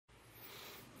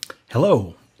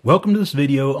Hello, welcome to this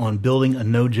video on building a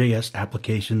Node.js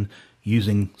application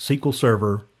using SQL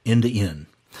Server end-to-end.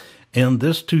 In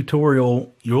this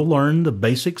tutorial, you'll learn the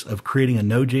basics of creating a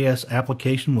Node.js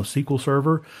application with SQL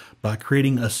Server by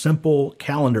creating a simple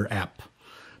calendar app.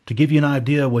 To give you an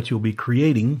idea of what you'll be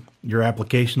creating, your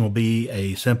application will be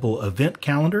a simple event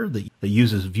calendar that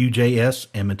uses Vue.js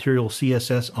and Material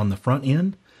CSS on the front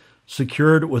end,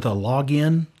 secured with a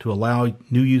login to allow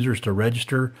new users to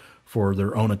register for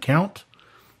their own account,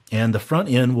 and the front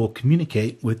end will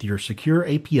communicate with your secure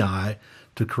API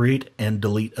to create and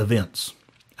delete events.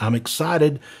 I'm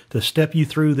excited to step you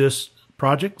through this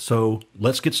project, so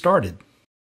let's get started.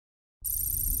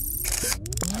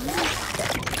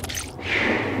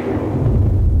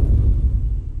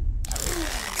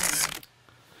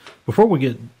 Before we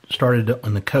get started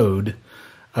on the code,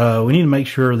 we need to make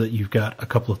sure that you've got a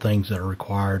couple of things that are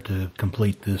required to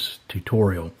complete this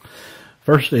tutorial.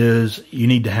 First is you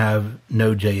need to have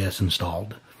Node.js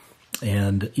installed,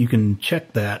 and you can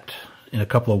check that in a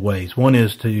couple of ways. One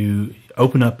is to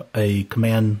open up a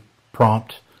command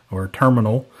prompt or a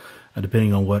terminal,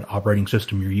 depending on what operating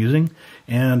system you're using,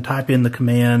 and type in the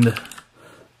command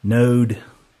node-v.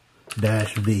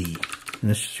 And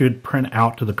this should print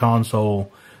out to the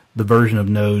console the version of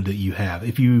Node that you have.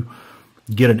 If you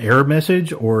get an error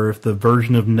message, or if the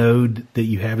version of Node that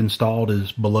you have installed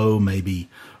is below maybe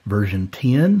version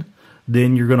 10,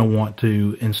 then you're going to want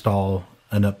to install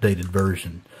an updated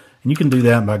version. And you can do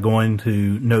that by going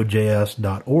to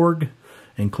nodejs.org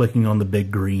and clicking on the big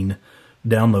green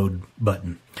download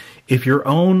button. If you're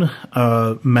on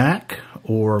Mac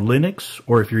or Linux,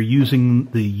 or if you're using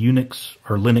the Unix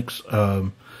or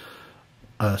Linux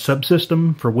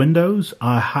subsystem for Windows,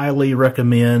 I highly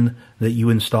recommend that you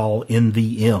install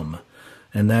NVM,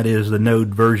 and that is the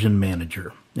Node Version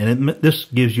Manager. And this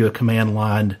gives you a command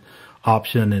line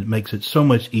option, and it makes it so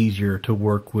much easier to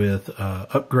work with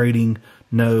upgrading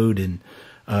Node and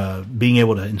being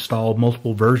able to install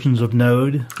multiple versions of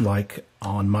Node. Like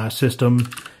on my system,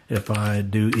 if I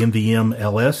do NVM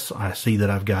ls, I see that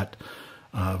I've got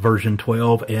version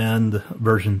 12 and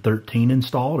version 13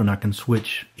 installed, and I can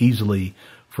switch easily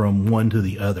from one to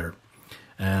the other.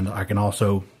 And I can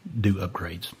also do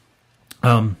upgrades.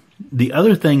 The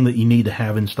other thing that you need to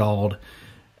have installed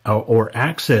or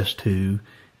access to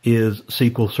is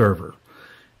SQL Server.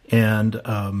 And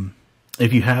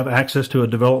if you have access to a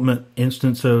development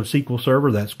instance of SQL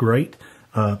Server, that's great.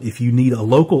 If you need a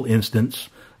local instance,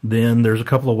 then there's a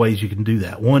couple of ways you can do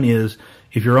that. One is,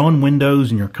 if you're on Windows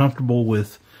and you're comfortable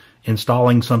with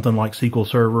installing something like SQL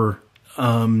Server,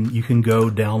 you can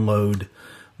go download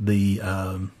the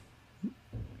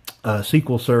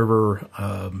SQL Server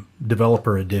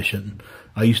Developer Edition.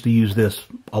 I used to use this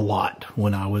a lot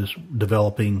when I was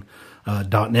developing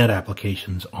 .NET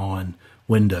applications on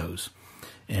Windows,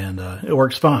 and it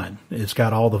works fine. It's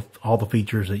got all the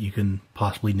features that you can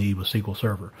possibly need with SQL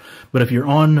Server. But if you're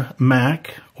on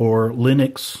Mac or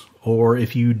Linux, or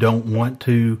if you don't want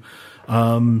to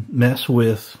mess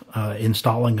with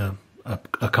installing a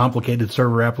complicated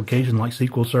server application like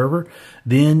SQL Server,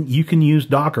 then you can use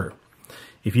Docker.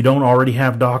 If you don't already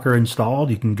have Docker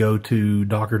installed, you can go to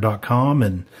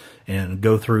docker.com and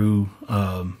go through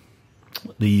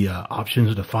the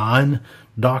options to find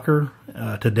Docker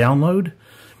to download.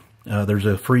 There's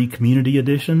a free community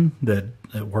edition that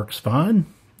works fine,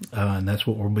 and that's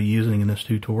what we'll be using in this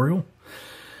tutorial.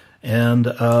 And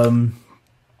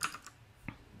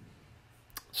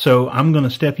so I'm going to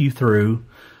step you through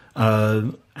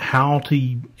how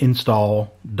to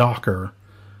install Docker,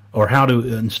 or how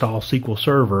to install SQL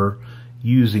Server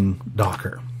using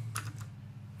Docker.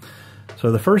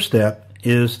 So the first step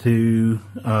is to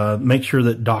make sure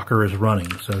that Docker is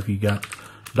running. So if you got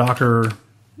Docker,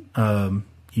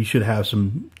 you should have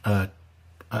some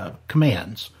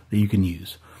commands that you can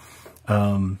use.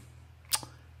 And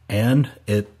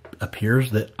it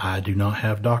appears that I do not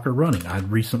have Docker running. I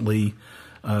recently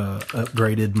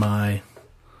upgraded my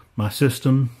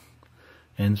system,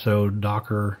 and so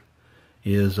Docker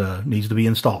needs to be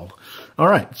installed. All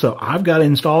right, so I've got to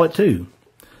install it too.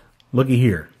 Looky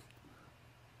here.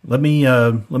 Let me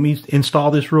install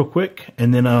this real quick,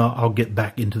 and then I'll get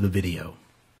back into the video.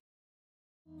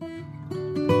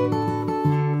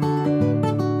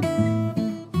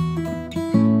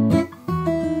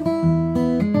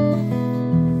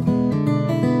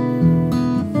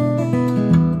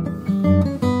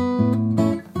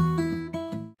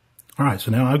 All right,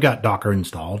 so now I've got Docker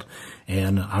installed,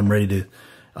 and I'm ready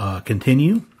to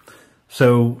continue.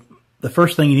 So the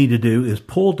first thing you need to do is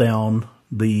pull down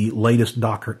the latest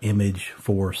Docker image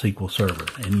for SQL Server,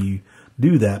 and you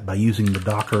do that by using the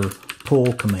docker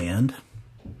pull command.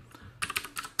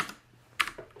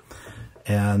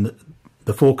 And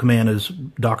the full command is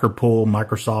docker pull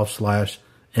Microsoft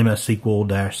 /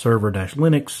 mssql - server -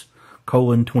 Linux :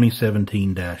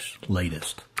 2017 -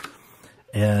 latest.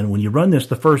 And when you run this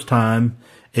the first time,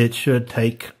 it should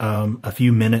take a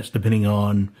few minutes depending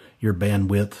on your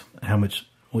bandwidth,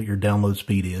 what your download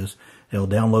speed is. It'll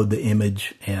download the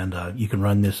image, and you can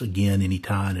run this again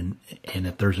anytime, and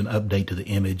if there's an update to the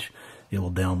image, it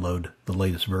will download the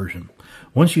latest version.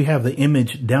 Once you have the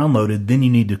image downloaded, then you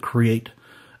need to create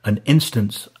an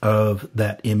instance of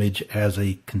that image as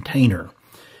a container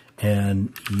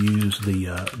and use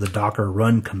the docker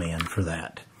run command for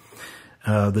that.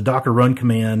 The docker run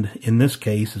command in this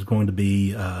case is going to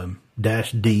be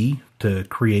 -d to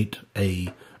create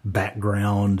a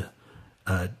background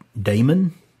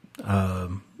daemon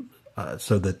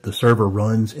so that the server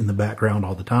runs in the background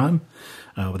all the time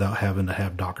without having to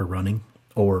have Docker running,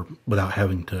 or without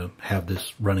having to have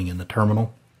this running in the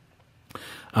terminal.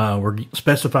 We're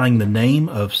specifying the name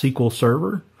of SQL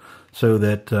Server so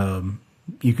that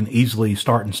you can easily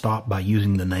start and stop by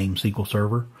using the name SQL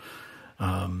Server.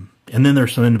 And then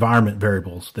there's some environment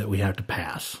variables that we have to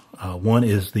pass. One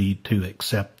is to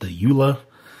accept the EULA,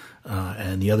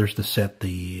 and the other is to set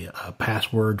the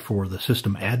password for the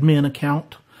system admin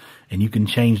account. And you can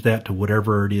change that to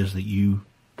whatever it is that you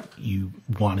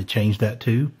want to change that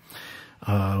to.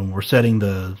 We're setting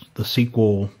the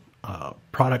SQL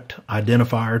product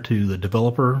identifier to the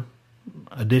developer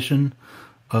edition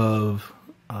of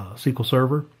SQL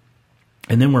Server.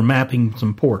 And then we're mapping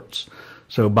some ports.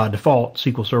 So by default,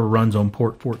 SQL Server runs on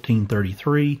port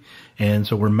 1433, and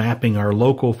so we're mapping our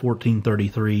local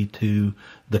 1433 to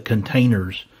the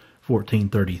containers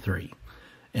 1433.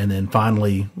 And then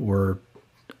finally, we're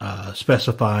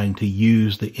specifying to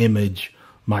use the image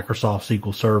Microsoft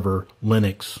SQL Server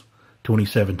Linux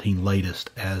 2017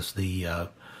 latest as the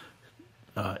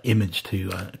image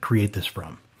to create this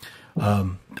from.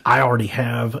 I already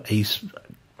have a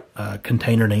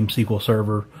container named SQL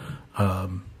Server,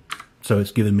 so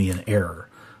it's given me an error.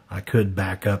 I could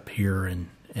back up here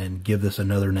and give this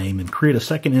another name and create a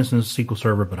second instance of SQL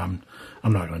Server, but I'm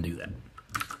not going to do that.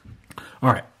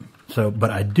 All right.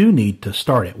 But I do need to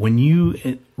start it. When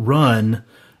you run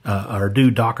or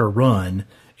do Docker run,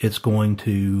 it's going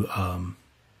to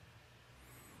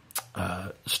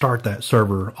start that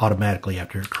server automatically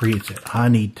after it creates it. I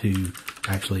need to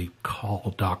actually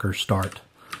call Docker start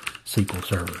SQL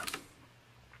Server.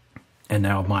 And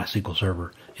now my SQL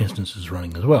Server instance is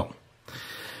running as well.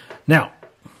 Now,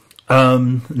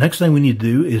 next thing we need to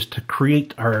do is to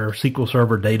create our SQL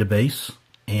Server database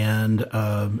and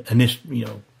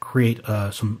create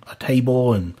a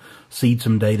table and seed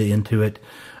some data into it.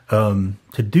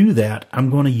 To do that, I'm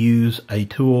going to use a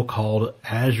tool called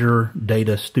Azure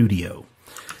Data Studio.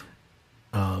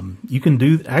 You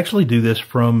can actually do this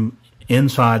from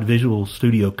inside Visual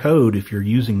Studio Code if you're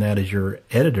using that as your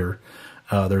editor.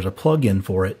 There's a plugin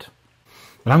for it.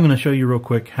 But I'm going to show you real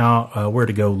quick where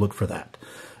to go look for that.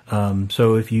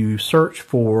 So if you search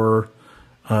for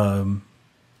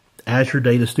Azure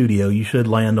Data Studio, you should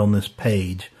land on this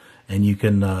page, and you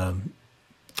can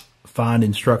find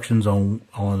instructions on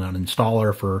an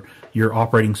installer for your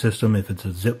operating system, if it's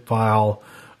a zip file,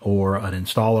 or an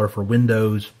installer for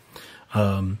Windows.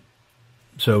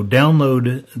 So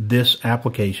download this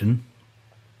application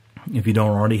if you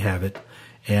don't already have it,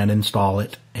 and install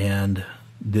it, and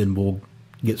then we'll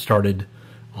get started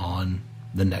on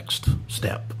the next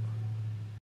step.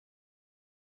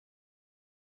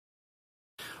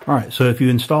 All right, so if you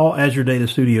install Azure Data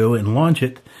Studio and launch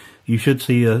it, you should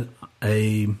see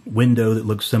a window that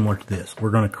looks similar to this.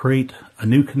 We're going to create a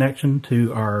new connection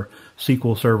to our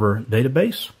SQL Server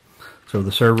database. So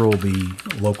the server will be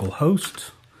localhost.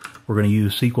 We're going to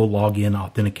use SQL login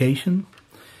authentication.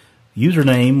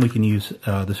 Username, we can use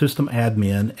the system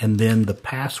admin, and then the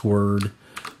password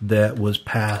that was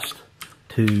passed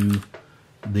to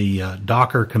the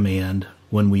Docker command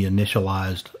when we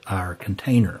initialized our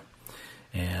container.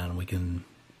 And we can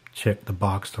check the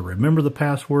box to remember the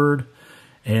password,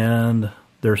 and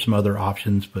there's some other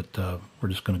options, but we're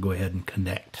just going to go ahead and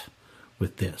connect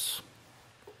with this.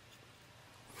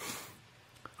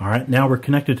 All right, now we're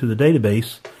connected to the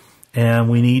database, and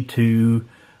we need to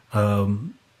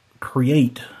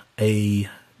create a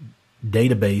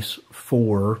database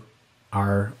for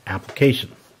our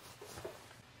application.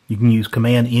 You can use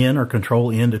Command-N or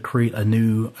Control-N to create a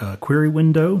new query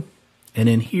window, and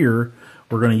in here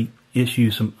we're going to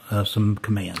issue some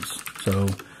commands. So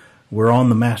we're on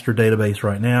the master database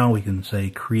right now. We can say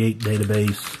create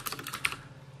database.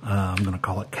 I'm going to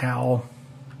call it cal.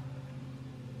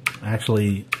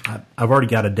 Actually, I've already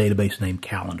got a database named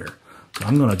calendar, so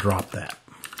I'm going to drop that.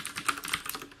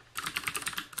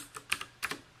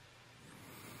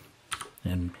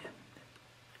 and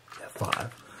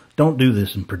F5. Don't do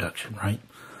this in production, right?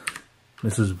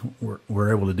 This is,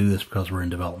 we're able to do this because we're in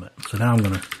development. So now I'm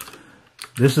gonna,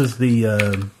 this is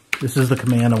the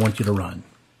command I want you to run.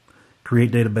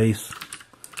 Create database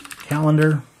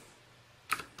calendar,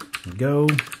 go,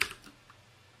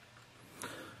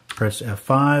 press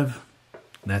F5,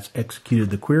 that's executed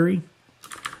the query,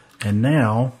 and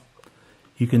now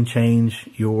you can change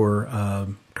your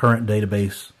current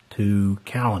database to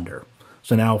calendar.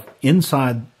 So now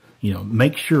inside,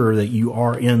 make sure that you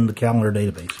are in the calendar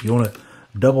database. You want to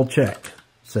double check,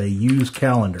 say use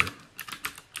calendar,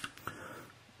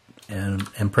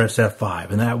 and press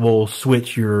F5, and that will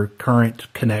switch your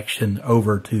current connection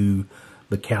over to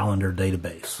the calendar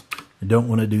database. You don't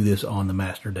want to do this on the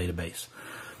master database.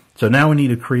 So now we need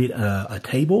to create a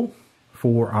table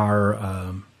for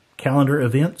our calendar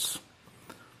events.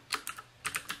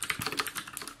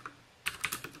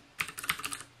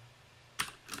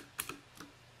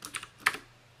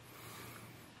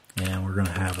 And we're going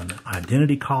to have an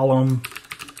identity column.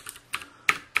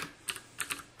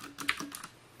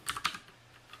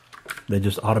 That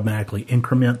just automatically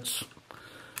increments.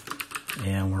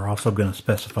 And we're also going to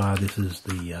specify this is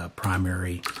the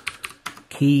primary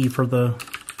key for the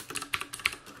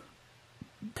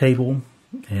table.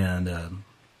 And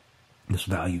this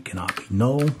value cannot be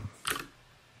null.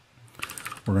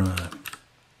 We're going to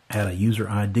add a user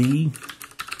ID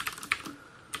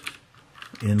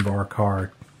in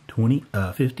varchar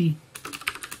 50,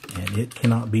 and it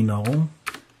cannot be null.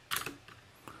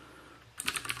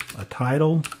 A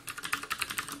title,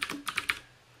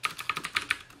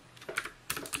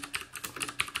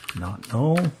 not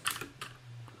null.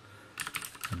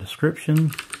 A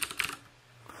description.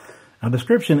 Now,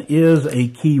 description is a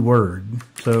keyword,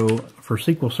 so for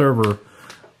SQL Server,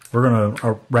 we're going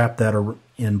to wrap that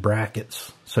in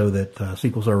brackets so that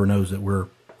SQL Server knows that we're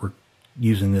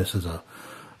using this as an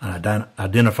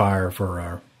identifier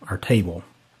for our table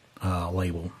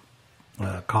label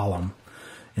column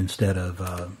instead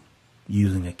of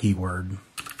using a keyword.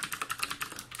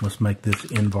 Let's make this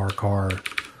in varchar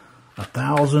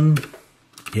 1000.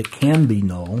 It can be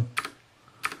null.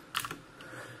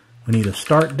 We need a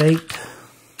start date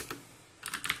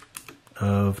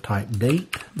of type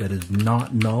date that is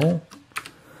not null.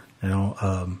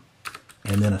 Now,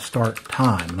 and then a start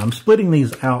time. I'm splitting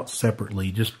these out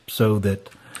separately just so that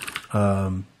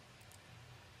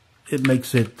it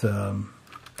makes it a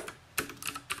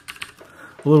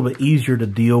little bit easier to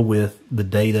deal with the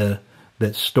data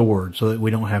that's stored, so that we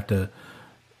don't have to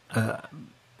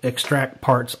extract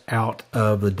parts out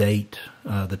of the date,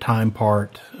 the time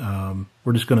part.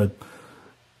 We're just going to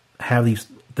have these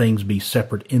things be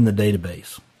separate in the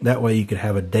database. That way you could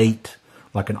have a date,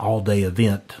 like an all-day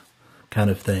event kind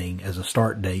of thing, as a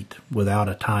start date without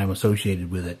a time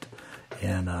associated with it,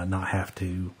 and not have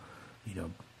to,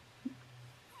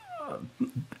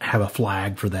 have a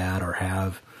flag for that, or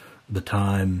have the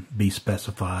time be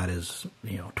specified as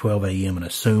 12 a.m. and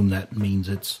assume that means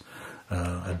it's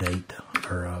a date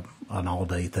or an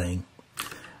all-day thing.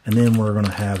 And then we're going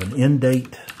to have an end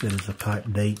date that is a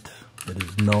type date that is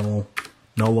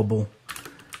nullable,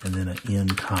 and then an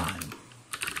end time.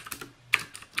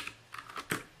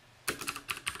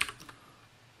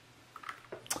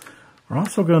 We're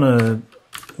also going to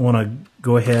want to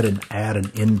go ahead and add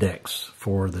an index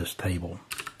for this table.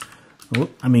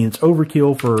 I mean, it's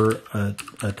overkill for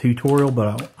a tutorial,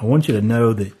 but I want you to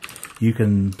know that you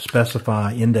can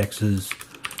specify indexes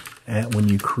when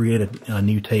you create a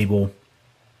new table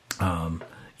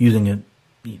using it.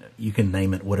 You can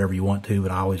name it whatever you want to,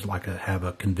 but I always like to have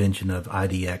a convention of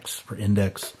IDX for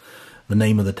index, the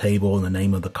name of the table and the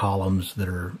name of the columns that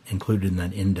are included in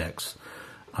that index.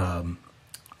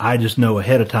 I just know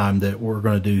ahead of time that we're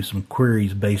going to do some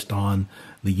queries based on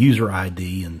the user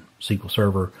ID, and SQL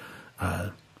Server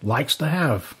likes to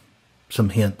have some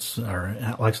hints, or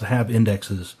likes to have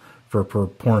indexes for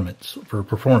performance.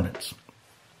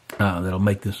 That'll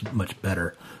make this much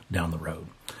better down the road.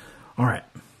 All right,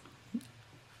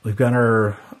 we've got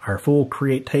our full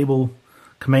create table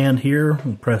command here.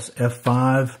 We'll press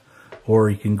F5, or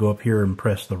you can go up here and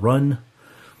press the run.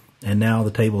 And now the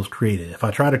table is created. If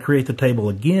I try to create the table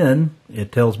again,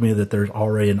 it tells me that there's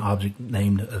already an object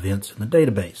named events in the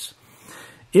database.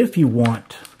 If you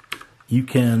want, you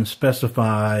can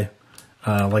specify,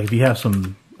 like if you have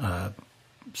some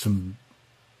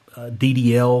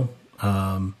DDL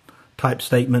type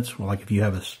statements, like if you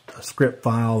have a script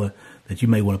file that you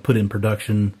may want to put in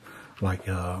production, like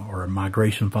or a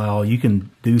migration file, you can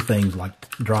do things like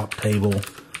drop table,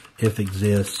 if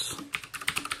exists,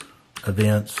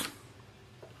 events,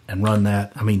 and run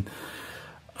that. I mean,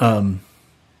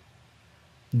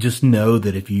 just know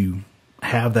that if you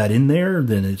have that in there,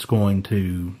 then it's going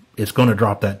to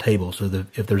drop that table. So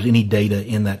that if there's any data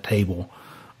in that table,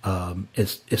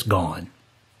 it's gone.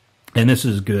 And this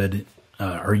is good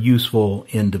or useful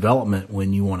in development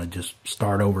when you want to just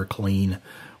start over clean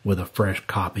with a fresh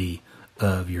copy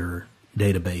of your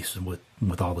database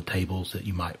with all the tables that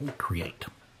you might create.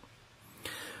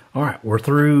 All right, we're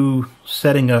through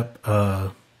setting up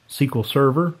SQL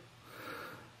Server.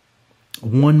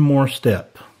 One more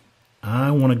step.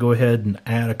 I want to go ahead and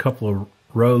add a couple of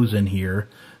rows in here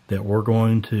that we're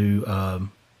going to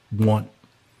want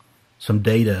some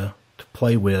data to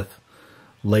play with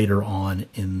later on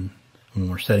when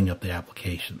we're setting up the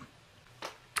application.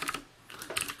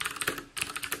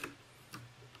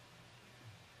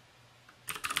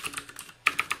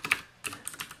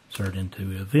 Insert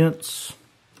into events,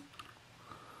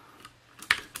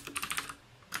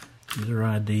 user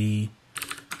ID,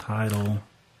 title,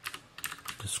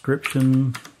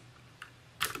 description,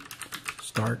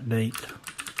 start date,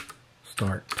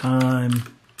 start time.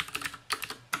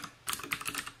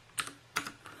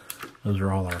 Those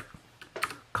are all our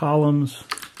columns,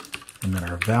 and then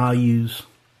our values.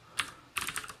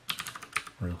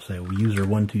 We'll say user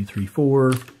 1, 2, 3,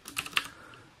 4.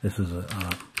 This is an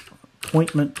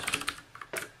appointment.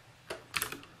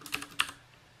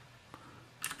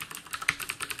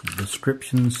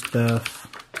 Description stuff.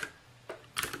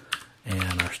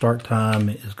 And our start time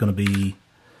is going to be,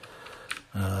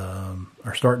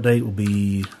 our start date will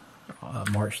be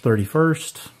March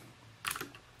 31st.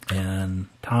 And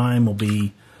time will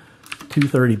be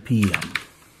 2:30 p.m.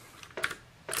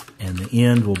 And the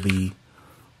end will be,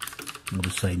 we'll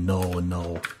just say null and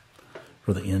null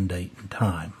for the end date and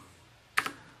time.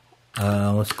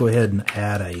 Let's go ahead and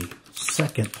add a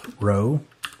second row.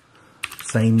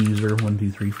 Same user, 1,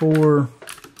 2, 3, 4.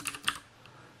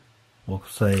 We'll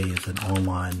say it's an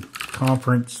online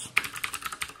conference.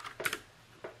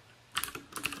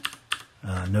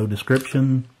 No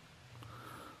description.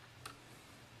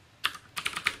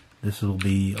 This will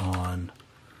be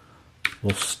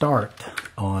we'll start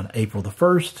on April the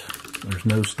 1st. There's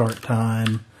no start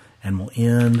time, and we'll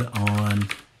end on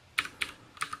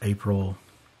April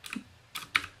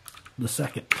the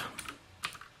 2nd.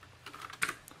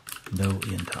 No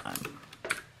end time.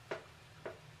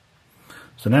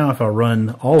 So now if I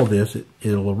run all of this,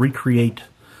 it'll recreate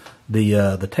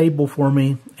the table for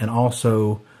me, and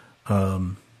also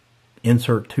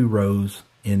insert 2 rows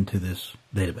into this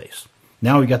database.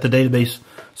 Now we've got the database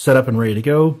set up and ready to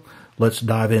go. Let's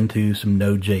dive into some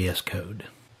Node.js code.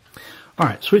 All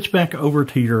right, switch back over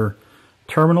to your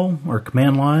terminal or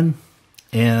command line,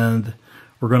 and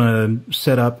we're going to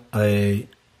set up a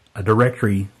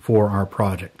directory for our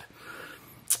project.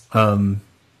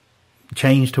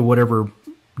 Change to whatever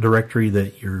directory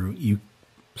that you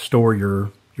store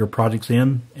your projects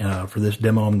in. For this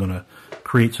demo, I'm going to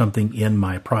create something in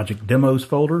my project demos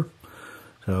folder.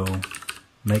 So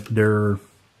make dir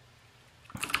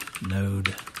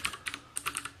node,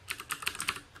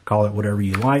 call it whatever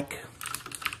you like,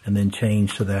 and then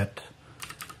change to that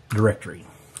directory.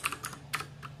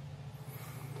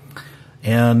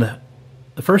 And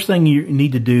the first thing you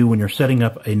need to do when you're setting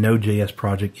up a Node.js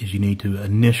project is you need to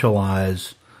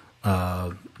initialize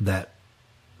that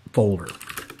folder.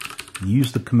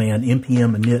 Use the command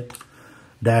npm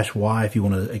init-y if you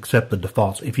want to accept the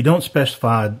defaults. If you don't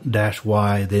specify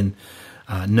 -y, then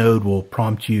Node will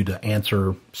prompt you to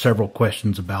answer several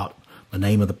questions about the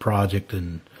name of the project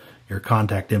and your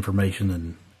contact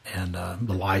information and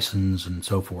the license and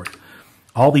so forth.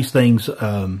 All these things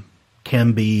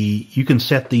you can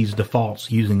set these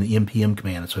defaults using the npm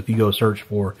command. So if you go search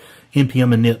for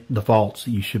npm init defaults,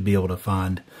 you should be able to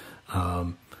find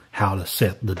how to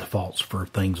set the defaults for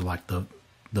things like the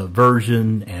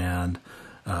version and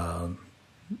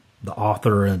the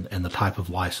author and the type of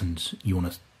license you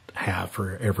want to have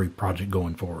for every project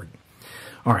going forward.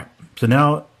 All right, so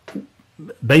now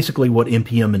basically what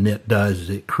npm init does is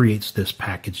it creates this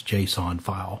package JSON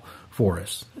file for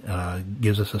us,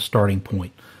 gives us a starting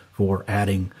point for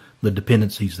adding the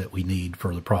dependencies that we need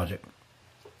for the project.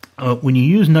 When you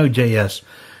use Node.js,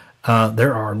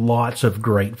 there are lots of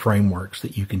great frameworks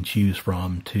that you can choose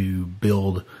from to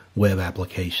build web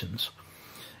applications.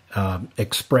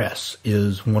 Express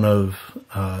is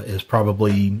is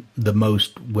probably the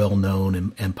most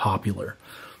well-known and popular.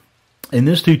 In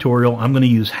this tutorial, I'm going to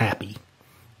use Happy.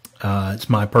 It's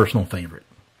my personal favorite.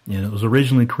 It was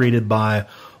originally created by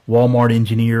Walmart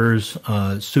engineers,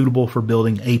 suitable for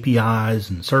building APIs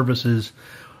and services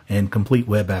and complete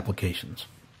web applications.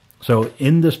 So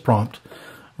in this prompt,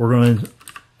 we're going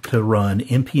to run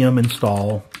npm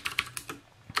install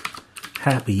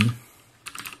happy.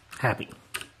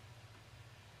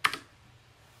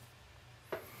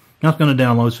 Now it's going to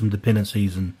download some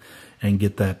dependencies and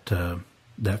get that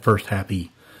that first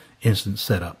happy instance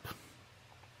set up.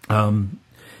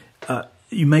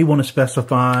 You may want to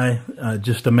specify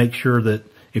just to make sure that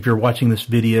if you're watching this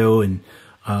video and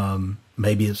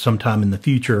maybe it's sometime in the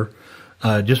future,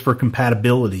 just for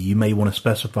compatibility, you may want to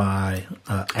specify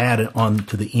add it on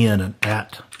to the end an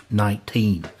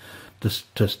 @19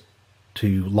 just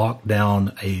to lock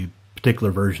down a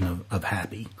particular version of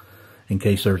happy in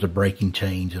case there's a breaking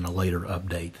change in a later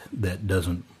update that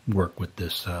doesn't work with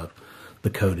this the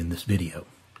code in this video.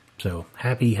 So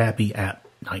happy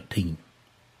 @19.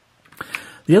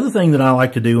 The other thing that I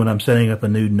like to do when I'm setting up a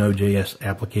new Node.js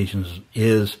application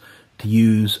is to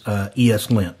use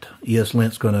ESLint.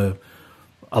 ESLint's going to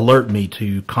alert me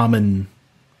to common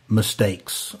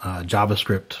mistakes,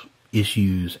 JavaScript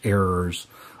issues, errors,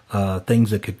 things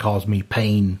that could cause me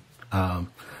pain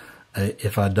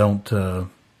if I don't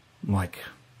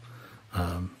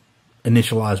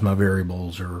initialize my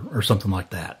variables or something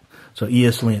like that. So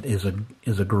ESLint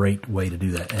is a great way to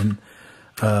do that. And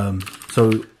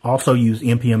so also use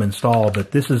npm install, but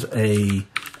this is a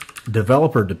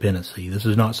developer dependency. This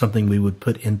is not something we would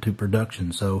put into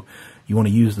production. So you want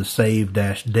to use the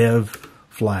save-dev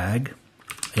flag,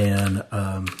 and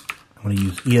I'm going to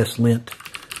use ESLint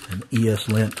and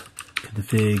ESLint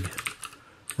config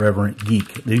reverent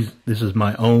geek. This is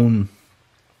my own.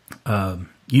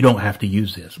 You don't have to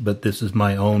use this, but this is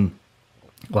my own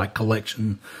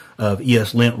collection of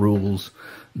ESLint rules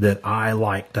that I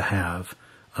like to have.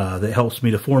 That helps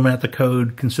me to format the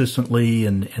code consistently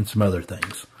and some other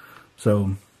things.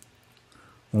 So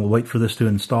we'll wait for this to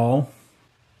install.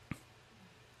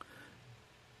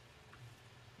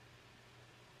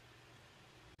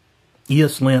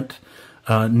 ESLint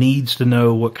needs to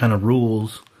know what kind of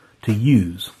rules to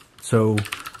use. So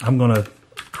I'm going to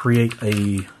create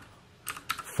a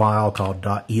file called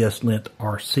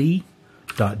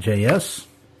 .eslintrc.js,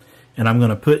 and I'm going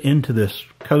to put into this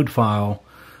code file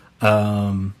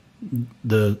the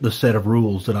set of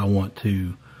rules that I want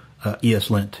to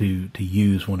ESLint to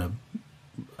use when I'm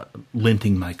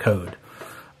linting my code.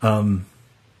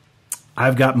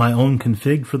 I've got my own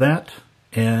config for that,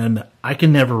 and I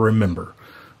can never remember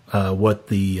what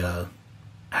the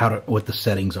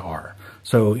settings are.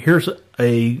 So here's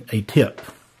a tip.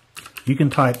 You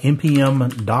can type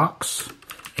npm docs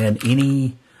and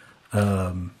any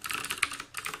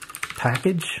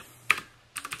package,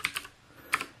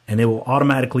 and it will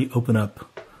automatically open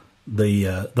up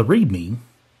the README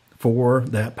for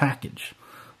that package.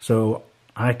 So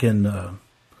I can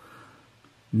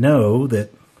know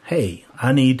that, hey,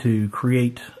 I need to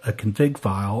create a config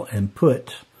file and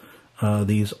put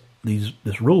this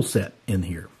rule set in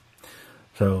here.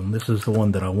 So this is the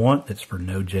one that I want. It's for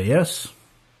Node.js.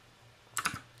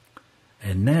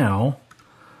 And now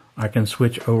I can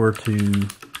switch over to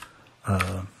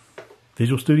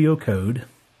Visual Studio Code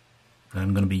that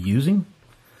I'm going to be using.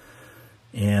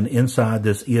 And inside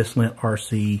this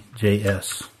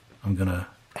ESLintRC.js, I'm going to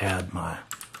add my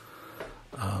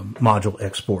module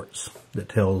exports that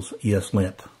tells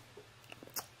ESLint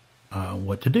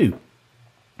what to do.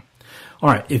 All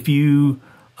right, if you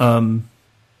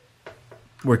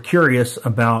were curious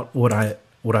about what I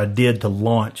did to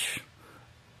launch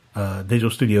Visual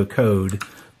Studio Code,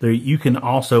 you can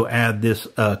also add this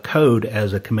code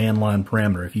as a command line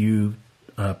parameter. If you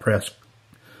press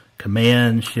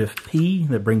Command-Shift-P,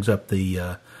 that brings up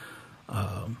the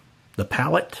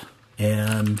palette,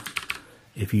 and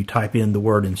if you type in the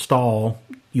word install,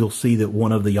 you'll see that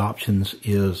one of the options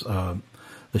is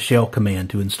the shell command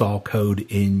to install code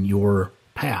in your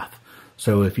path.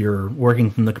 So if you're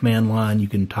working from the command line, you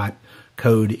can type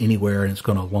code anywhere and it's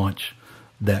going to launch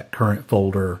that current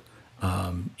folder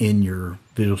in your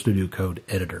Visual Studio Code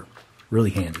editor.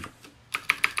 Really handy.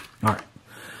 All right.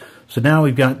 So now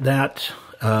we've got that.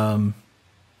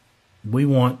 We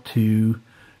want to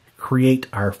create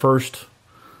our first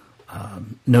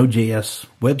Node.js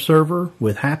web server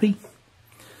with Happy.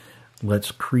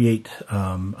 Let's create,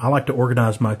 I like to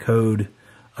organize my code,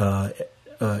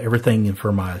 everything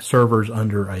for my servers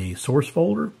under a source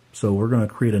folder. So we're going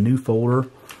to create a new folder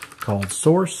called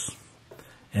source.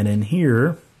 And in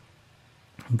here,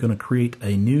 I'm going to create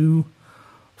a new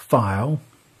file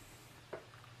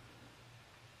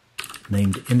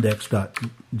named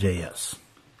index.js.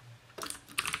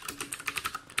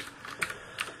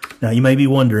 Now you may be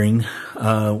wondering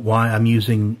why I'm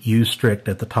using useStrict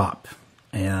at the top,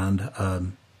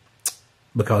 and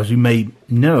because you may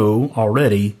know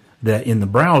already that in the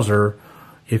browser,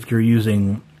 if you're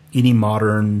using any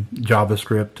modern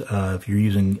JavaScript, if you're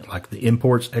using like the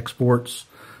imports, exports,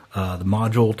 the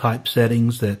module type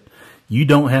settings, that you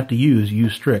don't have to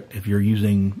use strict if you're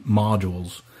using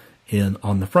modules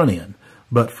on the front end.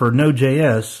 But for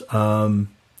Node.js,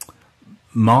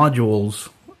 modules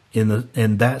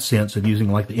in that sense of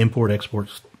using like the import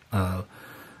exports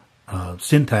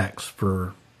syntax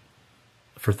for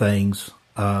things,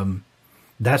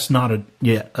 that's not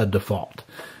yet a default.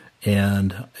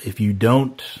 And if you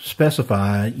don't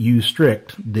specify use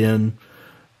strict, then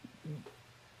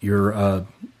you're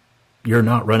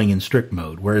not running in strict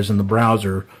mode. Whereas in the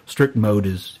browser, strict mode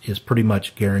is pretty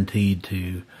much guaranteed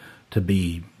to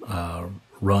be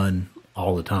run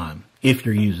all the time if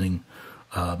you're using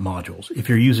modules. If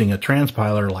you're using a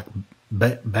transpiler like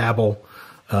Babel,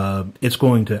 it's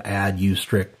going to add use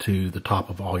strict to the top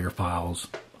of all your files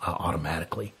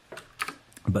automatically.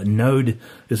 But Node,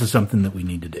 this is something that we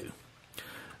need to do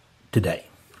today.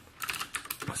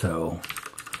 So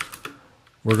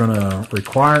we're going to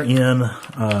require in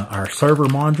our server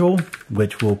module,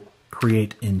 which we'll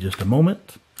create in just a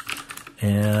moment.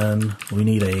 And we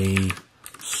need a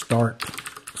start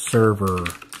server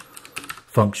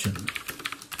function.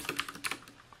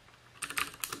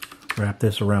 Wrap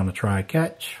this around a try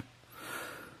catch.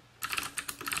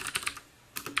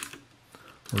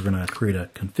 We're going to create a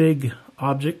config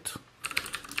object,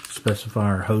 specify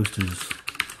our host is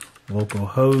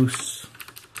localhost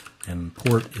and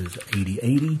port is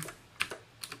 8080.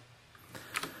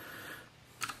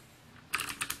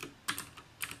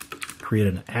 Create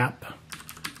an app.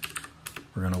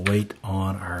 We're going to wait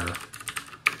on our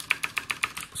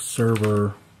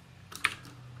server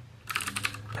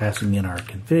passing in our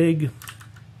config,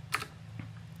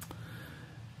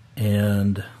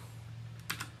 and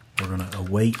we're going to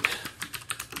await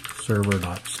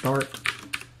server.start.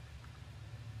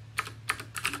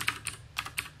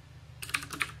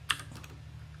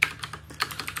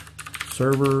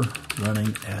 Server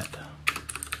running at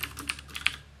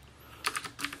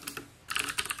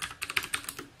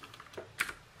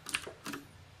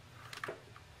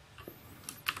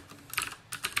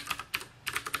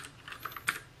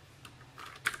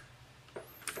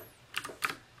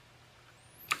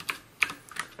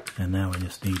and now we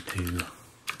just need to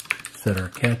set our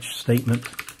catch statement.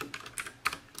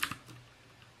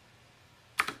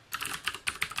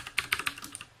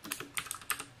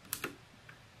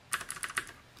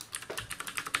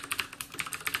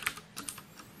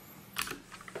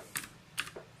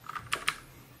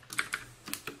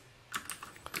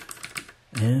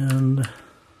 And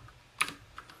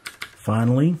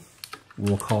finally,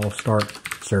 we'll call start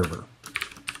server.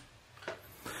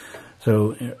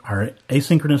 So our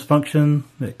asynchronous function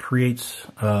that creates,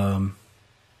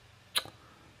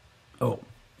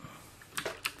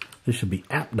 this should be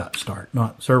app.start,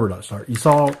 not server.start.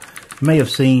 You may have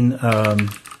seen,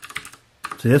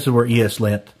 see, this is where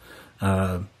ESLint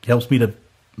helps me to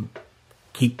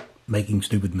keep making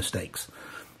stupid mistakes.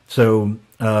 So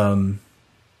the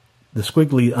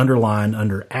squiggly underline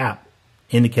under app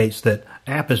indicates that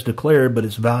app is declared, but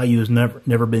its value has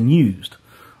never been used.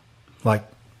 Like,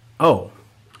 oh,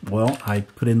 well, I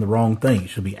put in the wrong thing. It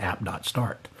should be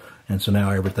app.start. And so now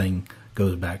everything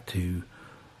goes back to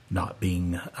not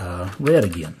being read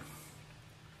again.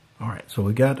 All right, so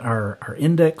we got our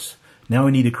index. Now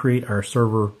we need to create our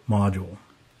server module.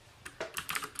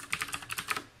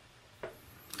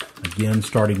 Again,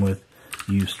 starting with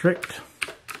use strict.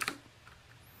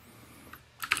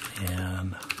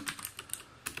 And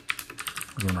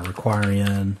we're going to require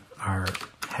in our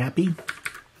happy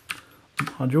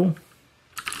module.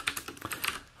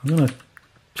 I'm going to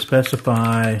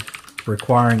specify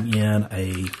requiring in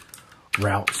a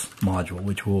routes module,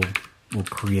 which we'll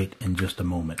create in just a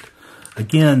moment.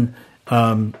 Again,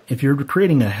 if you're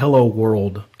creating a hello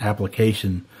world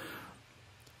application,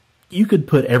 you could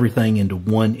put everything into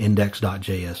one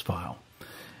index.js file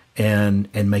and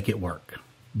make it work.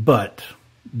 But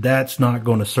that's not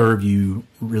going to serve you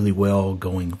really well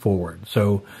going forward.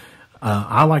 So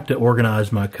I like to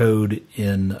organize my code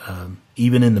in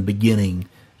even in the beginning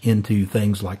into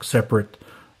things like separate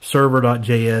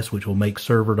server.js, which will make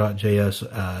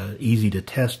server.js easy to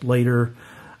test later,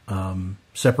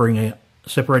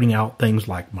 separating out things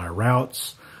like my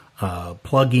routes,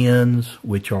 plugins,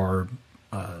 which are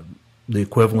the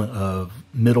equivalent of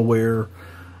middleware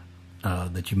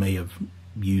that you may have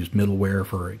used middleware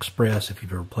for Express if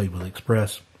you've ever played with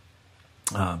Express.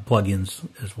 Plugins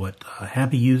is what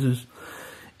Happy uses,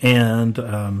 and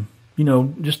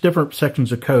just different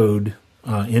sections of code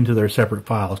into their separate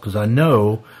files, because I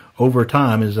know over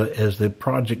time as the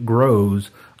project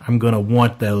grows, I'm going to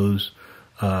want those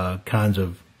kinds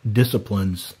of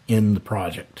disciplines in the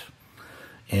project.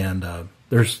 And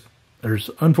there's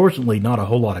unfortunately not a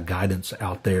whole lot of guidance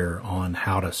out there on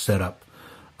how to set up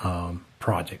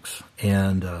projects,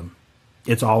 and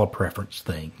it's all a preference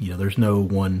thing. There's no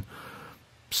one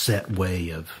set way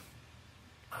of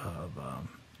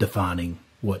defining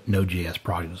what Node.js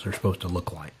projects are supposed to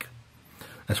look like.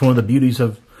 That's one of the beauties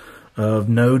of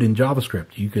Node and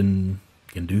JavaScript. You can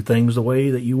do things the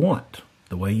way that you want,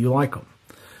 the way you like them.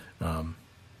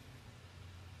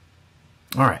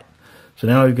 All right, so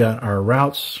now we've got our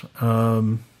routes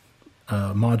module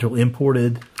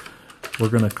imported. We're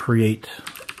going to create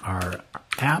our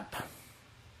app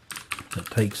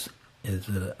that is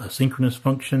a synchronous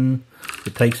function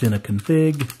that takes in a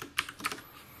config.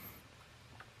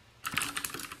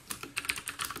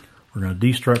 We're going to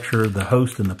destructure the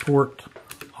host and the port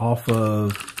off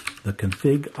of the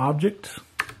config object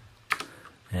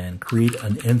and create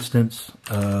an instance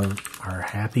of our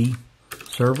happy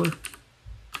server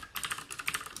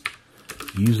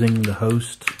using the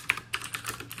host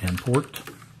and port.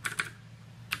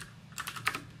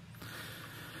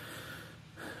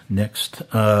 Next,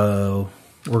 we're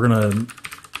going to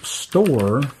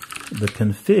store the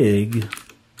config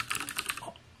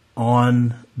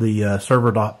on the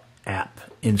server.app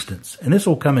instance. And this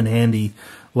will come in handy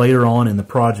later on in the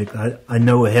project. I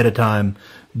know ahead of time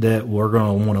that we're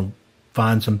going to want to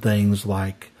find some things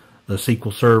like the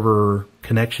SQL Server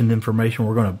connection information.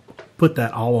 We're going to put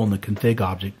that all on the config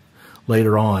object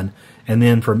later on. And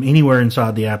then from anywhere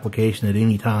inside the application at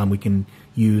any time, we can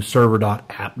use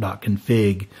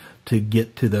server.app.config to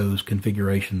get to those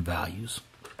configuration values,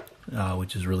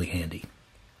 which is really handy.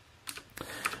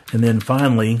 And then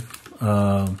finally,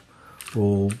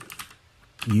 we'll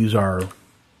use our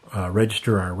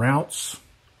register our routes,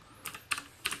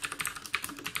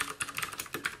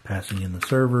 passing in the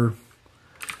server,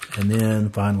 and then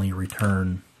finally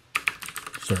return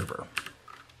server.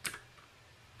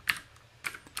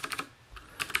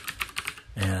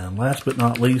 And last but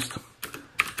not least,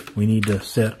 we need to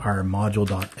set our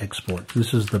module.export.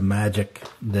 This is the magic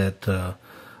that of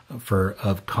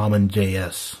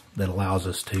CommonJS that allows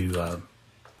us to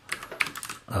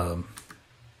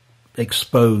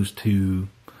expose to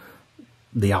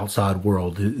the outside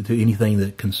world, to anything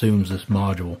that consumes this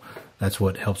module. That's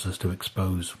what helps us to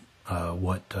expose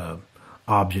what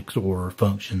objects or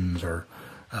functions or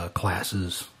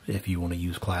classes, if you want to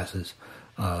use classes,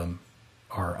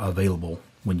 are available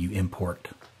when you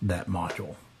import that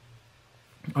module.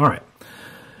 All right.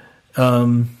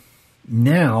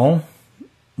 Now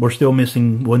we're still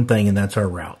missing one thing, and that's our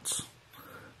routes.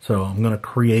 So I'm going to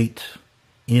create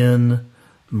in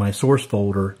my source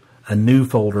folder a new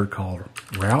folder called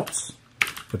routes,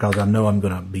 because I know I'm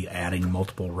going to be adding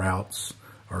multiple routes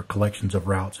or collections of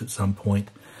routes at some point.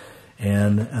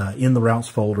 And in the routes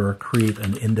folder, create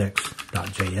an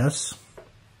index.js.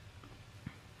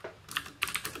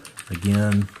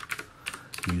 Again,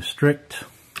 use strict.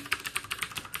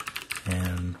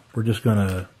 And we're just going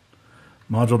to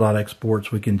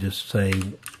module.exports. We can just say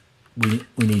we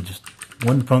need just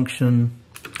one function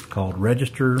called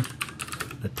register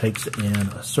that takes in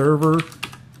a server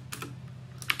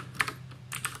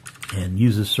and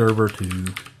uses server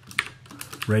to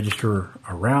register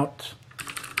a route.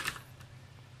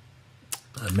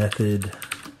 A method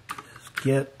is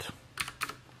get.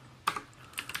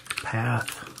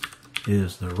 Path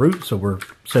is the route. So we're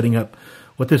setting up,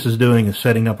 what this is doing is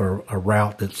setting up a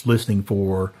route that's listening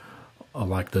for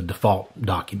like the default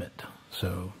document.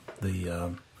 So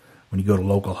the when you go to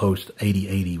localhost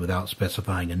 8080 without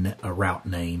specifying a route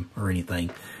name or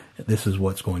anything, this is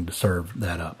what's going to serve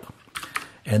that up.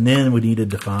 And then we need to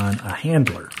define a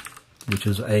handler, which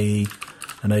is an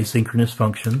asynchronous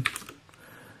function.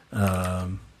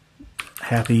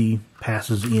 Happy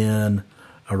passes in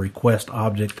a request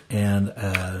object and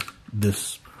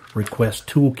this request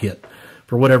toolkit.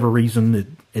 For whatever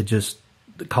reason, it just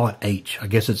call it H. I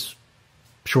guess it's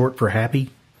short for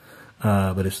happy,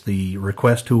 but it's the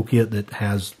request toolkit that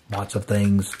has lots of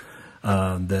things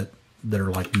that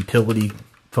are like utility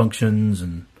functions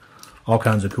and all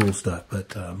kinds of cool stuff.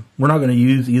 But we're not going to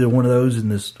use either one of those in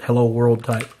this hello world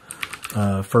type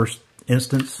first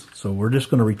instance. So we're just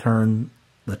going to return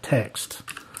the text,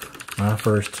 my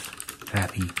first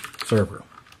happy server.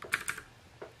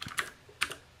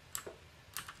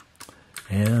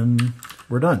 And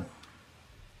we're done.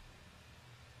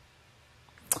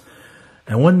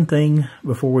 And one thing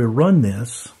before we run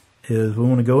this is we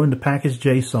want to go into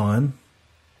package.json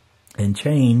and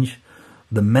change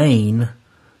the main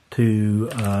to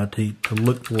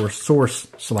look for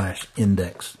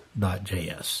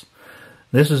source/index.js.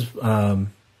 This is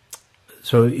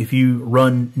So if you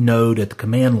run Node at the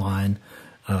command line,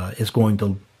 it's going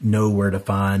to know where to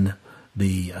find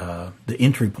the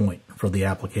entry point for the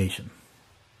application.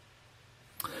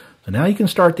 So now you can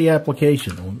start the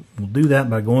application. We'll do that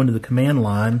by going to the command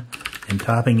line and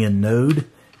typing in Node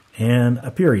and a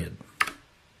period.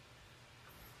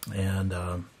 And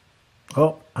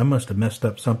oh, I must have messed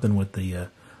up something with the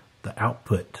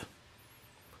output.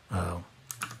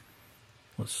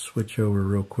 Let's switch over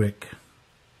real quick.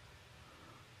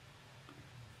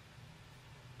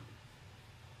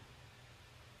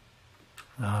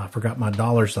 I forgot my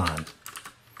 $sign.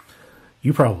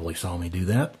 You probably saw me do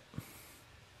that.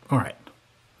 All right.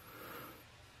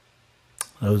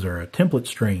 Those are template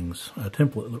strings,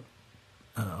 template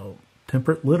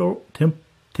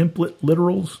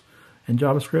literals in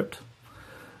JavaScript.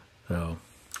 So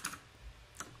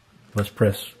let's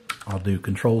press, I'll do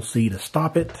Control-C to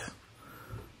stop it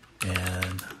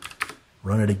and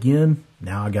run it again.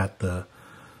 Now I got the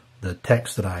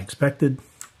text that I expected.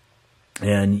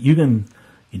 And you can,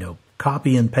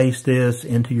 copy and paste this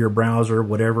into your browser,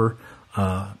 whatever.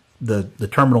 The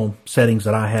terminal settings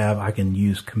that I have, I can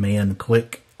use Command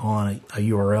click on a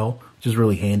URL, which is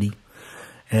really handy.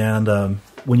 And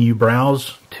when you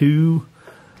browse to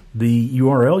the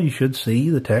URL, you should see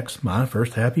the text, "My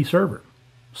first happy server."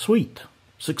 Sweet.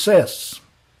 Success.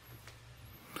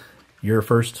 Your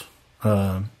first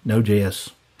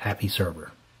Node.js happy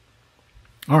server.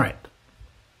 All right.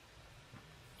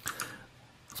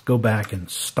 Let's go back and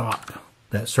stop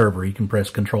that server. You can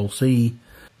press Control-C.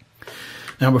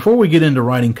 Now, before we get into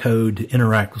writing code to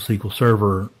interact with SQL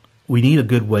Server, we need a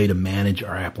good way to manage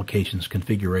our application's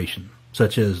configuration,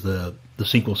 such as the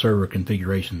SQL Server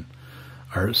configuration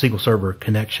or SQL Server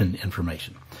connection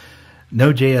information.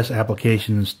 Node.js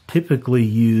applications typically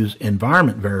use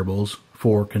environment variables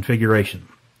for configuration.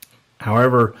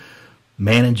 However,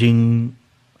 managing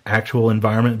actual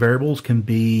environment variables can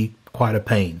be quite a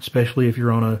pain, especially if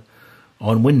you're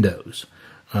on Windows.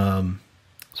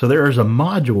 So there is a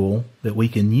module that we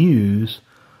can use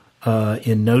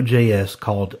in Node.js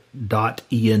called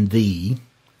 .env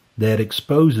that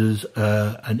exposes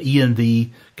an env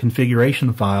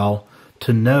configuration file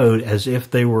to Node as if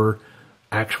they were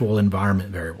actual environment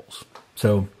variables.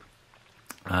 So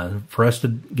for us to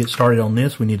get started on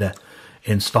this, we need to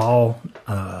install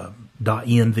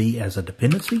 .env as a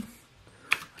dependency.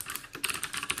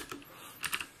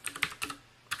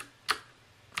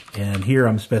 And here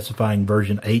I'm specifying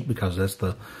version 8 because that's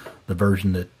the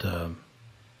version that the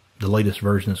latest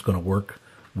version that's going to work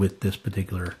with this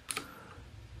particular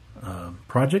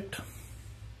project.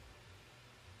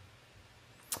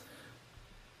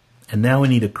 And now we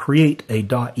need to create a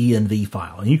 .env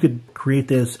file. And you could create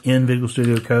this in Visual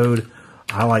Studio Code.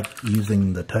 I like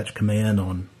using the touch command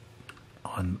on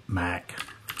Mac.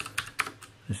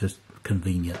 It's just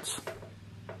convenience.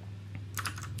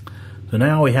 So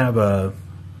now we have an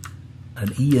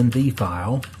env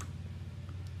file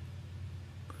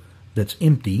that's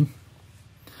empty,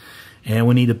 and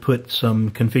we need to put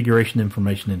some configuration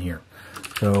information in here.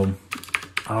 So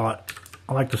I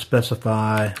like to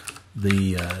specify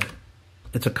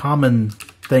it's a common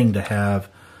thing to have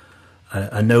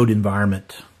a node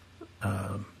environment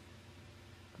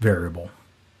variable.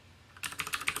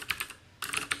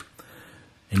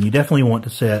 And you definitely want to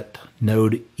set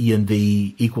node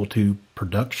env equal to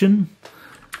production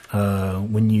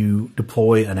when you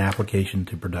deploy an application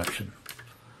to production.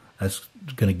 That's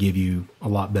going to give you a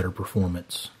lot better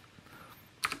performance.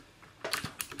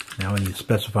 Now we need to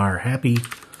specify our happy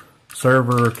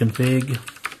server config.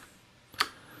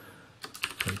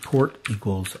 So port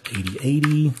equals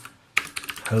 8080,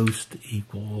 host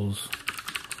equals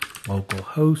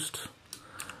localhost.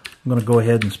 I'm going to go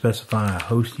ahead and specify a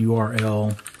host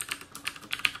URL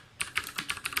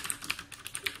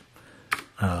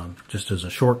just as a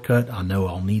shortcut. I know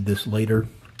I'll need this later.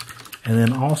 And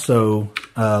then also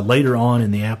later on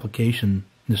in the application,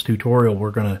 in this tutorial,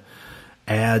 we're going to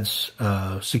add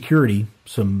security,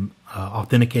 some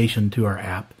authentication to our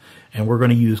app, and we're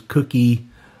going to use cookie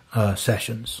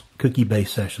sessions,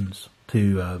 cookie-based sessions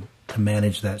to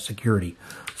manage that security.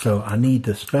 So I need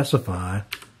to specify,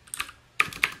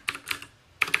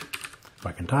 if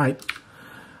I can type,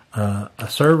 a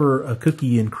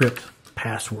cookie encrypt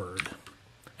password,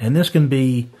 and this can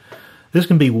be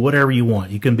whatever you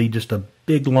want. You can be just a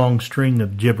big long string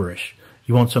of gibberish.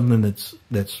 You want something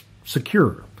that's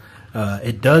secure.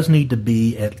 It does need to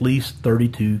be at least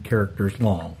 32 characters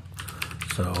long.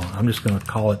 So I'm just going to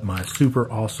call it my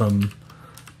super awesome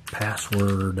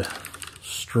password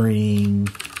string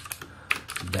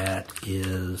that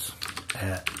is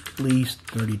at least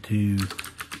 32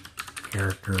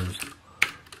 characters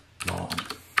long.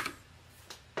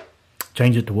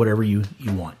 Change it to whatever you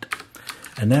want.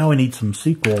 And now we need some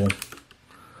SQL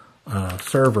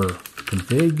Server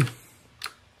config.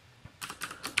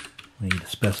 We need to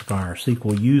specify our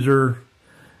SQL user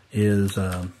is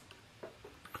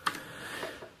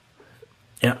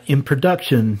in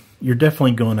production. You're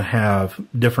definitely going to have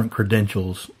different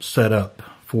credentials set up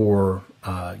for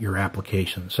your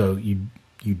application. So you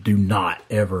do not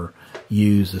ever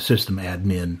use the system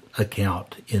admin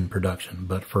account in production,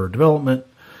 but for development,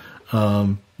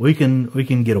 we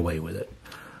can get away with it.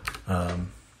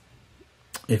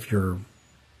 If you're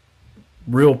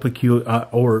real peculiar,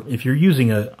 or if you're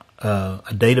using a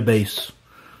database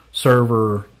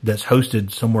server that's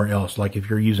hosted somewhere else, like if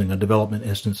you're using a development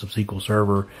instance of SQL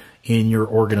Server in your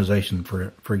organization,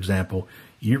 for example,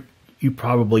 you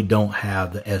probably don't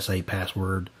have the SA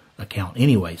password account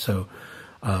anyway. So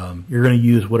you're going to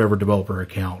use whatever developer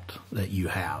account that you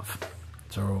have.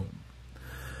 So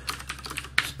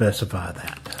specify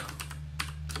that.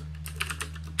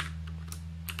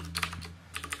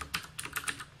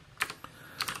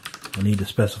 I need to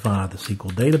specify the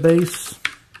SQL database,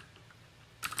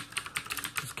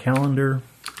 this calendar.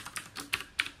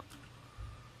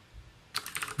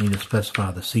 I need to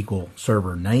specify the SQL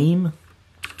server name.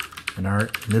 In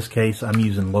this case, I'm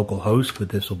using localhost, but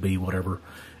this will be whatever.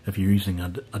 If you're using a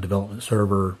development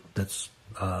server that's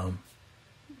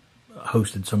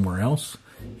hosted somewhere else,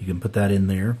 you can put that in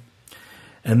there.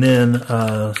 And then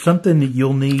something that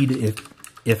you'll need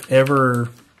if ever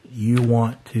you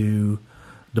want to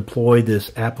deploy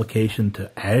this application to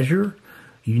Azure,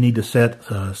 you need to set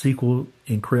SQL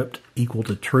encrypt equal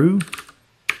to true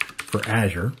for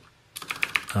Azure.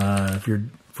 If you're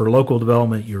for local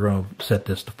development, you're going to set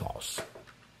this to false.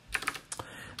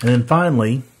 And then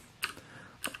finally,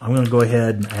 I'm going to go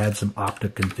ahead and add some Okta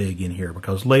config in here,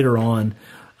 because later on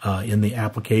in the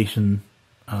application,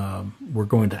 we're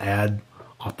going to add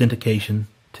authentication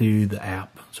to the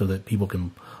app so that people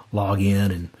can log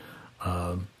in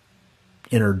and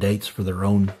enter dates for their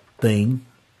own thing.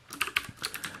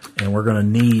 And we're going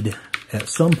to need at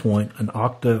some point an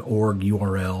Okta org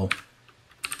URL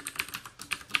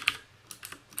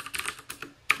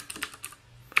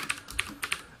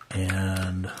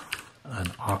and an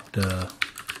Okta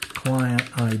client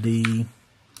ID.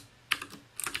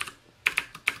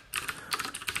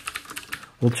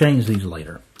 We'll change these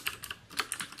later.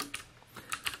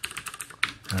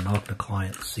 And an Okta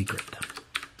client secret.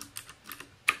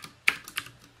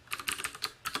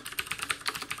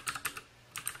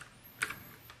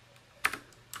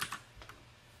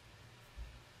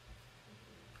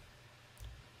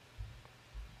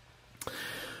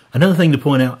 Another thing to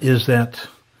point out is that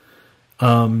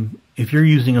if you're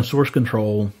using a source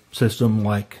control system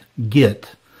like Git,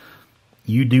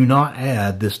 you do not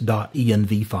add this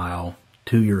 .env file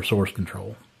to your source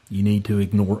control. You need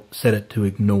to set it to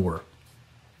ignore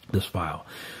this file,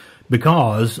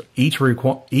 because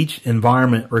each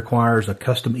environment requires a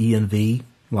custom env,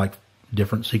 like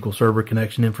different SQL Server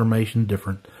connection information,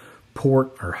 different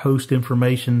port or host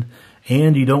information,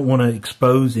 and you don't want to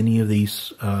expose any of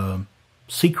these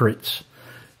secrets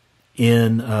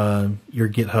in your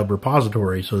GitHub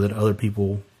repository so that other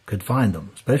people could find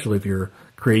them, especially if you're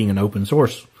creating an open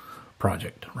source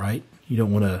project, right? You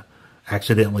don't want to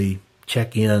accidentally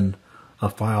check in a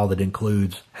file that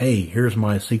includes, hey, here's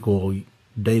my SQL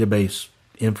database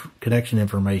connection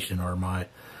information, or my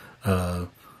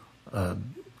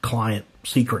client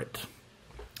secret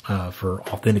for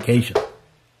authentication.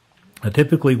 Now,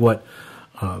 typically what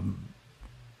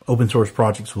open source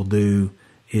projects will do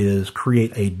is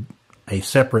create a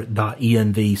separate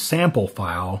 .env sample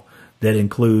file that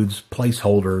includes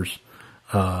placeholders,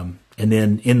 and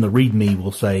then in the README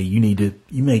we'll say you need to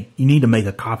make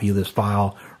a copy of this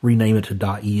file, rename it to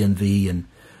 .env, and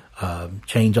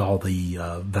change all the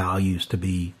values to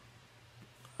be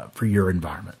for your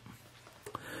environment.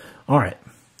 All right,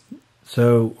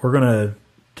 so we're going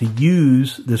to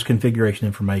use this configuration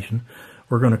information.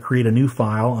 We're going to create a new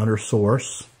file under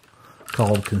source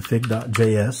called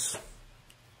config.js.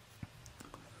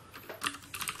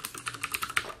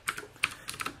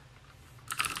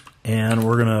 And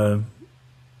we're going to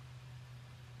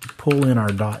pull in our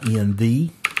 .env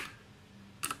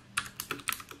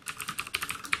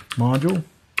module.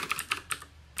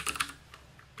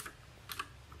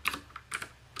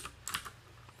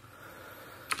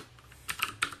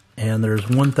 And there's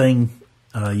one thing,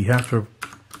 you have to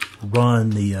run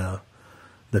the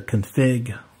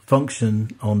config function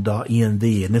on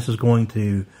 .env, and this is going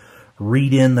to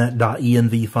read in that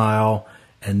 .env file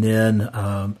and then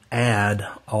add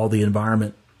all the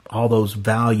environment, all those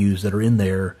values that are in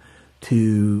there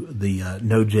to the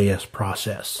Node.js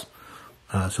process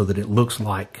so that it looks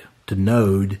like to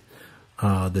Node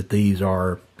that these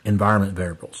are environment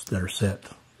variables that are set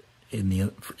in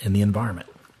the environment.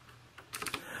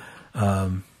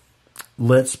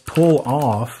 Let's pull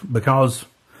off, because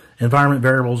environment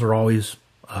variables are always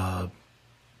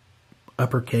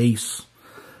uppercase.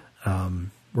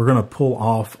 We're going to pull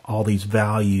off all these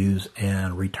values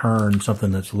and return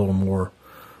something that's a little more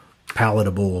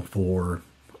palatable for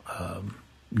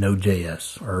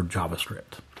Node.js or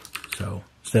JavaScript. So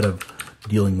instead of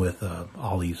dealing with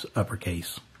all these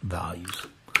uppercase values.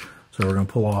 So we're going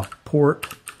to pull off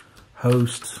port,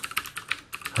 host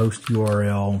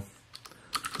URL,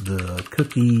 the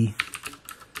cookie,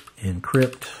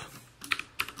 encrypt,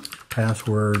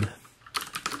 password,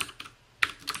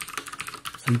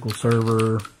 SQL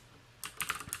Server,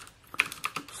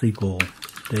 SQL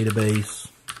database,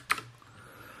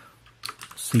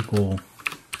 SQL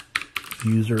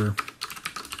user,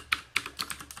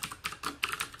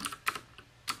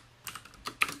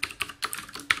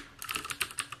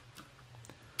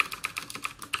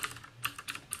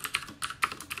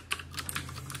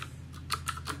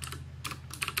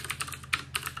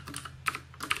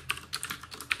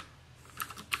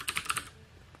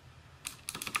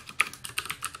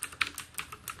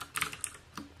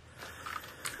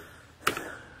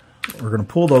 we're going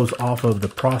to pull those off of the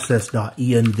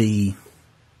process.env,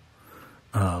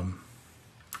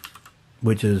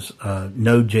 which is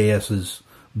Node.js's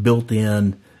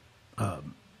built-in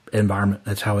environment.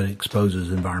 That's how it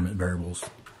exposes environment variables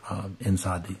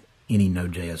inside any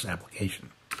Node.js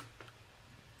application.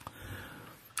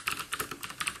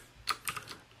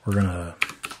 We're going to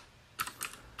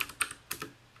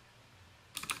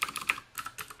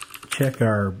check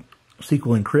our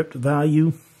SQL encrypt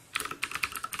value.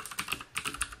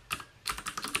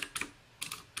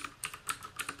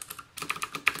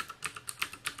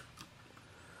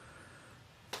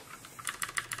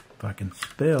 If I can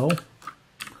spell.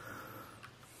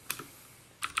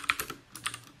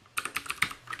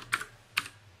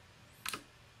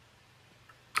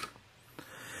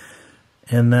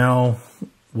 And now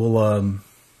we'll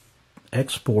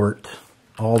export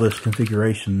all this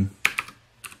configuration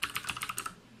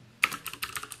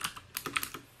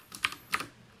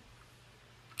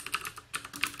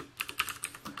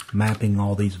mapping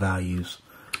all these values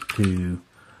to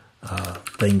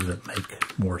things that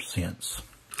make more sense.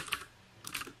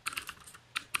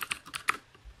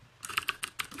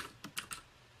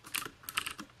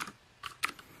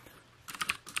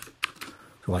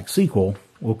 So like SQL,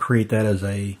 we'll create that as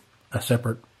a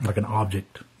separate, like an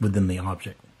object within the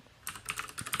object.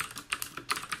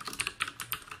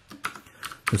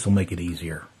 This will make it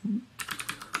easier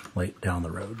late down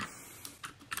the road.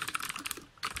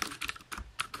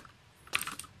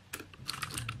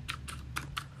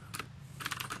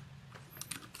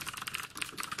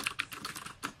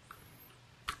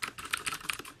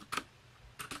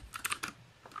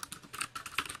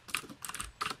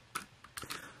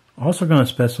 Also going to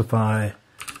specify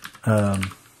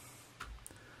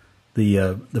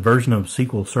the version of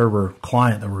SQL Server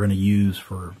client that we're going to use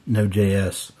for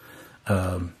Node.js.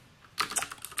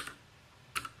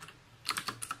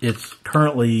 It's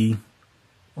currently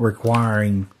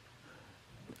requiring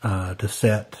to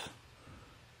set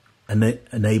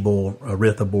enable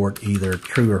arith abort either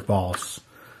true or false.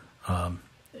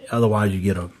 Otherwise, you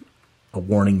get a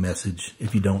warning message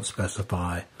if you don't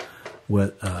specify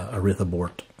what arith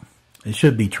abort. It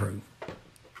should be true.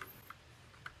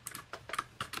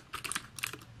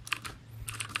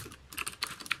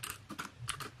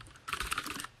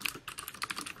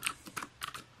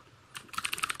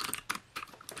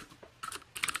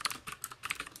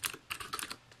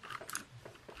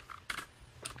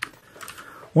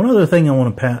 One other thing I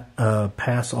want to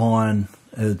pass on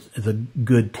is a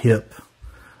good tip.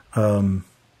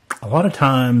 A lot of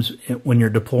times when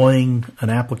you're deploying an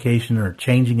application or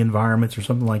changing environments or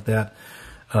something like that,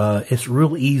 it's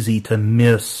real easy to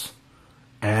miss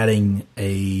adding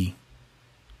a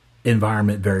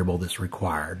environment variable that's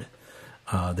required,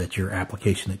 that your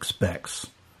application expects.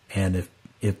 And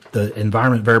if the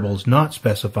environment variable is not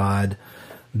specified,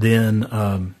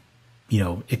 then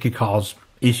it could cause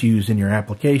issues in your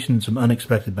application, some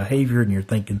unexpected behavior, and you're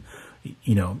thinking,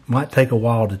 might take a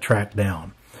while to track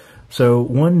down. So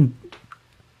one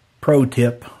pro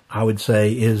tip I would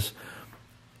say is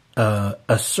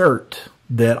assert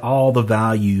that all the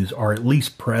values are at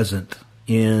least present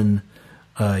in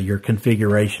your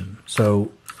configuration.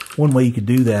 So one way you could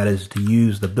do that is to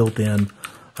use the built-in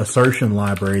assertion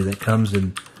library that comes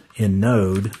in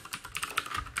Node.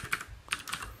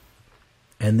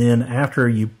 And then after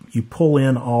you pull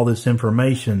in all this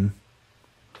information,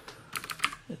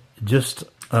 just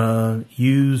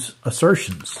use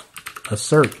assertions.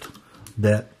 Assert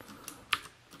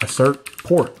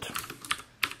port.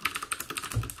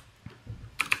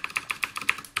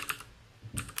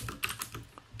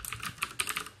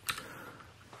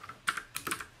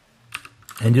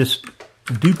 And just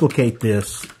duplicate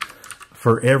this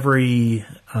for every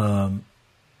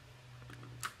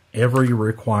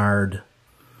required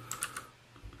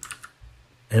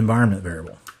environment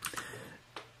variable.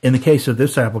 In the case of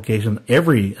this application,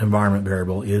 every environment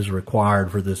variable is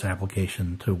required for this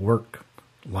application to work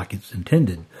like it's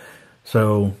intended.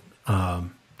 So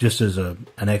just as an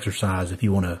exercise, if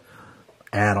you want to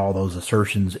add all those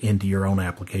assertions into your own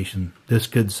application, this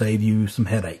could save you some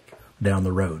headache down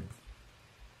the road.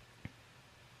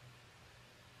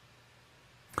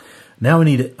 Now we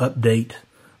need to update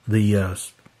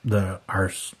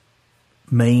our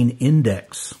main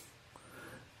index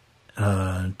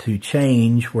to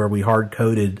change where we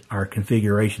hard-coded our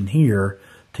configuration here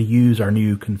to use our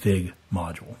new config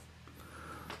module.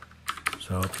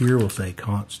 So up here we'll say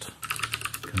const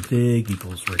config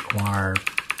equals require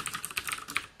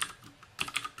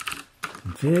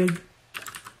config.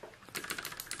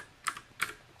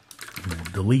 And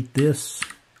we'll delete this.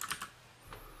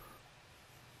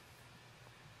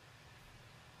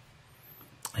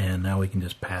 And now we can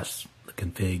just pass the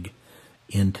config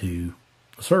into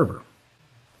the server.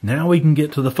 Now we can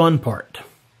get to the fun part.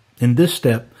 In this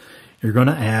step, you're going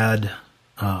to add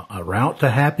a route to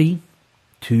Happy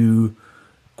to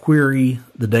query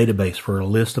the database for a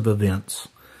list of events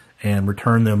and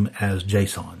return them as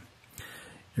JSON.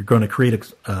 You're going to create a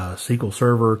SQL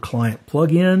Server client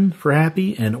plugin for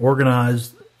Happy and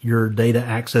organize your data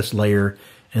access layer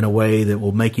in a way that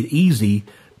will make it easy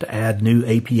to add new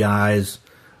APIs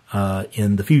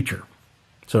in the future.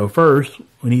 So first,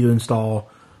 we need to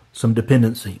install some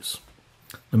dependencies.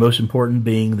 The most important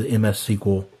being the MS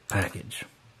SQL package.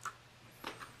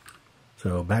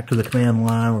 So back to the command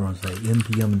line, we're going to say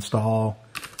npm install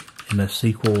MS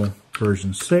SQL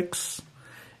version 6.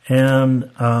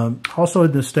 And also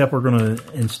in this step, we're going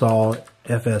to install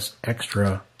FS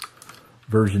Extra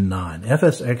version 9.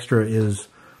 FS Extra is,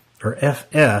 or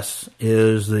FS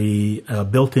is the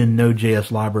built-in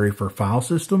Node.js library for file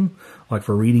system, like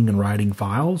for reading and writing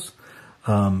files.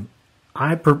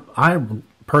 I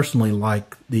personally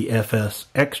like the FS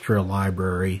Extra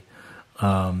library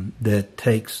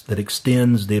that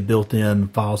extends the built-in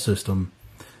file system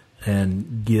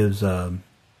and gives some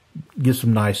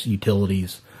nice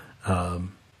utilities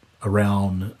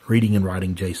around reading and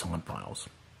writing JSON files.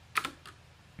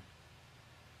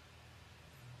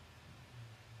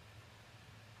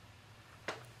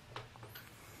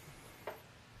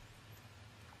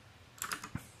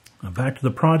 Now back to the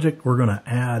project, we're going to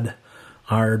add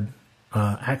our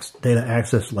data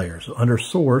access layer. So under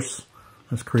source,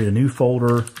 let's create a new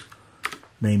folder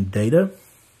named data.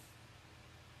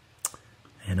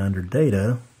 And under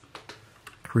data,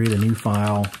 create a new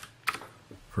file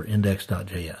for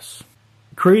index.js.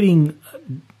 Creating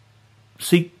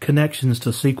connections to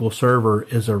SQL Server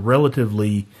is a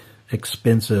relatively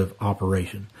expensive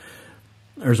operation.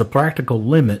 There's a practical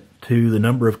limit to the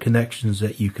number of connections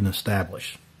that you can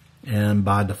establish. And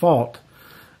by default,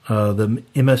 the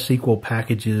MS SQL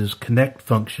package's connect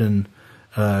function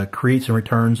creates and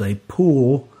returns a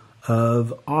pool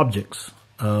of objects.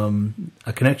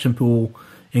 A connection pool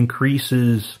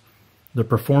increases the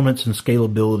performance and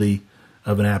scalability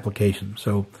of an application.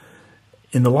 So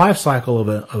in the life cycle of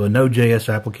a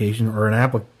Node.js application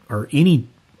or any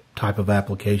type of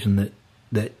application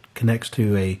that connects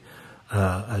to a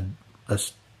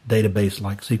database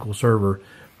like SQL Server,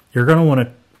 you're going to want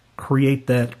to create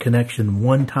that connection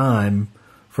one time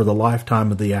for the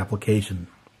lifetime of the application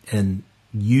and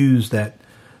use that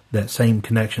same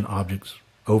connection objects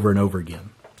over and over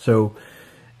again. So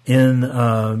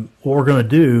what we're going to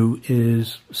do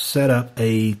is set up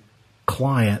a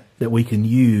client that we can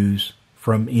use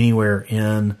from anywhere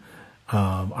in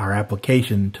our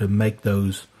application to make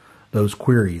those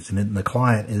queries. And then the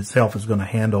client itself is going to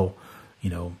handle,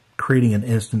 creating an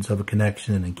instance of a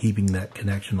connection and keeping that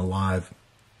connection alive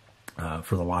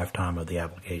for the lifetime of the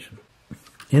application.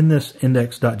 In this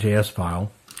index.js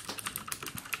file,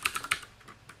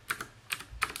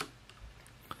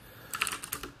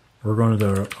 we're going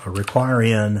to require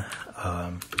in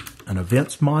an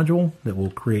events module that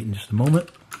we'll create in just a moment.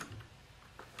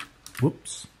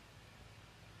 Whoops.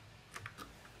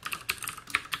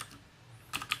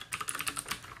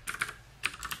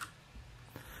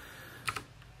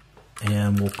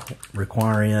 And we'll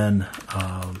require in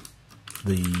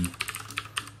the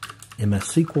MS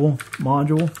SQL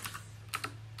module.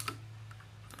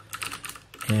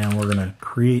 And we're going to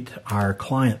create our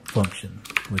client function,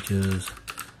 which is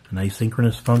an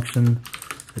asynchronous function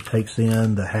that takes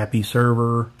in the happy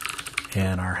server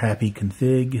and our happy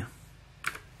config.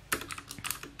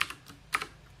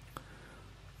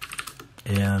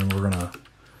 And we're going to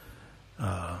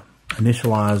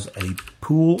initialize a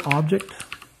pool object.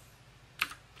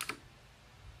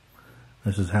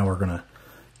 This is how we're going to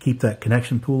keep that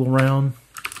connection pool around.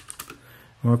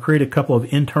 And we'll create a couple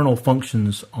of internal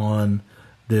functions on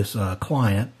this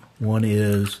client. One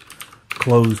is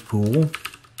close pool.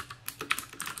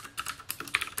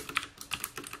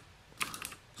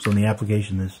 So when the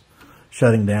application is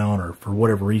shutting down or for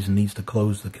whatever reason needs to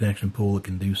close the connection pool, it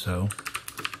can do so.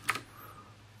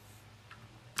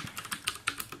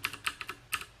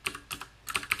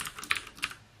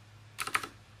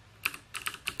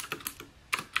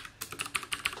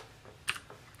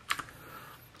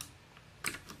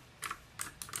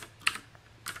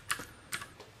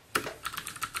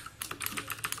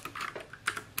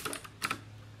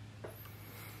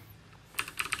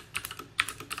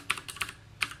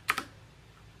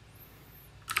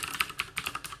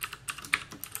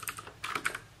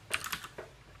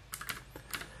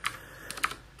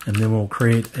 And then we'll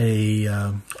create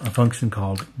a function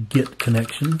called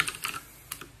getConnection.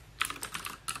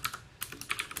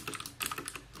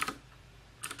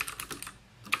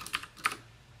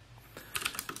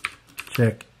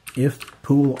 Check if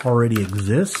pool already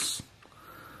exists,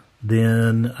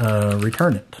 then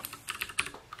return it.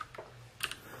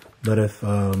 But if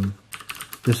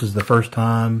this is the first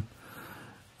time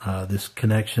this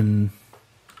connection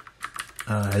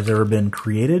has ever been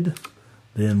created,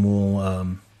 then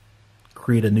we'll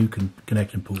create a new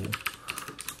connection pool.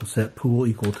 We'll set pool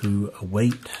equal to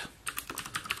await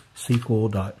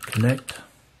SQL.connect.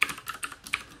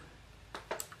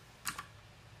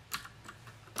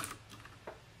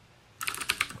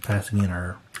 Passing in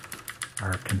our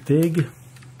config.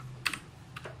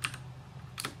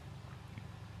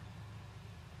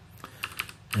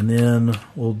 And then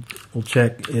we'll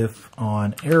check if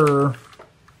on error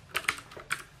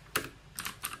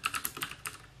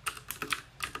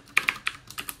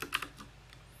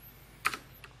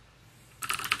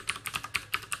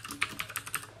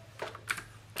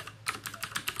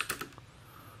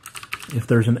if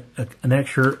there's an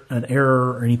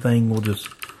error or anything, we'll just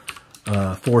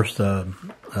force a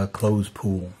close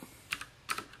pool.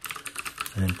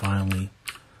 And then finally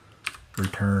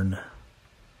return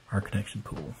our connection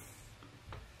pool.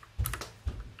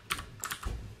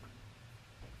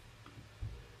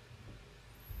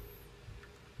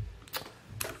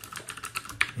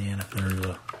 And if there's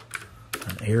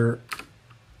an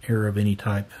error of any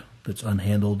type that's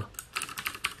unhandled,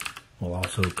 we'll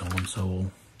also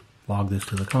console log this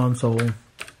to the console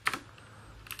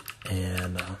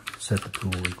and set the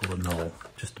pool equal to null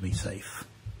just to be safe.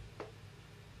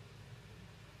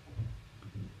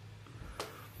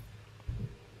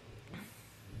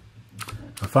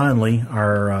 Finally,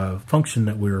 our function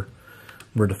that we're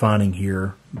defining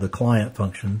here, the client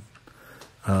function,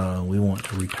 we want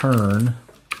to return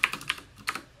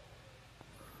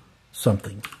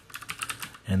something,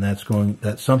 and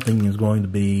that something is going to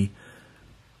be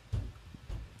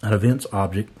an events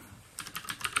object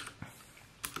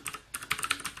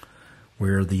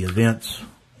where the events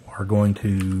are going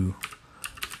to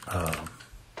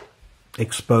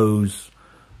expose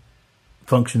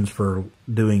functions for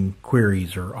doing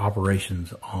queries or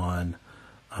operations on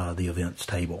the events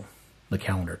table, the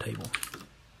calendar table.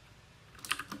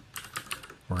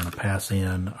 We're going to pass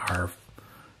in our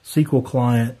SQL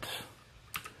client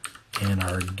and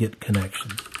our get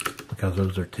connection, because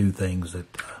those are two things that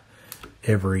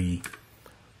every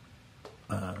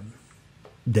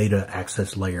data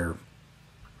access layer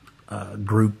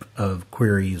group of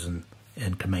queries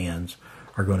and commands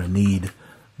are going to need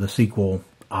the SQL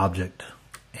object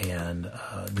and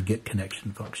the get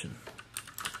connection function.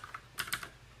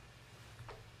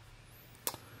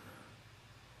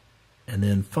 And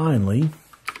then finally,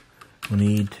 we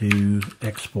need to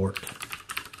export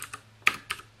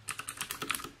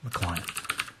the client.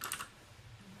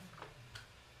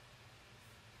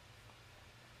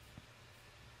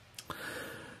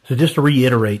 So just to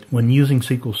reiterate, when using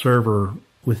SQL Server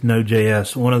with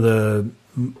Node.js, one of the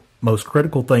most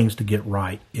critical things to get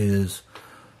right is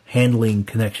handling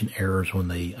connection errors when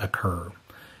they occur.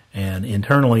 And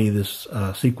internally, this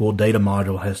SQL data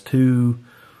module has two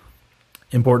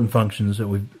important functions that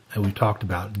we've talked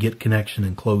about: get connection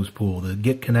and close pool. The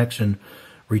get connection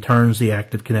returns the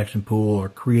active connection pool or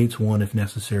creates one if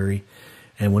necessary,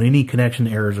 And when any connection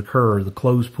errors occur, the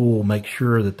close pool makes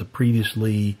sure that the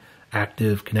previously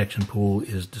active connection pool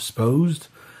is disposed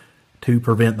to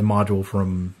prevent the module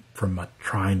from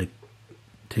trying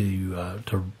to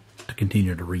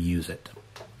continue to reuse it.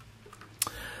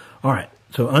 All right,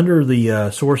 so under the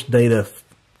source data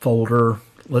folder,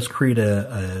 let's create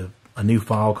a new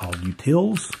file called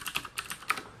utils.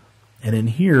 And in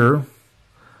here,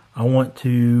 I want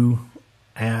to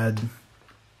add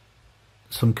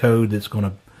some code that's going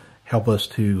to help us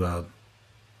to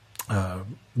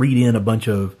read in a bunch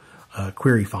of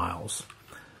query files.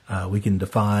 We can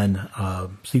define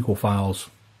SQL files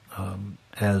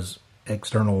as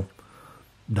external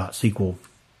 .SQL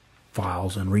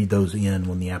files and read those in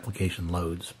when the application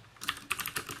loads.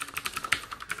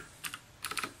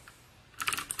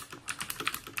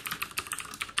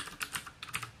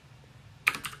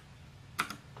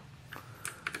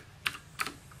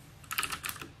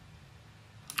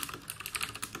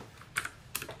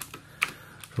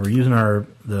 So we're using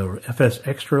the FS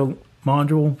Extra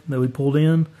module that we pulled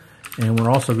in, and we're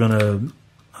also going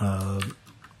to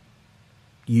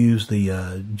use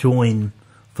the join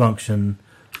function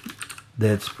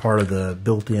that's part of the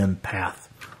built-in path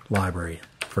library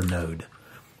for Node.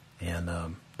 And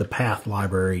the path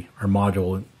library or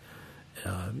module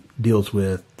deals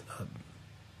with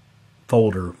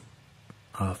folder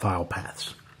file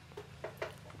paths.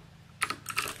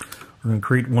 We're going to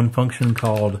create one function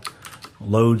called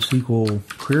load SQL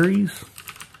queries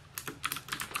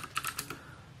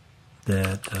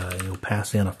that you'll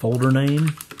pass in a folder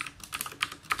name.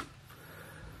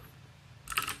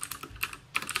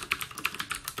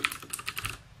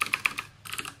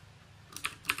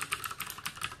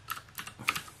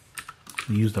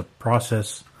 We use the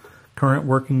process current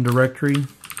working directory,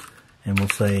 and we'll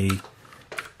say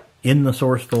in the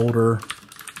source folder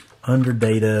under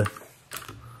data,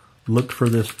 look for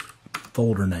this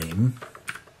folder name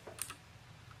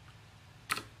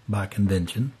by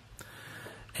convention,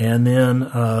 and then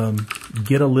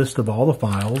get a list of all the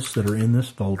files that are in this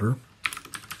folder.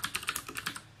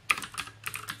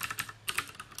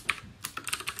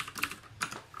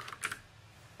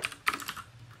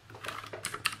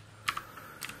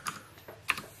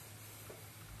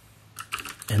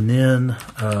 And then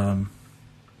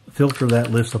filter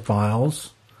that list of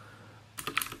files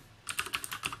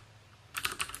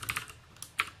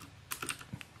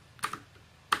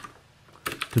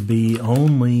to be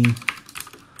only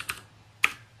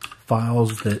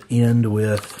files that end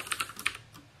with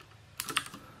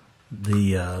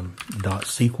the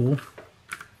 .SQL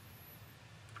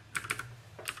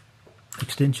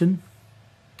extension.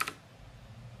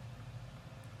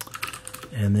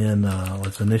 And then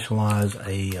let's initialize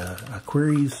a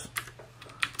queries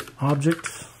object,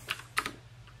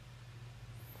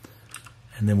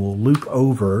 and then we'll loop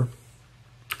over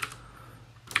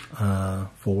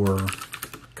for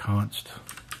const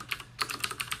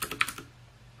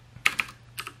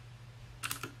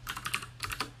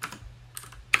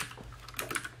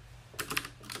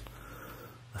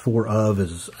for of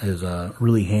is a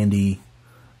really handy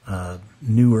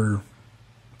newer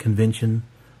convention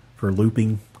for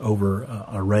looping over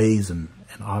arrays and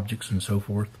objects and so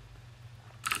forth.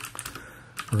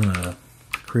 We're going to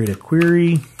create a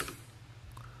query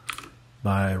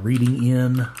by reading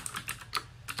in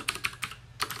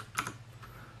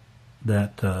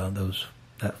that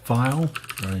file.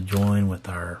 We're going to join with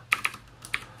our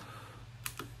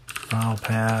file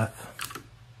path,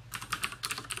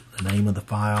 the name of the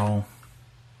file,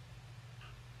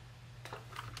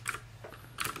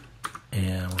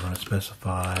 and we're going to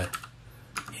specify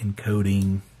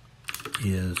encoding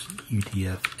is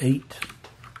UTF-8.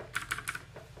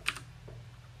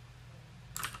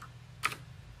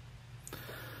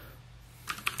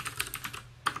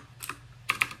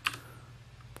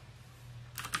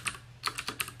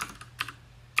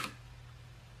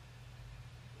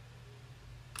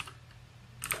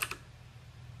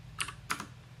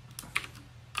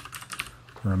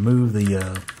 Remove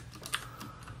the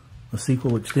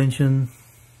SQL extension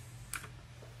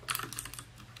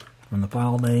from the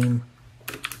file name,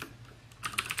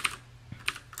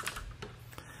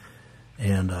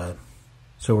 and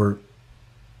so we're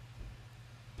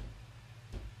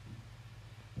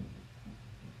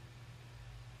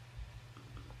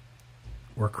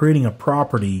creating a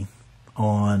property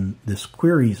on this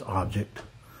queries object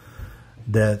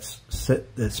that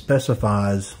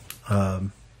specifies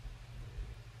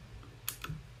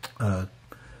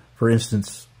for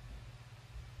instance,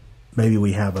 maybe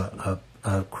we have a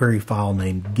query file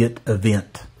named get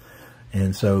event,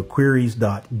 and so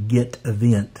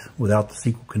queries.getEvent without the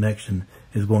SQL connection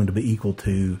is going to be equal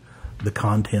to the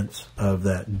contents of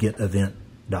that get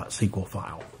event.sql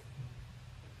file.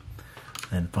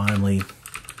 And finally,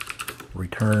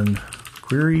 return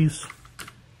queries.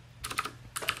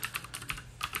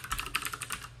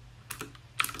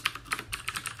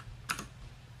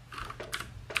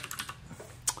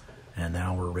 And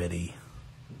now we're ready,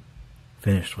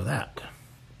 finished with that.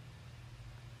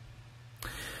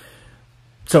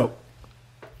 So,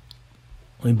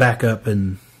 let me back up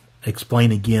and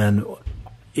explain again.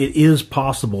 It is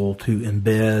possible to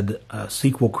embed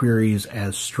SQL queries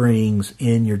as strings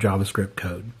in your JavaScript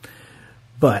code.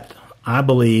 But I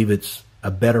believe it's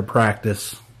a better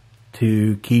practice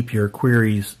to keep your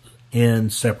queries in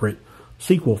separate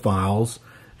SQL files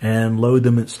and load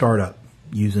them at startup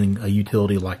using a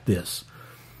utility like this.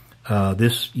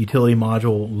 This utility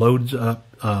module loads up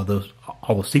all the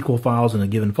SQL files in a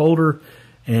given folder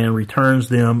and returns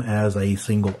them as a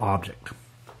single object.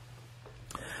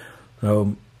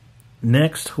 So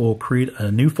next we'll create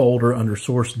a new folder under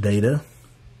source data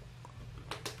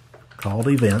called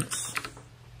events.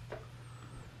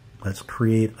 Let's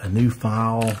create a new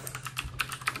file,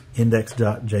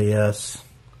 index.js,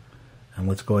 and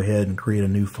let's go ahead and create a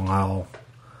new file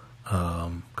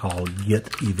called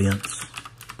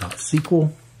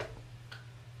getEvents.sql.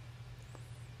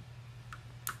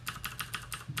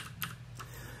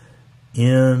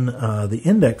 In the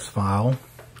index file,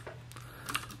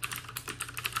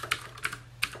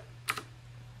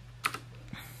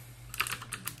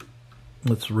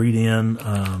 let's read in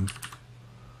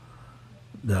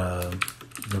the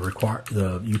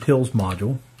utils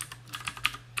module.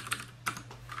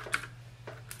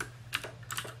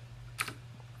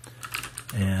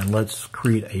 And let's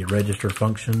create a register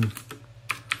function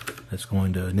that's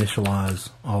going to initialize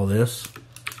all this.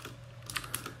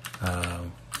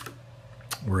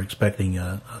 We're expecting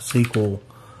a SQL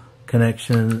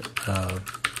connection, a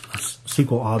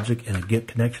SQL object, and a get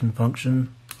connection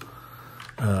function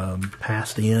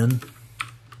passed in.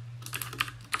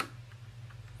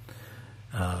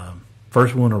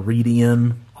 First, we want to read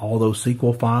in all those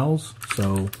SQL files.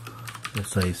 So we'll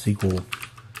say SQL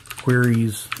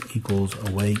queries equals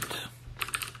await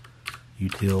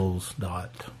utils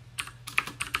dot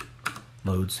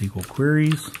load SQL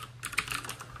queries,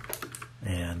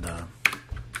 and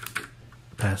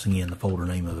passing in the folder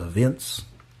name of events.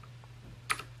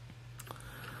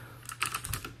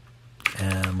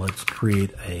 And let's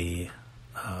create a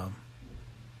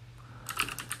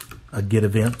get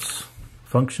events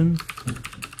function.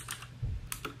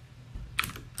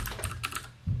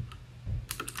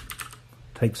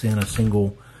 Takes in a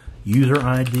single user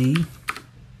ID.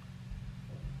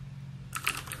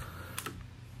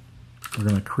 We're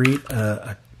going to create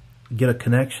get a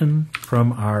connection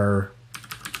from our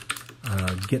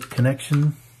get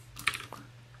connection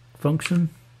function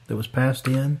that was passed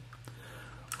in.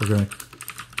 We're going to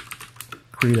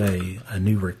create a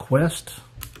new request.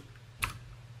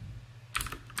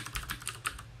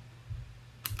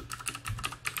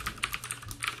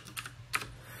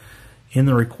 In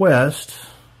the request,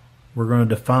 we're going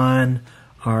to define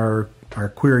our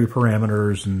query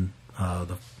parameters and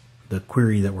the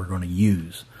query that we're going to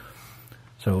use.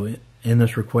 So in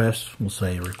this request, we'll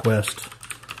say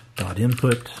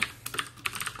request.input,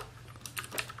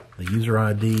 the user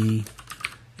ID,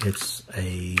 it's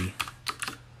a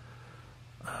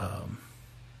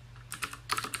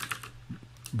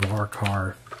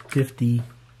varchar 50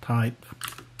 type,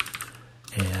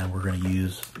 and we're going to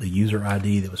use the user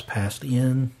ID that was passed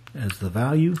in as the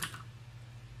value.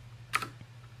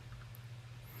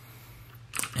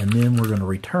 And then we're going to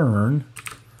return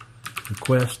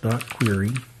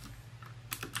request.query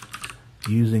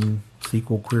using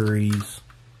SQL queries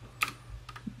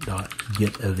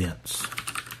 .get events.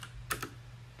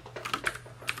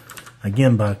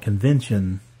 Again, by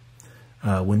convention,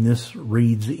 when this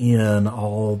reads in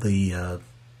all the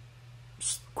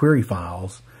query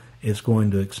files, it's going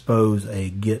to expose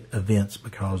a get events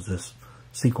because this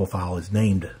SQL file is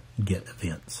named get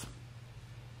events.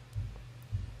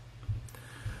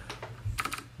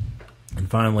 And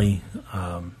finally,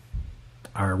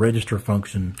 our register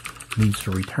function needs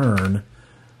to return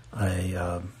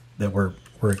that we're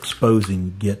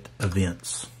exposing get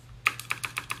events.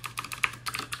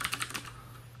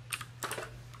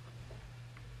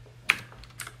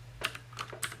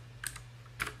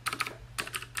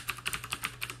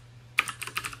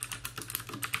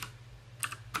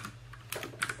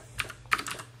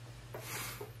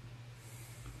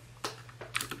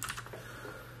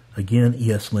 Again,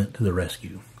 ESLint to the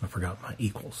rescue. I forgot my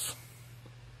equals.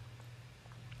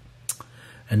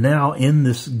 And now in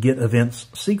this get events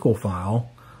SQL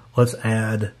file, let's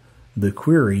add the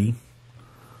query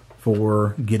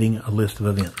for getting a list of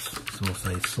events. So we'll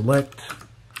say select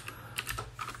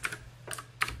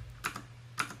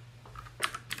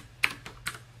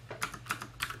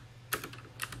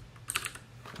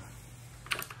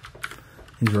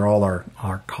these are all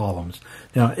our columns.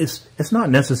 Now, it's not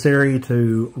necessary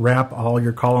to wrap all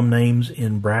your column names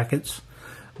in brackets,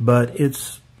 but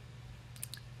it's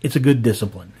a good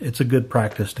discipline. It's a good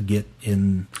practice to get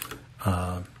in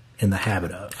the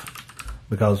habit of,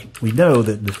 because we know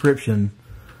that description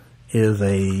is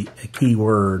a key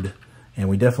word, and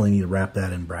we definitely need to wrap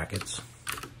that in brackets.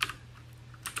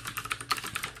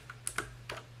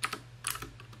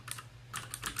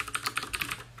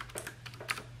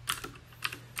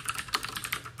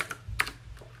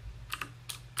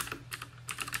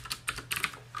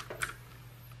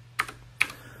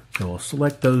 So we'll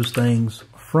select those things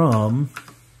from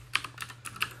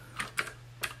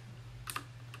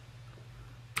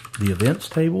the events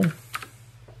table,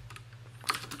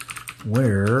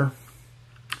 where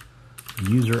the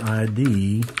user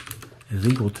ID is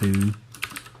equal to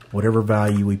whatever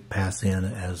value we pass in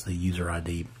as the user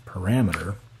ID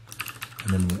parameter,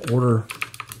 and then we'll order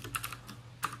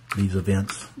these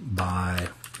events by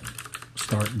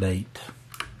start date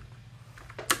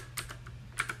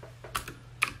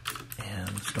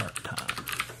and start time.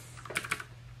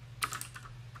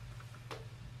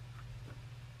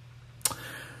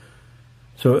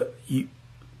 So you're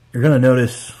going to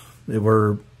notice that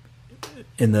we're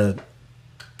in this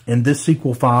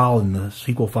SQL file and the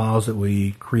SQL files that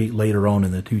we create later on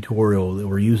in the tutorial, that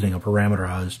we're using a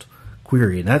parameterized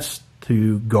query, and that's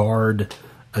to guard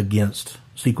against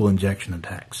SQL injection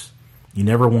attacks. You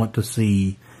never want to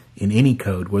see in any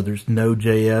code, whether it's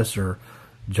Node.js or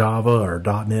Java or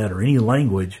 .NET or any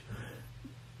language,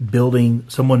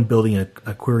 someone building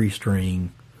a query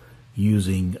string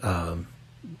using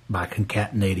by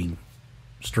concatenating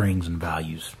strings and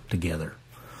values together.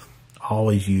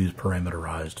 Always use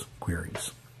parameterized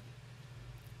queries.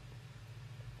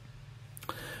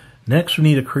 Next, we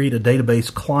need to create a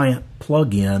database client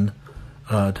plugin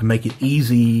to make it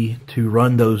easy to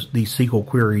run these SQL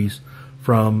queries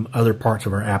from other parts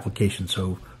of our application.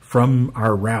 So from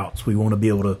our routes, we want to be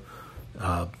able to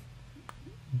get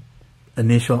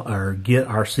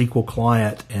our SQL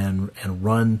client and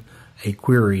run a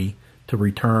query to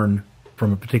return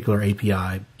from a particular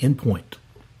API endpoint.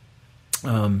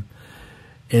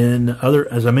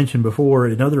 As I mentioned before,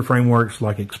 in other frameworks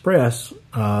like Express,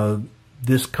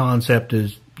 this concept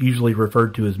is usually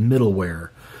referred to as middleware,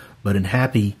 but in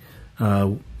Happy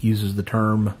uses the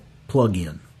term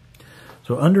plugin.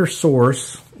 So under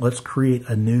source, let's create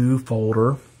a new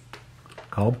folder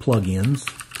called plugins.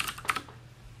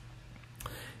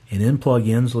 And in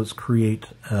plugins, let's create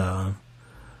a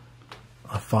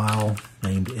file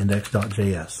named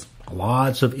index.js.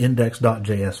 Lots of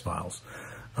index.js files.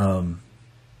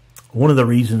 One of the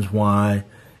reasons why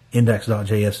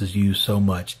index.js is used so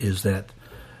much is that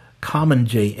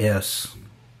CommonJS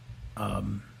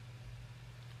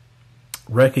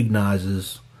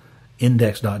recognizes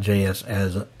index.js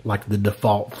as like the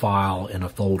default file in a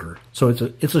folder. So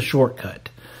it's a shortcut.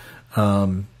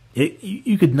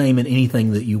 You could name it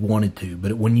anything that you wanted to,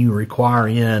 but when you require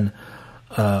in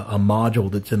a module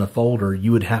that's in a folder,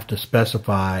 you would have to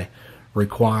specify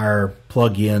require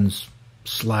plugins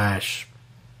 /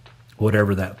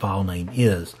 whatever that file name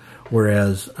is.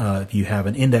 Whereas if you have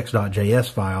an index.js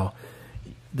file,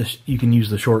 you can use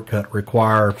the shortcut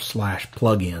require /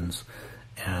 plugins,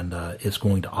 and it's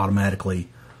going to automatically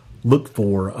look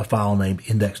for a file named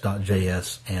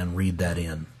index.js and read that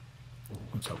in.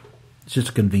 So it's just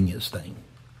a convenience thing.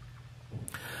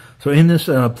 So in this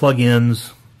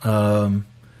plugins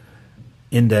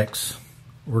index,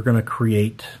 we're going to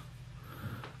create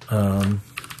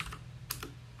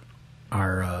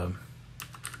our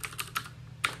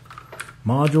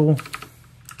module.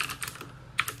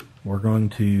 We're going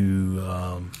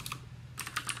to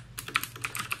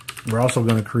we're also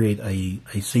going to create a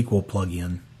SQL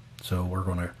plugin. So we're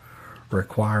going to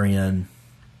require in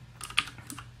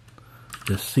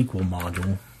this SQL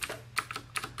module.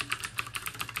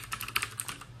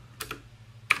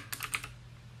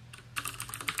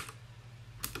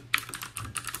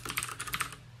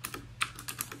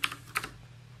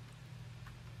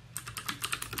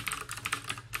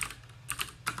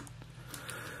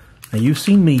 Now you've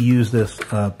seen me use this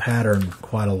pattern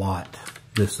quite a lot,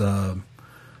 this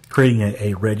creating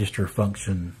a register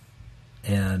function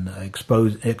and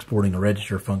exporting a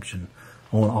register function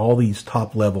on all these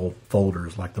top level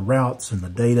folders like the routes and the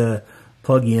data,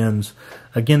 plugins.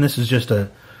 Again, this is just a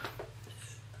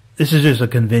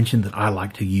convention that I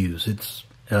like to use. It's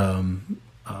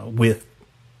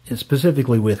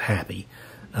specifically with Happy,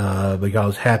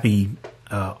 because Happy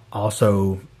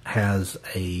also has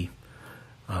a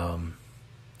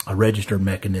register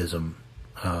mechanism.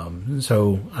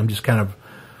 So I'm just kind of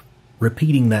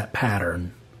repeating that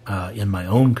pattern in my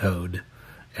own code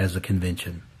as a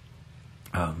convention.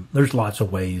 There's lots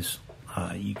of ways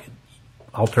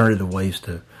alternative ways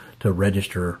to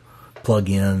register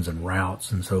plugins and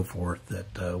routes and so forth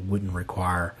that wouldn't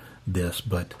require this,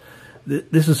 but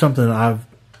this is something that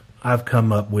I've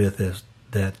come up with, is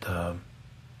that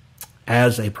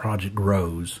as a project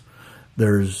grows,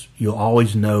 you'll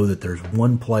always know that there's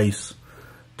one place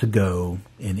to go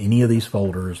in any of these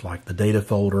folders, like the data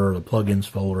folder, the plugins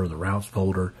folder, the routes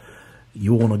folder.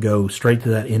 You want to go straight to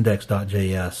that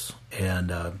index.js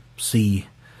and see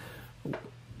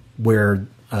where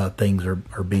things are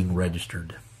being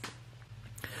registered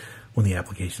when the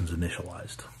application's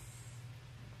initialized.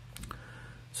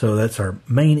 So that's our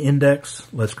main index.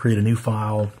 Let's create a new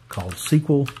file called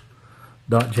SQL.js.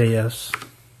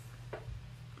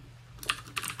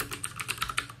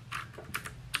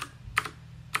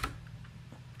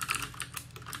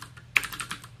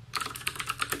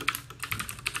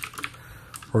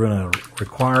 We're going to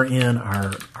require in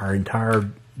our entire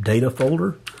data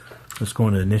folder. It's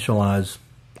going to initialize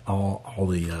all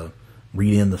the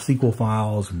read in the SQL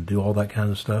files and do all that kind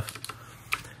of stuff.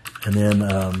 And then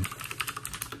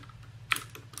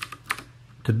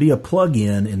to be a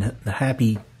plugin in the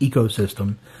Happy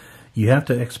ecosystem, you have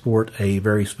to export a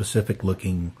very specific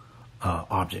looking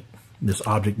object. This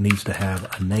object needs to have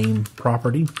a name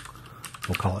property.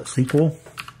 We'll call it SQL.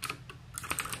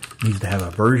 It needs to have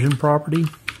a version property,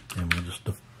 and we'll just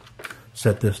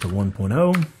set this to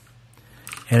 1.0.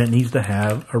 And it needs to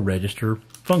have a register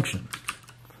function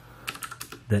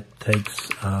that takes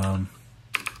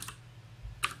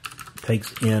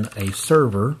in a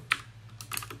server.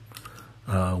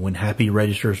 When Happy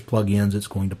registers plugins, it's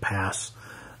going to pass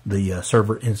the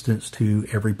server instance to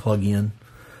every plugin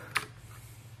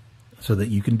so that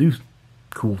you can do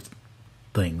cool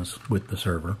things with the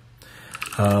server.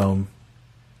 We're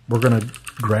going to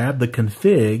grab the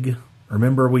config.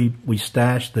 Remember, we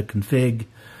stashed the config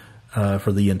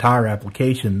for the entire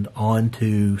application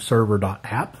onto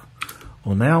server.app.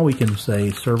 Well, now we can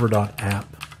say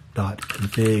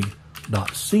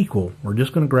server.app.config.sql. We're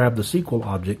just going to grab the SQL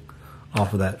object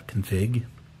off of that config,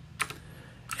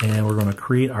 and we're going to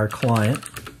create our client,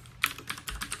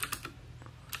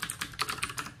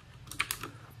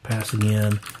 passing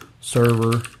in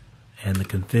server and the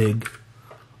config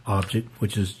object,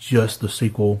 which is just the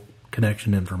SQL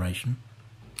connection information.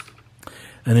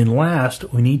 And then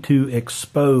last, we need to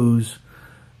expose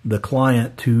the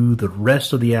client to the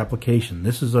rest of the application.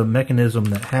 This is a mechanism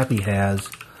that Happy has,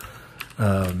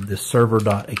 this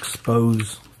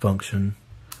server.expose function.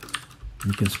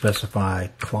 You can specify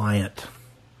client,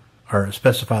 or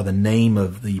specify the name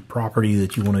of the property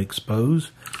that you want to expose,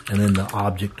 and then the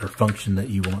object or function that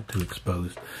you want to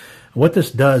expose. What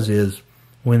this does is,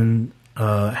 when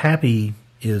Happy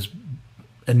is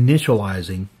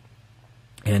initializing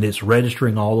and it's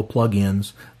registering all the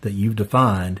plugins that you've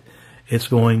defined, it's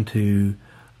going to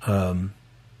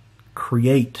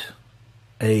create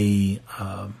an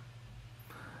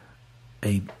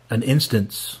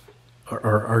instance,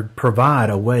 or provide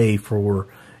a way for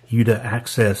you to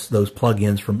access those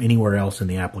plugins from anywhere else in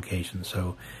the application.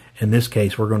 So in this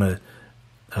case, we're going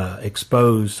to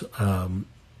expose the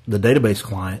database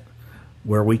client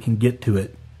where we can get to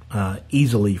it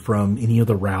easily from any of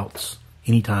the routes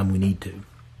anytime we need to.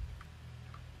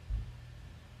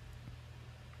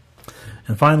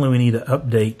 And finally, we need to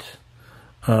update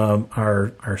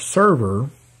our server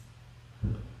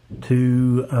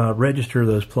to register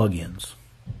those plugins.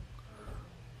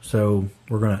 So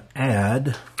we're going to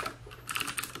add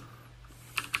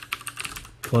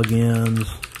plugins,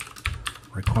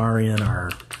 requiring our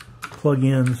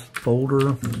plugins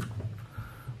folder,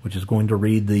 which is going to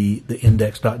read the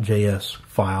index.js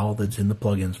file that's in the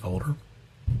plugins folder.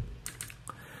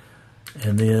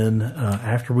 And then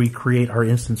after we create our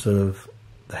instance of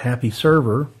the Happy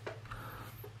server,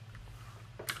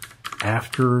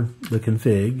 after the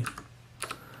config,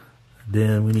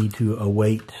 then we need to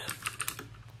await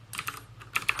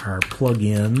our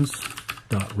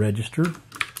plugins.register.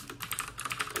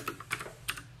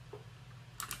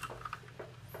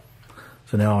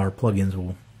 So now our plugins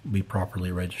will be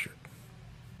properly registered.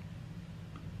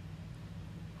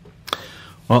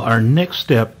 Well, our next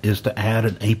step is to add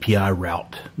an API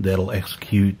route that'll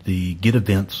execute the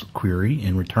getEvents query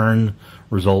and return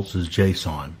results as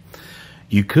JSON.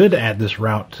 You could add this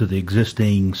route to the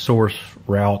existing source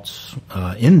routes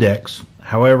index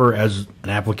However, as an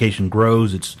application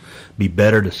grows, it's be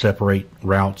better to separate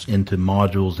routes into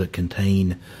modules that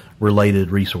contain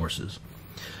related resources.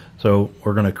 So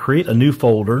we're going to create a new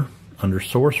folder under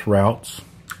source routes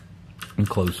and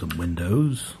close some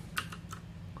windows.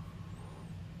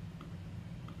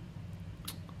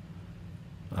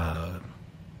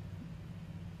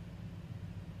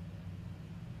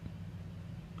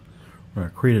 We're going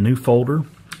to create a new folder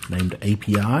named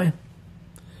API,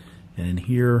 and in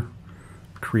here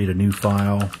create a new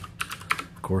file,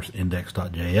 of course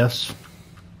index.js,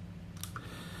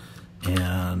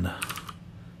 and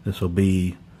this will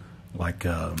be like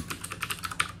an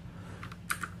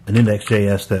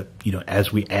index.js that, you know,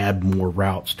 as we add more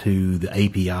routes to the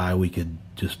API, we could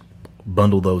just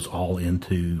bundle those all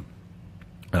into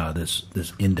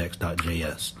this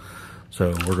index.js.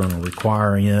 So we're going to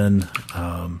require in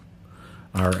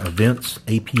our events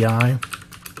API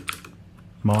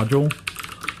module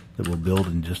that we'll build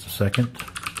in just a second,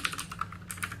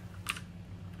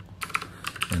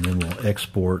 and then we'll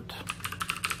export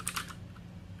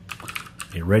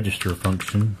a register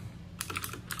function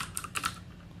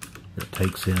that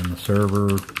takes in the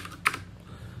server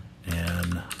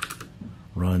and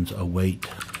runs await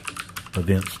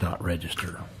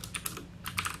events.register.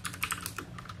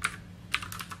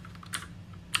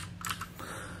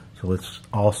 So let's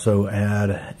also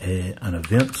add an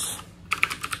events.js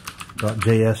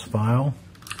file,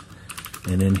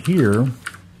 and in here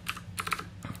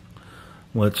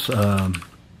let's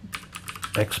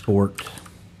export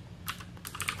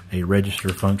a register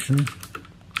function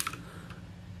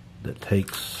that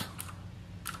takes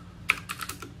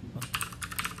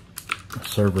a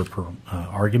server per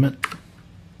argument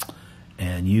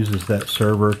and uses that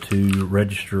server to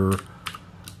register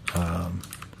a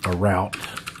route.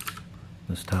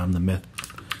 This time the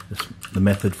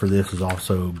method for this is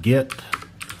also get.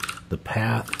 The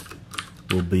path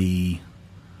will be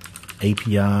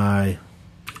API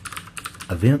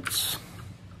events,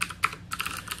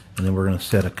 and then we're going to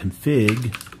set a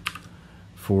config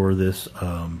for this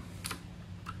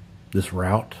this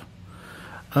route.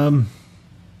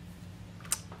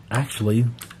 Actually,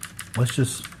 let's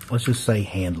just say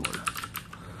handler.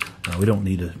 We don't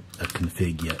need a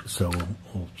config yet, so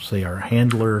we'll say our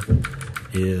handler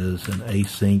is an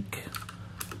async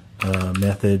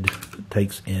method that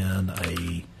takes in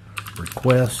a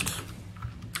request,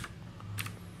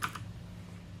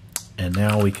 and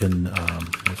now we can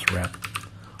let's wrap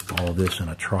all of this in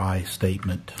a try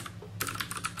statement.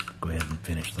 Go ahead and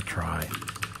finish the try.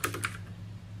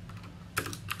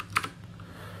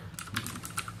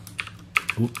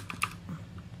 Oop.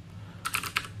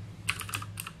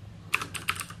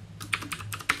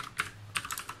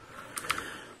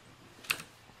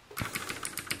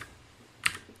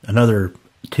 Another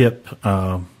tip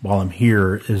while I'm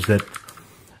here is that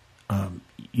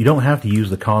you don't have to use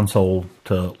the console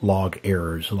to log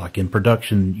errors. Like in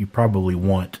production, you probably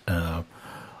want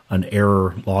an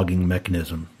error logging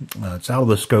mechanism. It's out of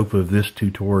the scope of this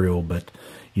tutorial, but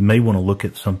you may want to look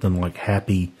at something like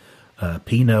Happy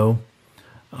Pinot,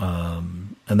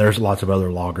 and there's lots of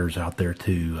other loggers out there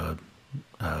too.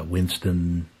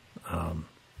 Winston, I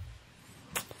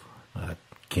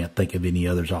can't think of any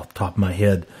others off the top of my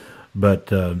head, but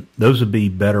those would be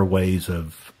better ways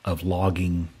of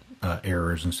logging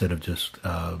errors instead of just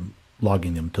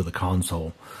logging them to the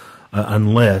console,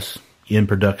 unless in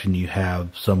production you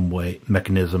have some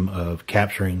mechanism of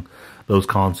capturing those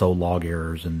console log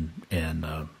errors and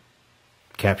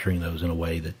capturing those in a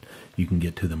way that you can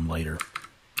get to them later.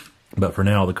 But for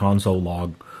now, the console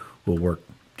log will work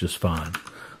just fine.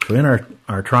 So in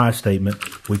our try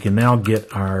statement, we can now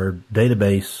get our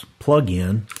database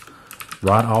plugin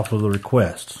right off of the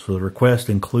request. So the request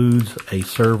includes a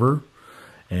server,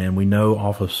 and we know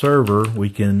off of server we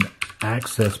can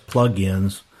access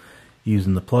plugins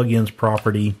using the plugins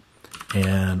property,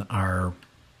 and our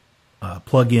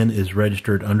plugin is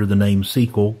registered under the name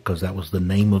SQL because that was the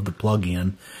name of the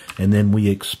plugin, and then we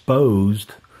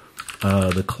exposed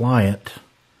the client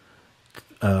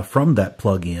from that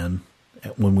plugin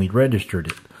when we registered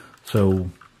it. So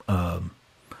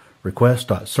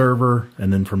request.server,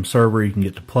 and then from server you can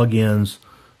get to plugins,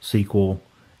 SQL,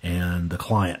 and the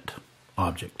client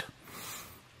object.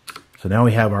 So now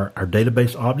we have our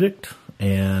database object,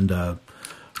 and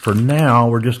for now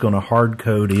we're just going to hard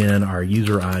code in our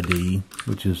user ID,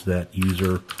 which is that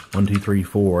user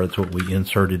 1234. That's what we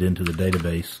inserted into the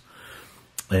database.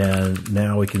 And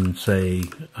now we can say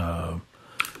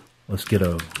let's get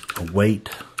a await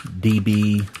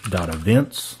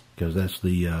db.events, because that's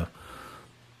the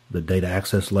data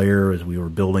access layer. As we were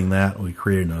building that, we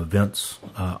created an events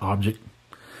object,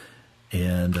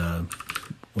 and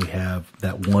we have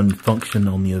that one function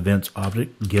on the events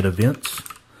object, get events,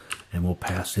 and we'll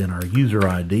pass in our user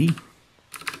ID,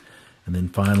 and then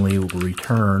finally we'll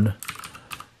return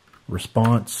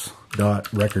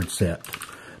response.recordSet.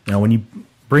 Now when you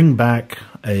bring back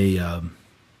a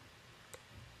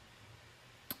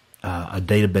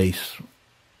database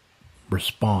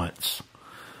response,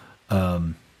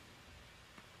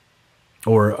 or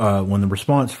when the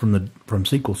response from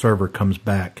SQL Server comes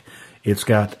back, it's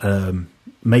got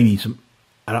maybe some,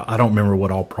 I don't remember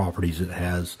what all properties it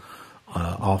has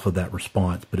off of that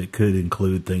response, but it could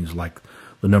include things like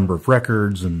the number of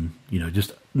records and, you know,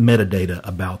 just metadata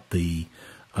about the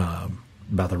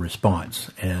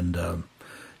response. And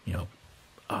you know,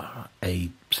 a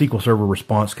SQL Server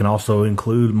response can also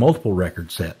include multiple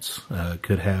record sets.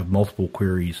 Could have multiple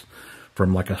queries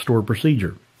from like a stored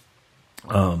procedure.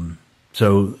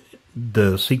 So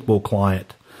the SQL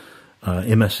client,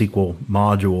 MS SQL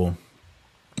module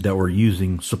that we're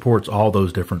using supports all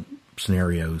those different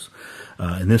scenarios.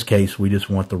 In this case, we just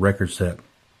want the record set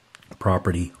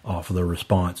property off of the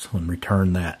response and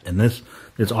return that. And this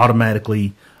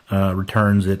automatically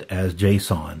returns it as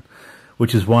JSON,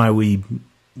 which is why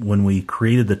when we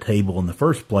created the table in the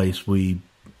first place, we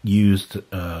used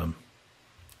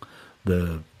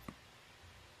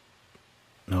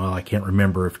I can't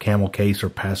remember if camel case or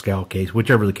Pascal case,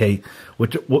 whichever the case,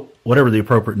 whatever the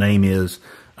appropriate name is.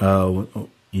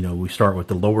 You know, we start with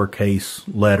the lowercase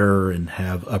letter and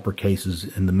have upper cases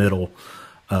in the middle.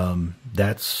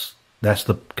 That's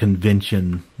the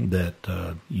convention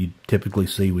that you typically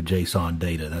see with JSON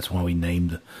data. That's why we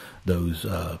named those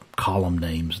column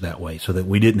names that way, so that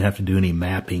we didn't have to do any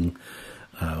mapping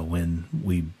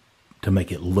to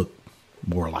make it look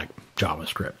more like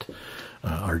JavaScript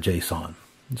or JSON.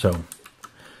 So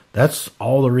that's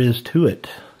all there is to it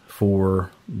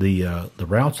for the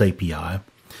routes API.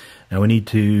 Now we need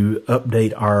to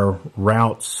update our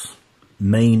routes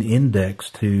main index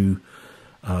to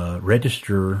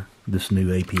register this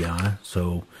new API.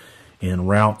 So in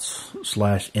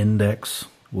routes/index,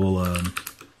 we'll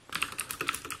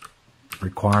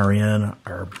require in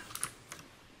our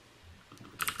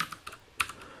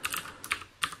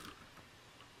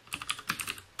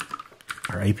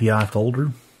API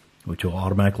folder, which will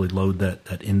automatically load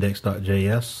that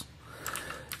index.js.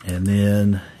 And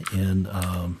then in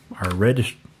our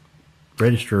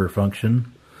register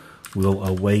function, we'll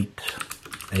await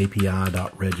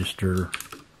API.register,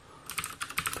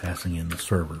 passing in the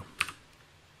server.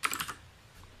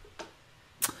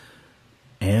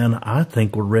 And I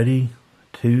think we're ready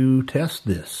to test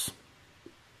this.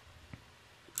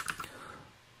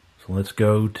 So let's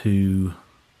go to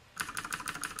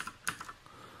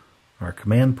our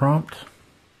command prompt.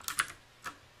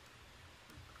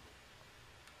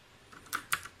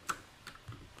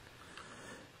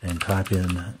 And type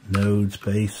in node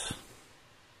space.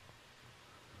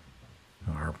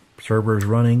 Our server is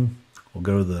running. We'll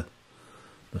go to the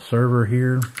server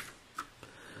here.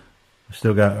 We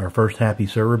still got our first happy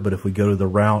server, but if we go to the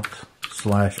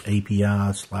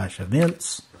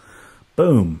route/API/events,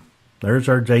 boom, there's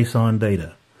our JSON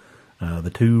data. The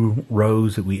two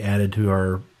rows that we added to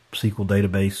our SQL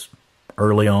database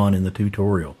early on in the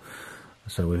tutorial.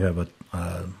 So we have a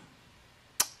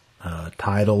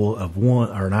title of one,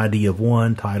 or an ID of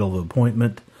one, title of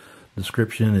appointment,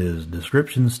 description is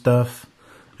description stuff,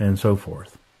 and so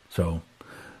forth. So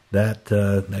that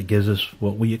gives us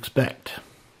what we expect.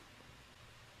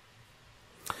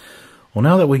 Well,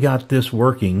 now that we got this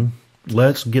working,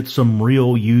 let's get some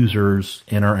real users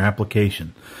in our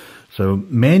application. So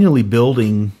manually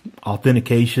building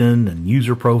authentication and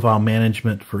user profile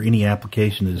management for any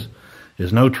application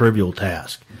is no trivial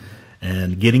task.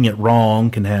 And getting it wrong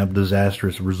can have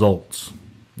disastrous results.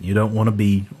 You don't want to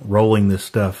be rolling this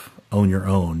stuff on your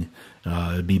own.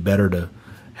 It'd be better to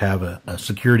have a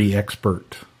security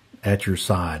expert at your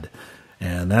side.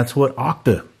 And that's what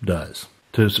Okta does.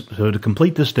 So to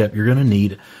complete this step, you're going to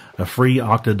need a free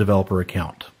Okta developer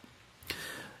account.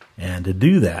 And to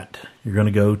do that, you're going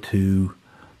to go to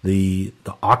the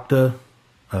Okta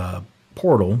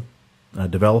portal,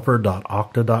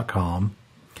 developer.okta.com.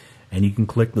 And you can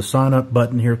click the sign up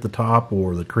button here at the top,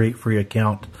 or the create free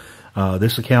account.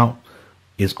 This account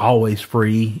is always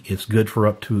free. It's good for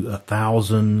up to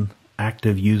 1,000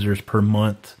 active users per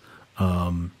month.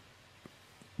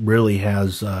 Really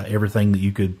has everything that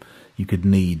you could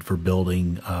need for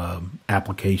building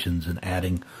applications and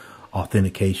adding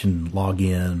authentication,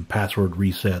 login, password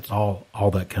resets,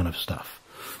 all that kind of stuff.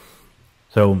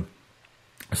 So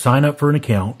sign up for an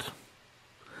account.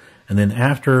 And then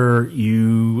after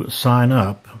you sign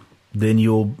up, then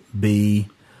you'll be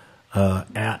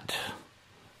at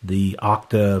the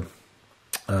Okta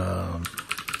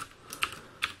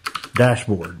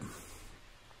dashboard.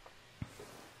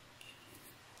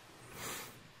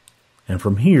 And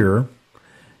from here,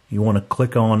 you want to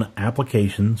click on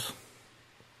Applications,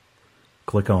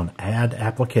 click on Add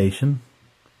Application.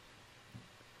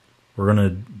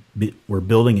 We're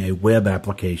building a web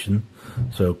application,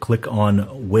 so click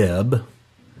on Web,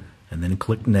 and then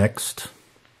click Next.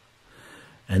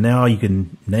 And now you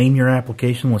can name your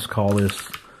application. Let's call this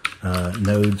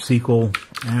Node SQL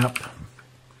App.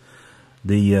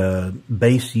 The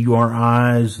base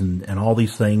URIs and all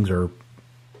these things are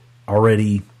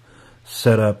already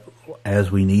set up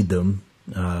as we need them.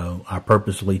 I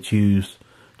purposely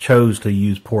chose to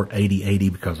use port 8080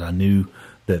 because I knew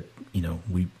that, you know,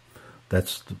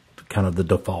 that's kind of the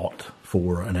default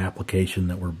for an application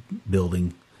that we're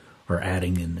building or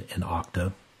adding in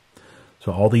Okta.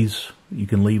 So all these you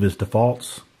can leave as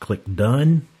defaults. Click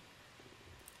Done.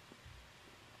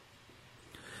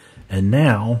 And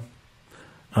now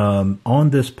on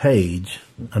this page,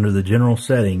 under the general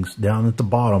settings, down at the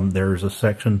bottom, there's a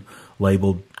section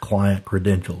labeled Client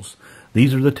Credentials.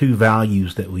 These are the two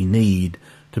values that we need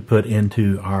to put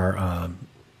into our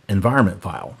environment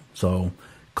file. So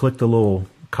click the little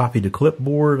Copy to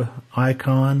Clipboard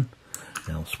icon,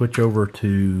 and I'll switch over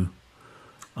to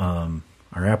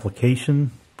our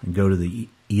application and go to the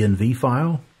env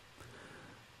file,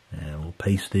 and we'll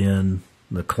paste in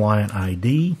the client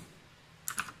ID.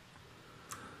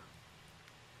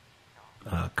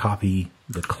 Copy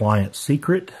the client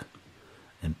secret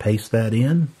and paste that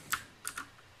in.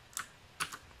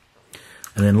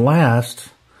 And then last,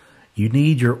 you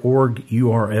need your org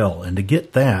URL. And to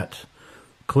get that,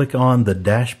 click on the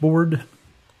dashboard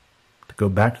to go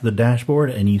back to the dashboard,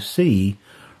 and you see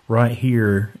right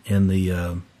here in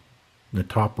the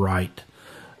top right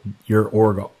your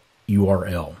org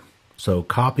URL. So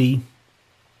copy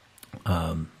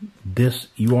this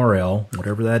URL,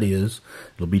 whatever that is.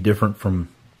 It'll be different from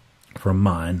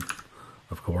mine,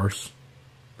 of course,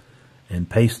 and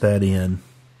paste that in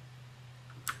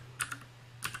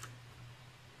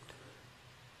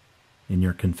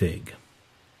your config.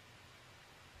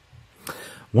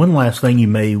 One last thing you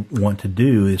may want to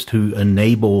do is to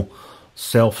enable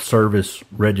self-service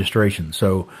registration.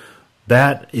 So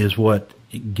that is what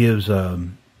gives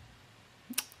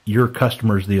your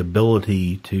customers the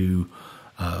ability to,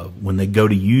 when they go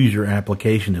to use your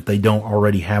application, if they don't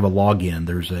already have a login,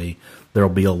 there'll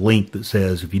be a link that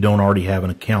says if you don't already have an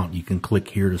account, you can click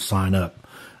here to sign up.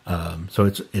 So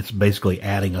it's basically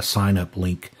adding a sign up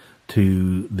link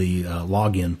to the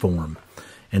login form.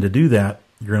 And to do that,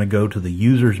 you're going to go to the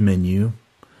Users menu,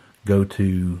 go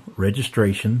to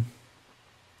Registration,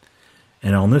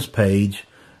 and on this page,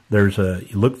 you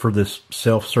look for this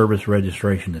self-service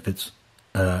registration. If it's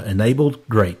enabled,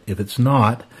 great. If it's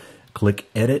not, click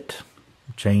Edit,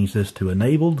 change this to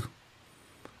Enabled,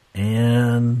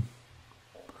 and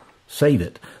save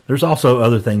it. There's also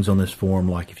other things on this form,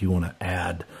 like if you want to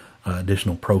add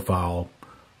additional profile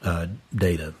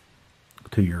data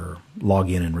to your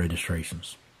login and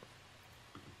registrations.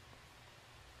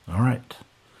 All right,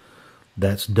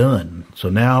 that's done. So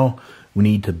now we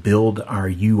need to build our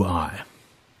UI.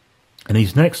 And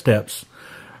these next steps,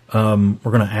 we're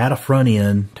going to add a front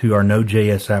end to our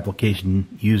Node.js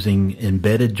application using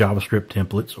embedded JavaScript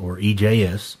templates, or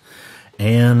EJS,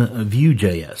 and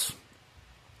Vue.js.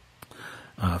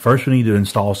 First, we need to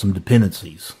install some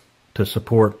dependencies to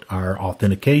support our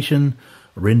authentication,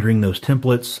 rendering those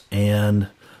templates, and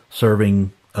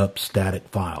serving up static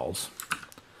files.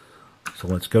 So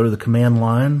let's go to the command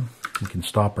line. We can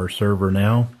stop our server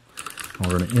now.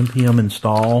 We're going to npm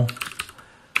install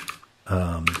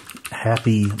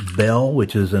Happy Bell,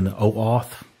 which is an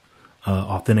OAuth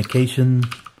authentication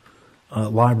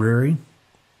library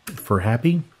for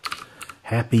Happy.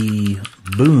 Happy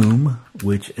Boom,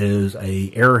 which is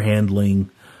a error handling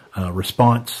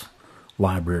response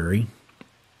library.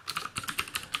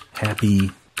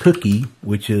 Happy Cookie,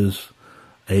 which is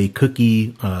a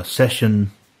cookie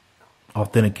session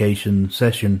authentication,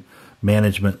 session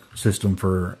management system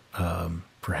for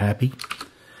Happy.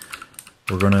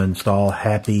 We're going to install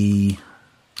Happy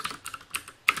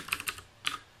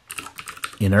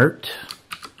Inert,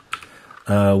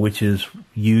 which is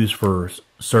used for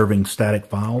serving static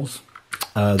files.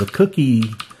 The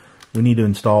cookie, we need to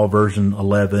install version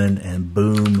 11, and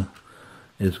Boom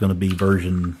is going to be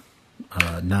version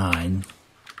 9.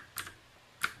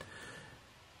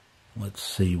 Let's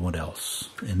see what else.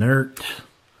 Inert.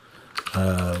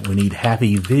 We need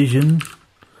Happy Vision,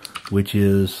 which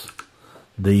is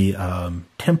the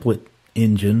template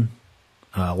engine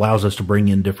allows us to bring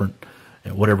in different,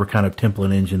 whatever kind of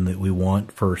template engine that we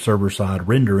want for server-side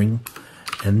rendering.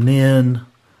 And then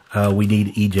we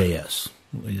need EJS,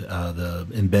 the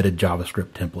embedded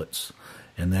JavaScript templates.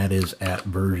 And that is at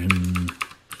version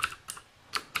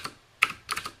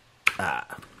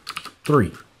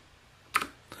 3.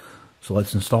 So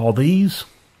let's install these.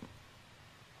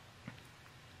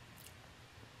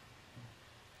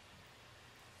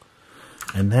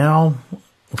 And now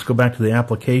let's go back to the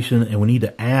application, and we need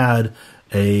to add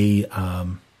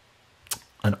an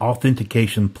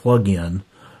authentication plugin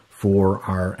for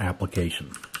our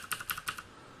application.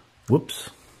 Whoops,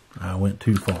 I went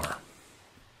too far.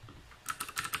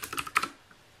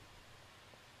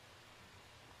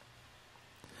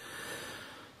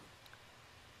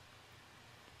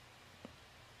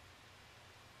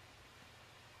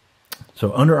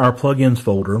 So under our plugins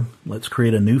folder, let's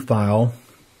create a new file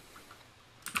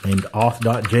named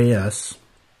auth.js.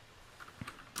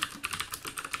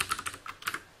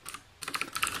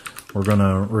 We're going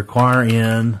to require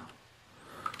in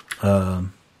our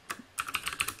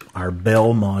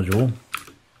bell module.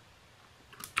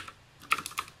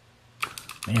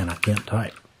 Man, I can't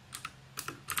type.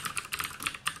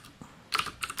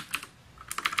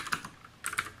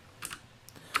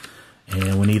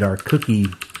 And we need our cookie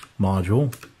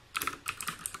module.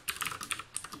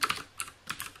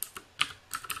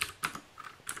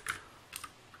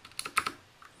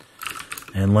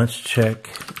 And let's check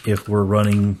if we're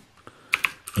running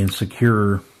in a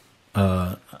secure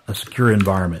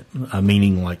environment,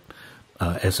 meaning like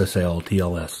SSL,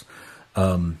 TLS.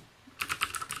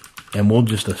 And we'll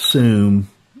just assume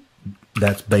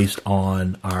that's based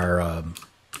on our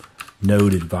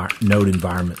node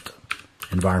environment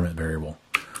variable.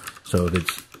 So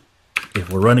if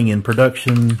we're running in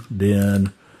production,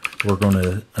 then we're going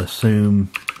to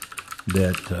assume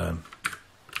that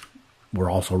we're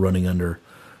also running under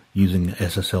using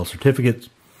SSL certificates.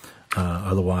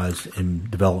 Otherwise, in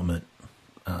development,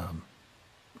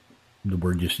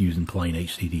 we're just using plain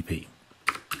HTTP.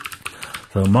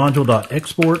 So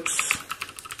module.exports,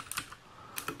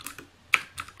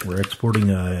 we're exporting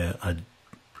a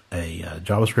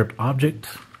JavaScript object,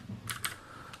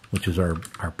 which is our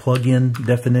plugin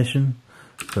definition.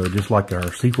 So just like our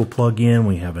SQL plugin,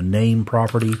 we have a name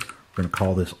property. We're going to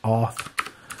call this auth.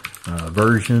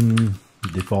 Version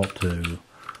default to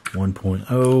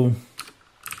 1.0,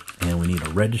 and we need a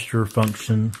register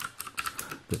function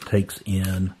that takes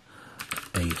in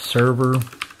a server,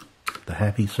 the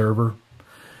happy server,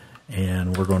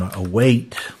 and we're going to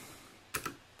await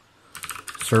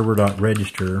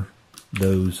server.register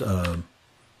those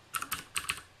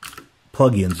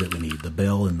plugins that we need, the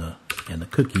bell and the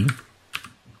cookie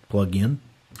plugin.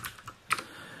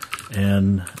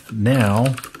 And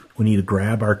now we need to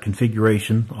grab our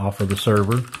configuration off of the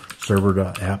server,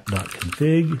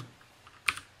 server.app.config.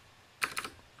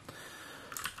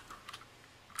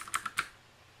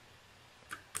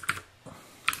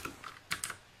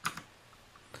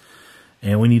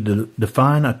 And we need to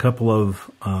define a couple of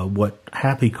what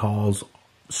Happy calls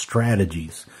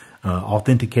strategies,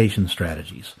 authentication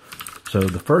strategies. So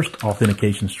the first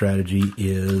authentication strategy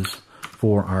is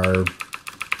for our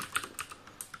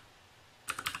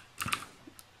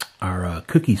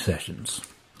cookie sessions.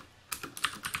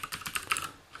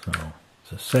 So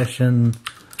it's a session.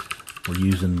 We're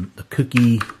using the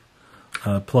cookie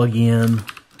plugin,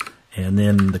 and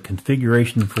then the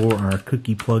configuration for our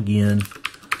cookie plugin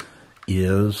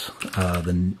is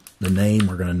the name.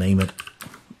 We're going to name it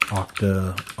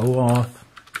Okta OAuth.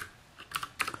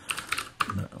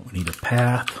 We need a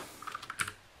path.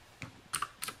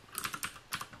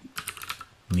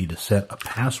 We need to set a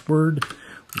password,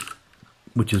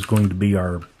 which is going to be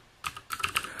our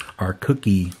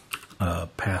cookie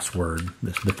password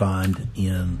that's defined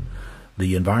in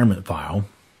the environment file,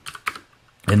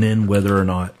 and then whether or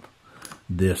not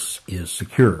this is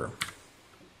secure.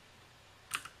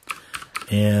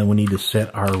 And we need to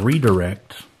set our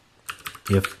redirect.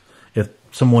 If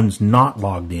someone's not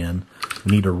logged in,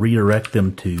 we need to redirect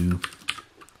them to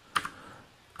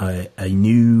a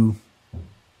new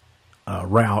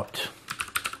route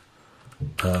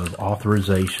of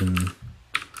authorization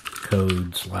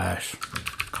code /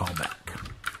 callback.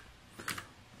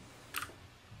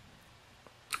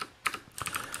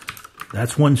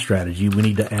 That's one strategy. We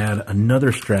need to add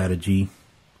another strategy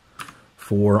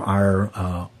for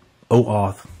our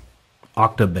OAuth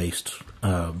Okta-based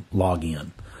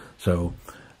login. So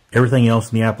everything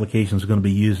else in the application is going to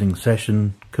be using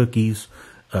session cookies.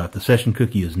 If the session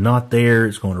cookie is not there,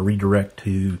 it's going to redirect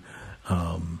to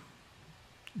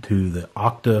the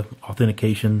Okta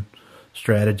authentication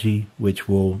strategy, which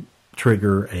will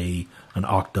trigger an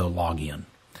Okta login.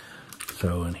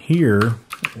 So in here,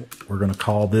 we're going to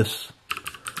call this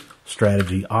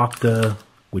strategy Okta,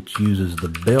 which uses the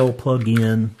Bell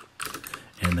plugin,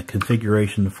 and the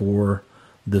configuration for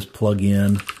this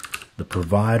plugin. The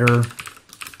provider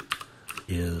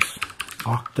is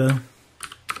Okta.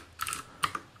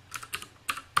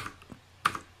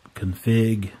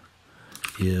 Config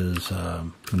is,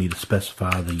 we need to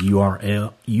specify the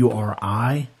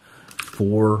URI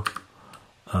for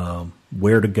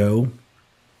where to go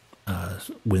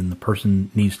when the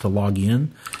person needs to log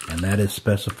in, and that is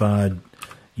specified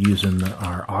using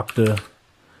our Okta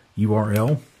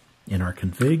URL in our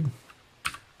config.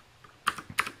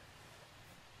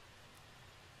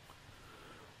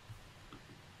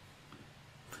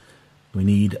 We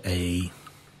need a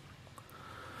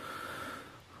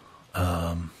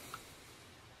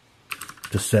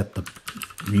to set the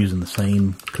using the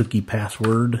same cookie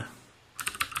password.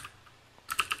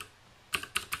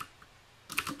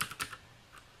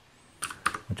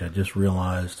 Which I just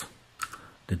realized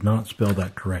did not spell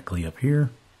that correctly up here.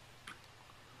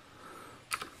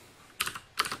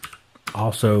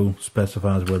 Also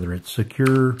specifies whether it's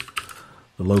secure.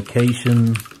 The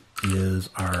location is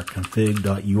our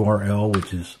config.url,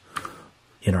 which is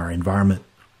in our environment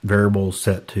variables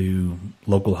set to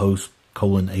localhost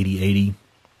 :8080.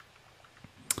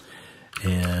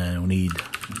 And we need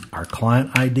our client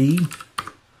ID,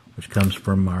 which comes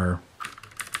from our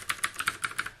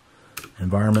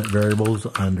environment variables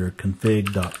under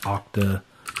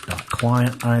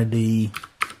config.okta.clientID,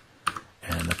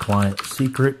 and the client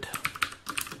secret.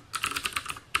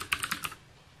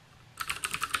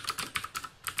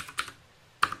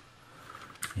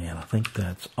 And I think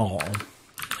that's all.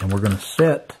 And we're going to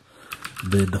set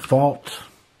the default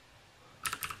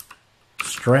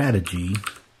strategy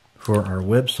for our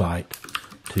website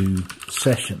to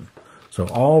session. So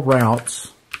all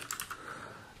routes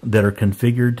that are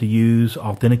configured to use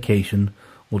authentication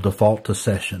will default to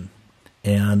session.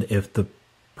 And if the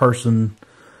person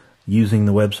using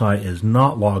the website is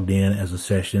not logged in as a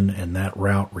session and that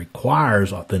route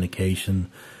requires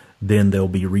authentication, then they'll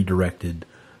be redirected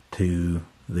to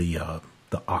the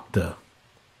Okta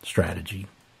strategy,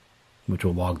 which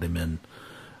will log them in,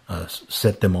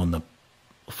 set them on the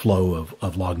flow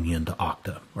of logging into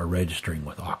Okta or registering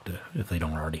with Okta if they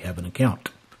don't already have an account.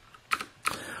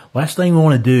 Last thing we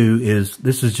want to do is,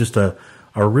 this is just a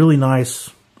really nice,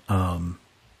 it's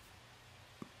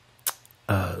kind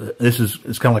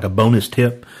of like a bonus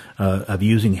tip of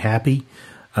using Happy.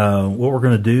 What we're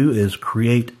going to do is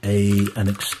create an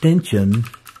extension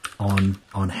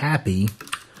on Happy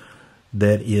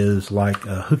that is like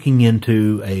hooking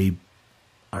into a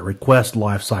request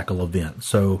lifecycle event.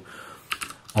 So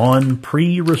on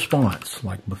pre-response,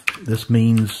 like this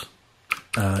means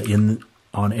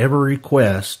on every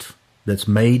request that's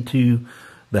made to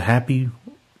the Happy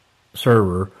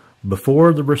server,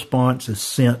 before the response is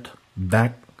sent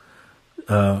back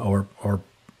or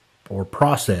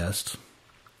processed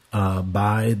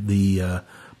by the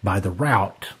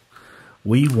route,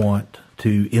 we want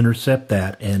to intercept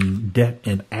that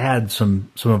and add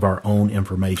some of our own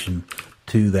information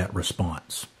to that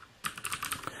response.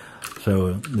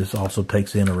 So this also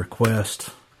takes in a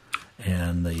request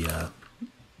and the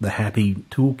Happy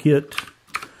toolkit,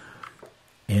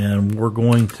 and we're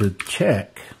going to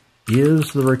check,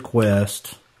 is the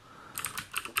request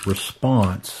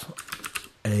response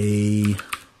a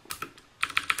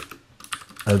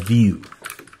view?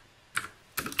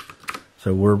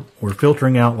 So we're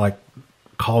filtering out like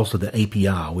calls to the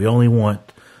API. We only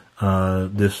want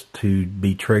this to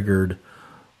be triggered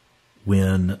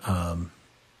when a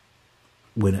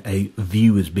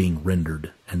view is being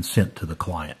rendered and sent to the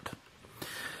client.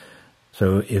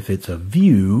 So if it's a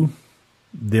view,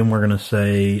 then we're going to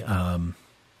say,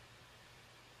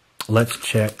 let's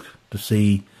check to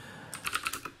see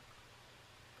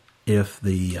if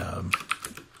the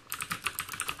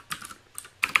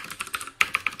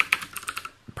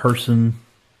person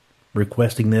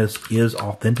requesting this is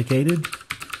authenticated.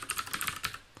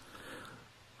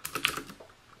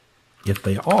 If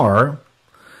they are,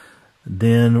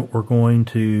 then we're going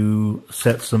to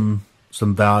set some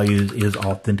values. Is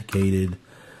authenticated,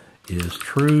 is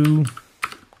true,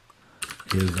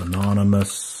 is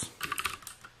anonymous,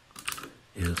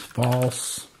 is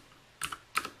false.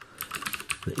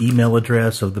 The email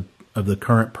address of the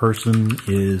current person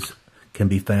can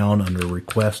be found under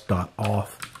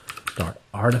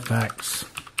request.auth.artifacts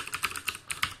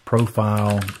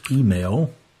profile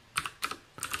email.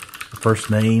 The first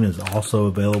name is also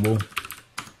available.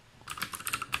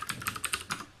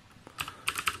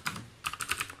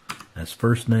 That's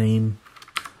first name.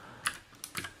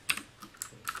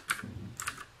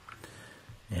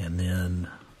 And then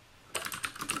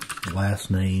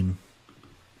last name.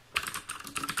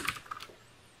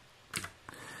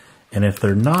 And if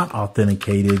they're not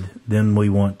authenticated, then we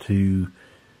want to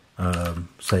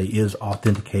say is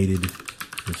authenticated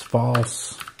is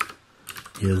false,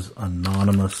 is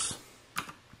anonymous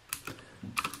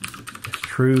is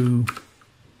true,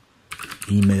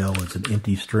 email is an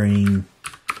empty string,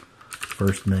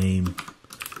 first name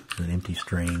is an empty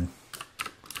string,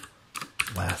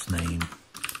 last name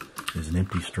is an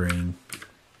empty string.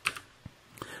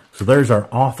 So there's our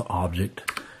auth object,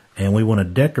 and we want to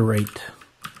decorate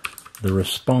the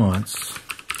response,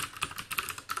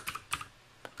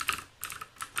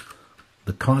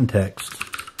 the context,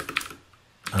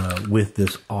 with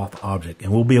this auth object.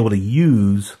 And we'll be able to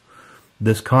use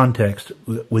this context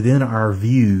within our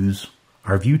views,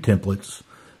 our view templates,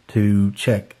 to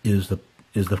check is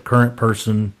the current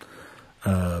person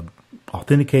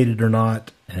authenticated or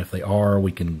not. And if they are,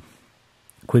 we can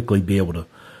quickly be able to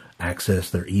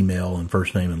access their email and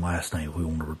first name and last name if we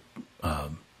want to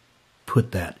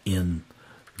put that in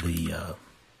the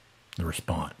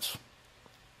response.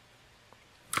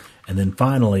 And then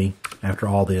finally, after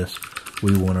all this,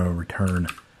 we want to return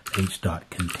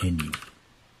h.continue.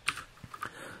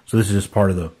 So this is just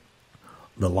part of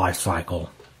the life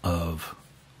cycle of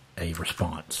a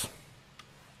response.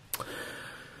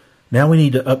 Now we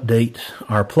need to update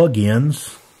our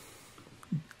plugins,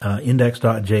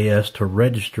 index.js, to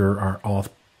register our auth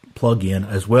plugin,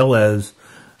 as well as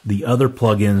the other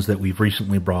plugins that we've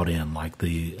recently brought in, like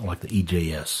the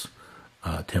EJS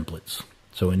templates.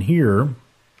 So in here,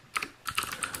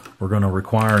 we're going to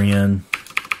require in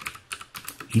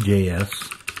EJS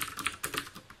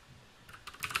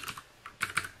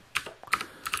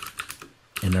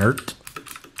inert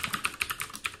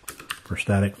for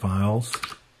static files,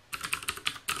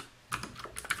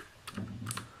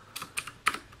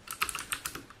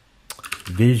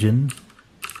 vision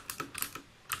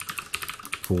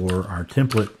for our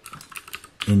template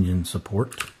engine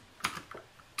support,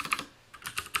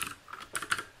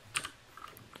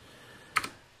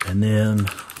 and then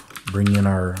bring in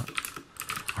our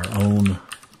own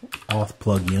auth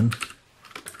plugin.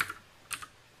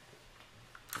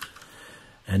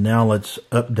 And now let's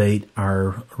update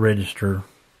our register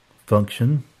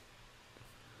function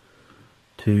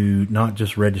to not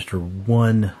just register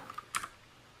one,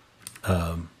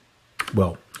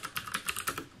 well,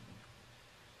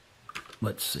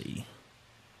 let's see.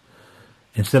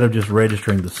 Instead of just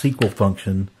registering the SQL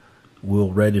function,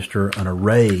 we'll register an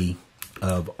array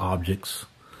of objects,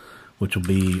 which will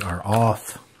be our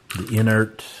auth, the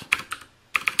inert,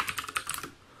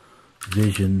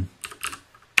 vision,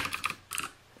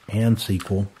 and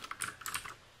SQL.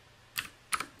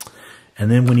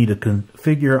 And then we need to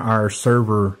configure our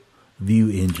server view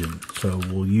engine. So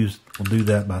we'll do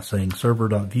that by saying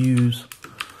server.views,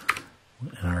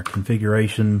 and our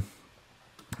configuration,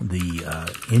 the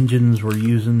engines we're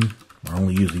using, we're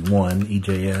only using one,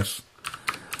 EJS,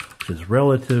 which is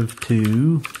relative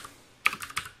to,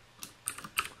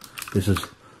 this is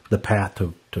the path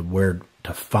to where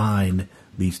to find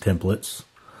these templates,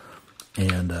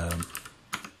 and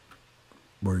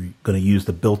we're going to use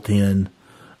the built-in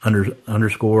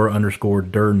underscore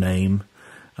dir name,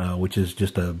 which is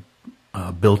just a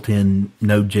built-in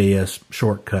Node.js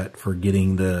shortcut for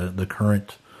getting the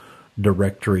current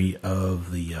directory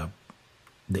of the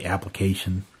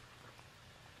application.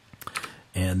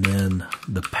 And then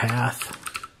the path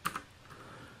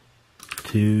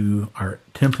to our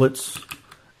templates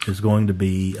is going to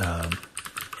be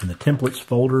in the templates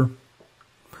folder.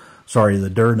 Sorry, the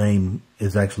dir name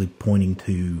is actually pointing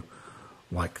to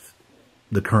like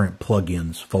the current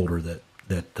plugins folder that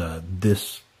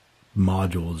this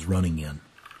module is running in.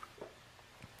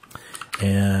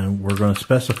 And we're going to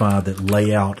specify that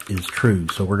layout is true.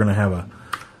 So we're going to have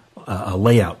a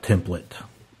layout template,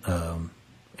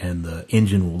 and the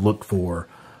engine will look for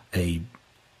a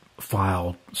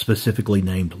file specifically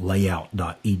named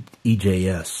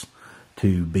layout.ejs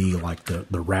to be like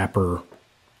the wrapper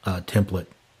template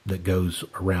that goes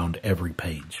around every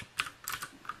page.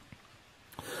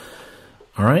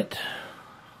 All right.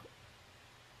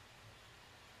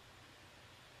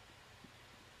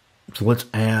 So let's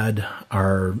add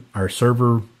our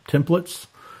server templates.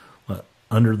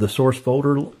 Under the source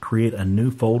folder, create a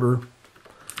new folder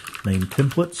named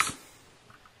templates.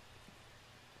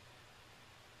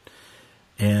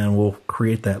 And we'll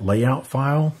create that layout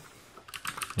file,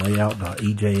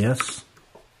 layout.ejs.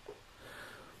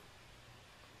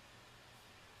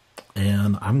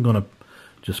 And I'm going to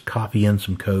just copy in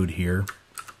some code here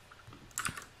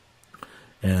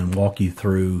and walk you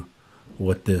through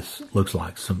what this looks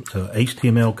like. So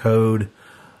HTML code,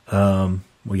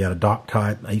 we got a doc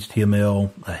type,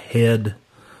 HTML, a head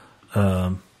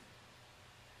that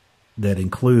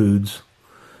includes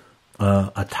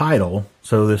a title.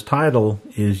 So this title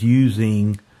is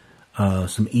using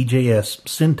some EJS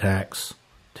syntax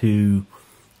to,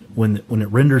 when it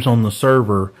renders on the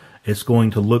server, it's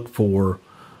going to look for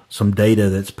some data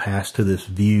that's passed to this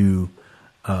view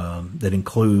that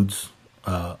includes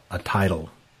a title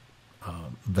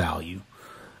value,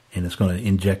 and it's going to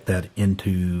inject that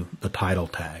into the title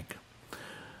tag.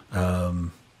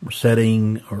 We're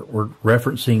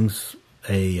referencing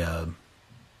a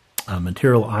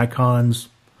material icons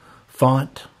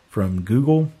font from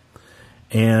Google,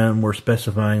 and we're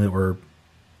specifying that we're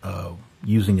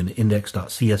using an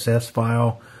index.css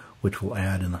file, which we'll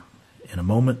add in a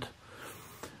moment.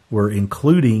 We're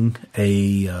including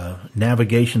a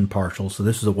navigation partial, so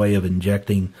this is a way of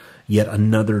injecting yet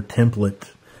another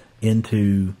template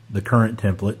into the current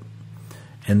template,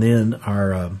 and then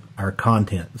our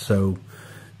content. So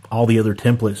all the other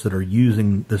templates that are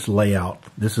using this layout,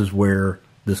 this is where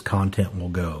this content will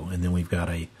go. And then we've got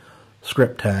a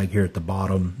script tag here at the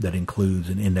bottom that includes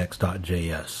an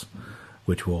index.js,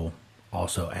 which we'll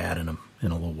also add in a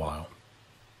little while.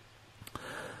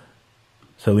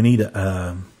 So we need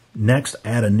to next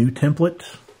add a new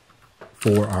template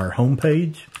for our home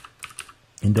page,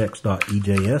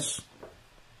 index.ejs.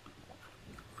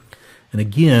 And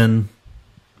again,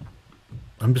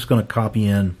 I'm just going to copy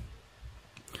in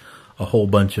a whole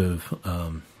bunch of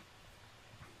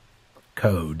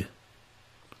code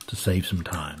to save some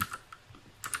time.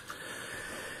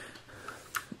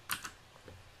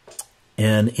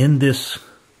 And in this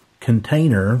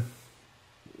container,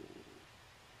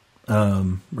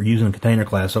 we're using a container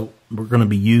class, so we're going to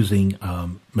be using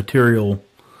material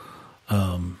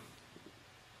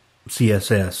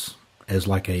CSS as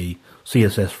like a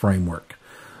CSS framework.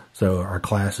 So our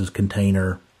class is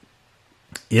container.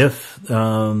 If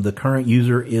the current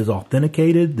user is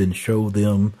authenticated, then show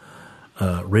them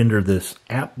render this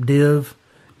app div.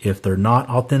 If they're not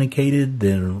authenticated,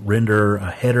 then render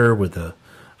a header with a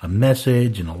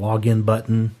message and a login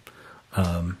button.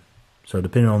 So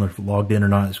depending on if they're logged in or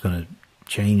not, it's going to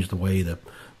change the way the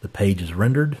page is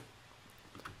rendered.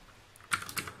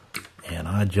 And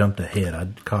I jumped ahead. I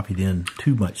copied in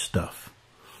too much stuff.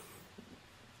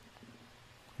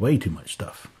 Way too much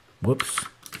stuff. Whoops.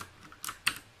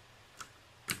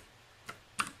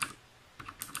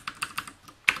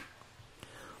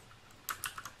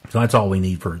 So that's all we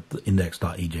need for the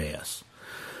index.ejs.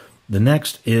 The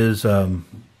next is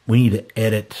we need to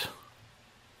edit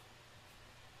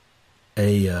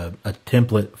a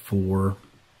template for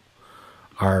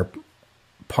our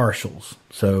partials.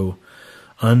 So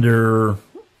under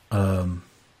the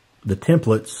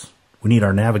templates, we need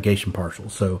our navigation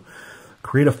partials. So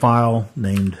create a file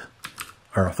named,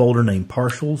 or a folder named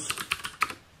partials,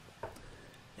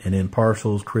 and in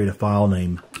partials create a file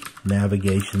named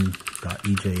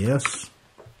navigation.ejs,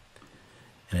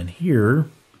 and in here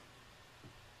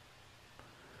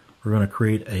we're going to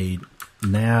create a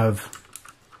nav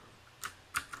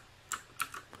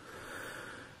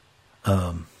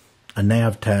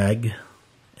tag,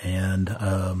 and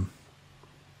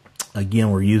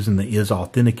again we're using the is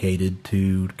authenticated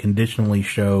to conditionally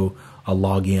show a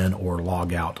login or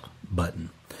logout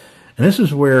button. And this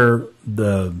is where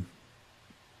the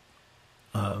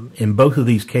in both of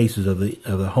these cases of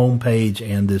the home page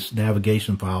and this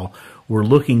navigation file, we're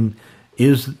looking,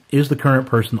 is the current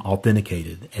person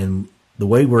authenticated? And the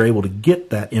way we're able to get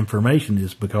that information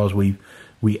is because we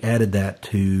added that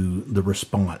to the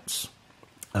response,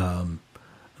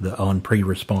 the on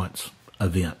pre-response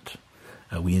event.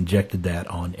 We injected that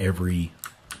on every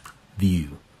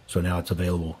view, so now it's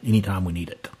available anytime we need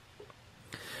it.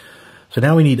 So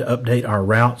now we need to update our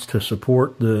routes to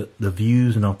support the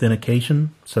views and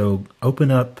authentication. So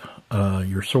open up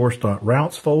your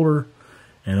source.routes folder,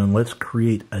 and let's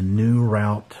create a new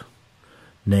route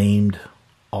named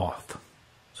auth.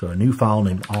 So a new file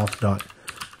named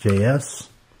auth.js.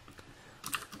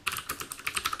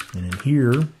 And in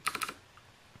here,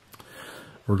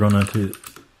 we're going to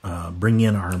bring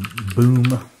in our boom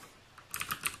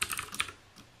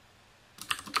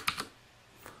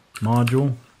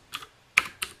module.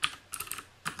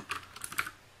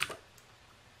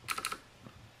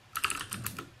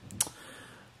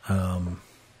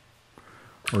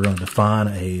 We're going to define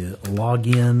a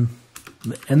login,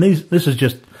 and this is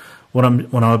just what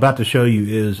I'm about to show you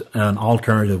is an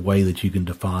alternative way that you can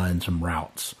define some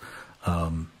routes.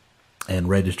 and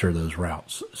register those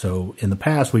routes. So in the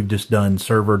past, we've just done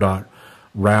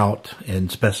server.route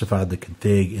and specified the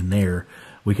config in there.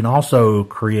 We can also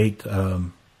create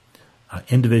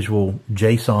individual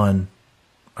JSON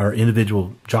or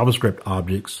individual JavaScript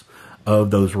objects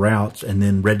of those routes and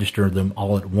then register them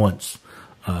all at once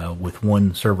with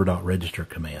one server.register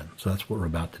command. So that's what we're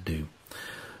about to do.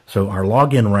 So our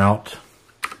login route,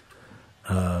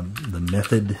 the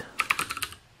method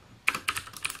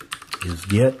is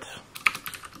get,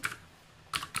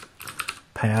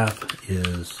 path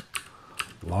is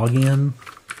login,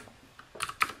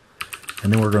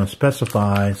 and then we're going to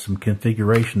specify some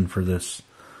configuration for this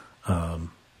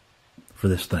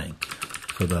thing.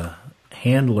 So the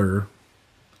handler,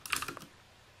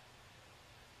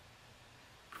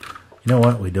 you know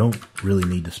what? We don't really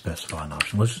need to specify an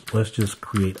option. Let's just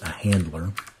create a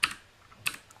handler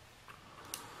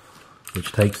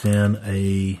which takes in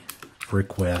a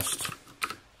request,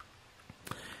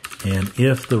 and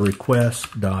if the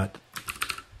request.auth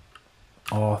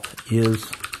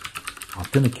is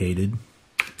authenticated,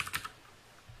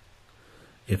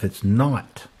 if it's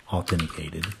not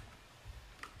authenticated,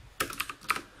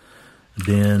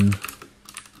 then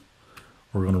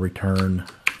we're going to return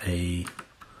a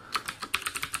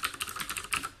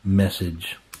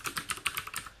message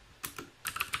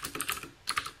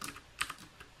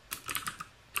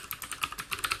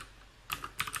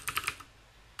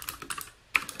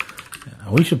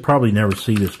we should probably never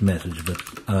see this message, but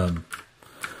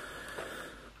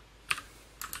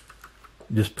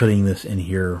just putting this in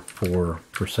here for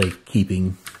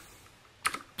safekeeping,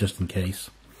 just in case.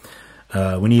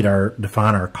 We need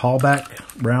define our callback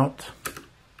route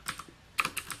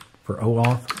for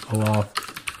OAuth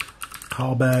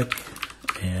callback,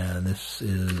 and this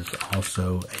is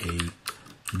also a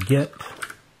get.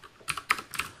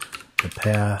 The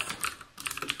path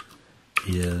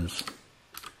is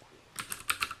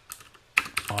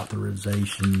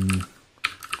authorization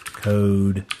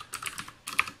code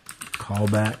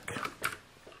callback.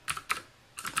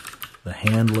 The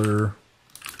handler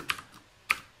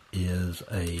is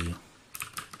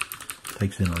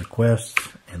takes in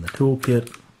requests and the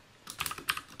toolkit.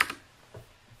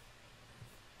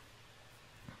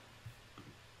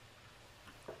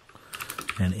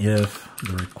 And if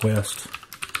the request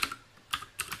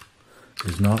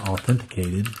is not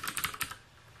authenticated,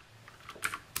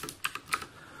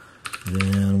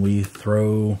 then we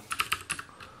throw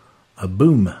a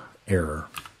boom error.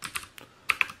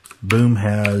 Boom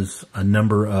has a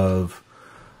number of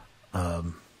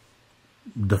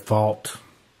default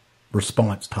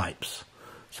response types.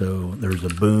 So there's a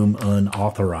boom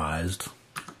unauthorized,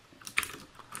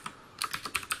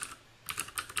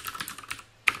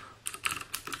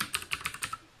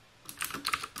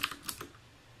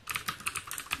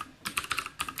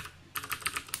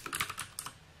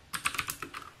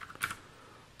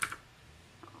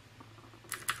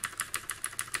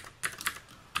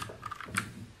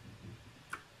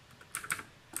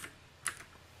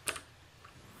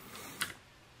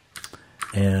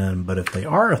 but if they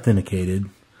are authenticated,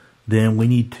 then we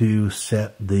need to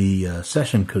set the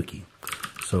session cookie.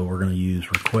 So we're going to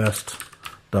use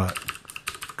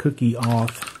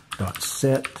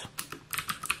request.cookieAuth.set,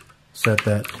 set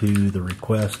that to the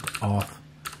request auth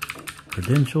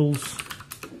credentials,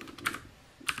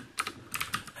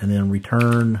 and then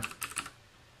return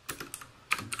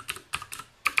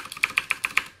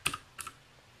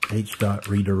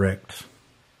h.redirect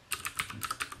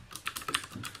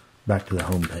back to the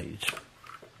home page.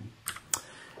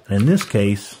 And in this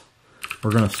case, we're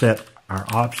going to set our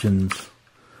options.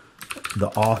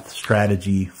 The auth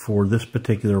strategy for this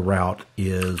particular route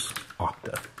is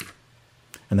Okta.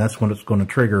 And that's when it's going to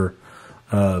trigger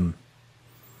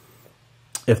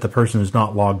if the person is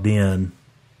not logged in.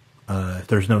 If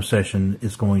there's no session,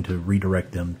 it's going to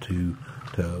redirect them to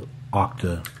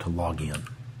Okta to log in.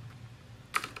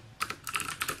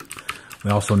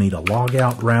 We also need a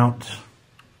logout route,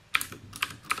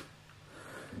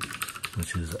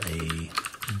 which is a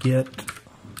get.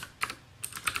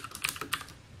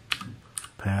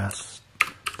 Path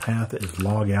is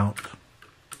logout.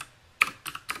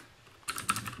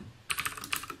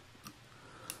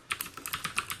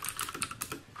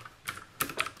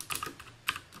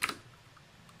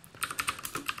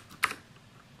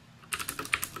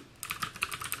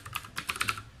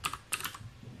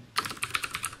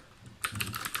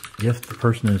 If the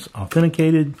person is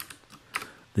authenticated,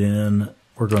 then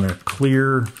we're going to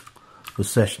clear the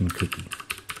session cookie.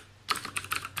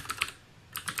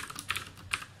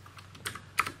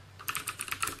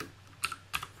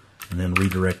 And then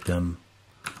redirect them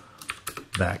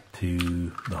back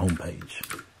to the home page.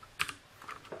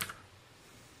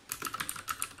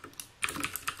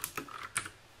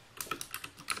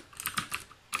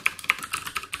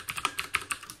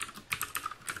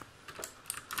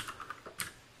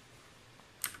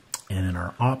 And in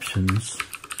our options,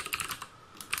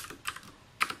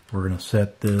 we're going to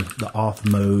set the auth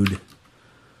mode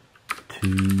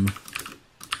to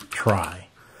try.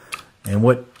 And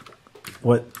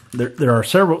there are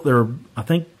several, I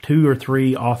think 2 or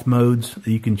 3 auth modes that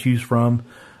you can choose from.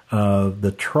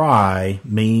 The try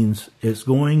means it's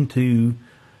going to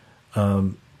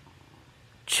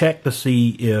check to see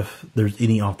if there's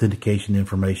any authentication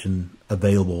information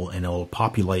available, and it'll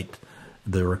populate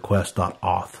the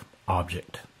request.auth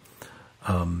object.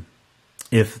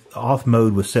 If auth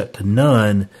mode was set to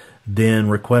none, then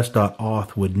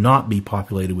request.auth would not be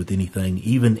populated with anything,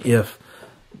 even if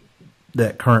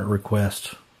that current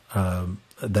request,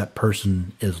 that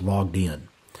person is logged in.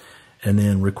 And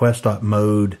then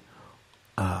request.mode,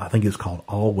 I think it's called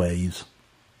always,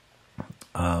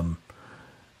 or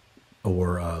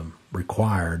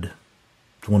required.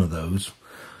 It's one of those.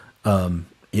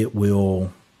 It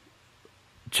will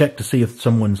check to see if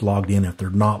someone's logged in. If they're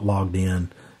not logged in,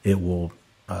 it will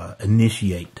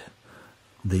initiate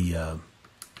the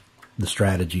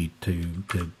strategy to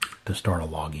start a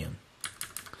login.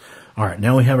 All right,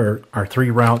 now we have our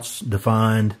 3 routes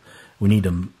defined. We need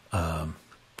to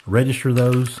register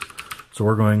those. So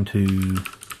we're going to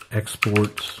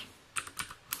export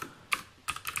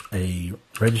a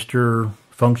register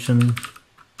function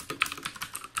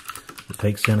that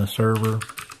takes in a server,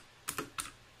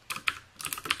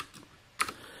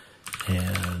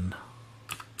 and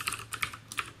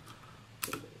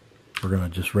we're going to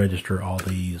just register all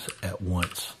these at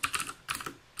once.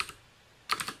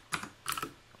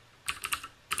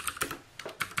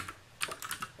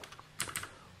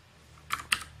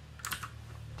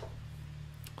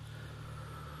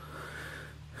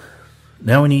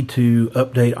 Now we need to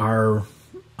update our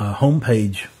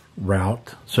homepage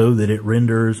route so that it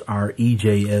renders our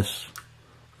EJS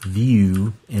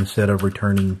view instead of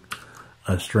returning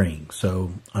a string.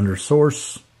 So under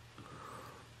source,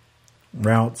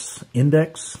 routes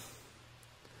index,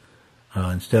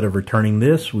 instead of returning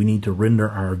this, we need to render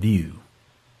our view.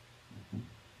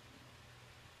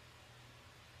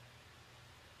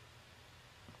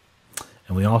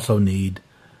 And we also need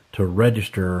to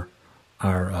register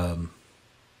our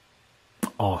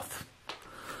auth.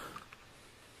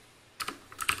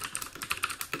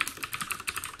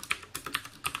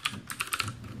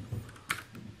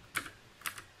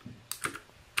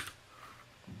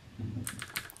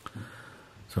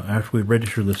 So after we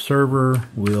register the server,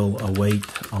 we'll await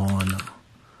on,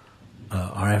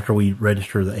 or after we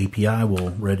register the API,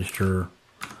 we'll register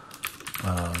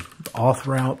the auth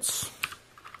routes.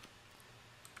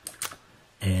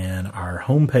 And our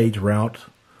homepage route,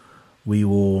 we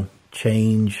will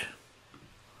change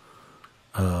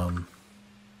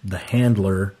the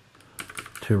handler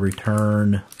to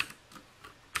return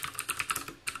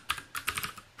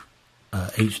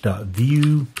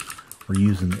h.view. We're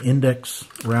using the index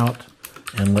route,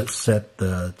 and let's set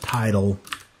the title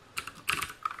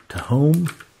to home.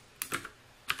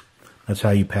 That's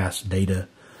how you pass data.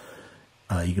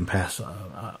 You can pass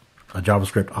a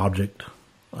JavaScript object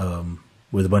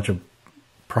with a bunch of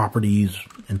properties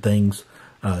and things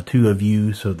to a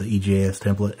view, so the EJS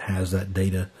template has that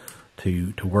data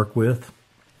to work with.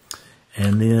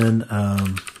 And then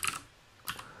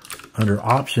under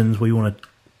options, we want to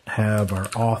have our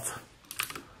auth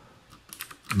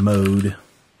mode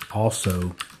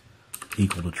also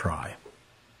equal to try.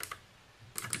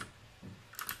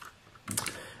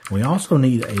 We also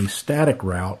need a static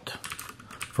route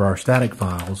for our static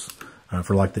files,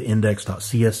 for like the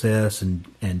index.css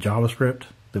and JavaScript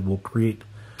that we'll create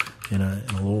in a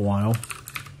little while.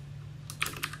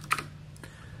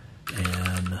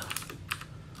 And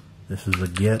this is a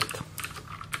get.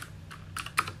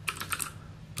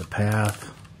 The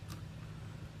path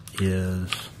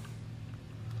is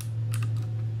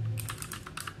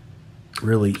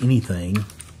really anything.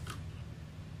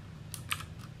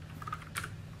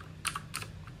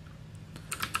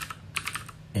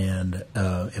 And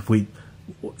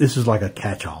this is like a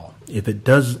catch-all. If it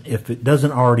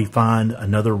doesn't already find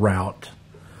another route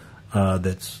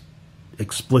that's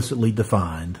explicitly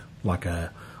defined, like our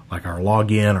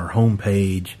login, our home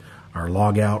page, our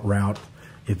logout route,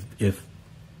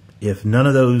 if none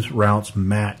of those routes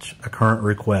match a current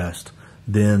request,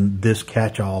 then this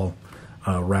catch-all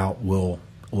route will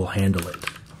handle it.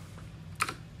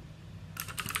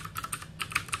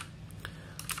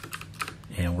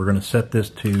 And we're going to set this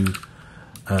to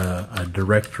a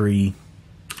directory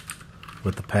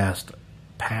with the past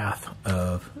path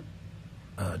of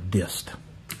dist.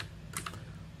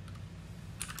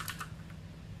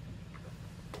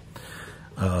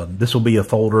 This will be a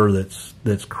folder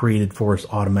that's created for us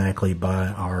automatically by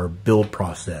our build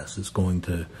process. It's going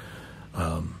to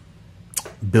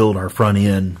build our front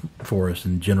end for us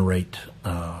and generate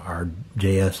our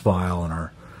JS file and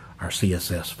our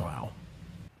CSS file.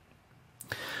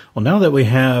 Well, now that we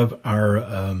have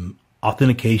our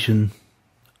authentication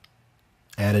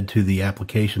added to the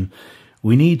application,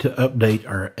 we need to update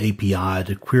our API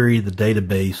to query the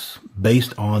database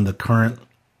based on the current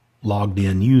logged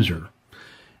in user.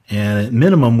 And at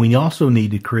minimum, we also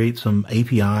need to create some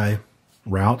API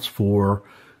routes for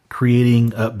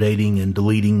creating, updating, and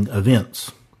deleting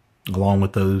events, along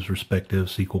with those respective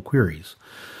SQL queries.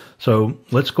 So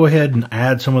let's go ahead and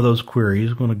add some of those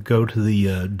queries. I'm going to go to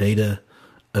the data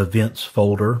events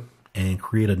folder and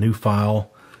create a new file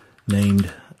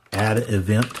named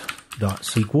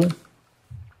addEvent.sql.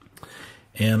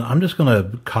 And I'm just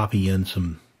going to copy in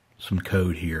some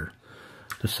code here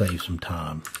to save some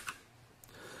time.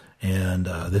 And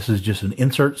this is just an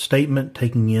insert statement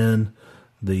taking in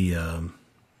the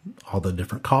all the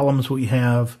different columns we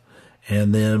have,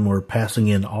 and then we're passing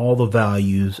in all the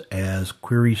values as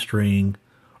query string,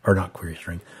 or not query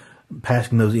string,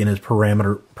 passing those in as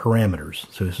parameters.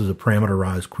 So this is a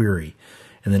parameterized query.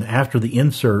 And then after the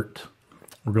insert,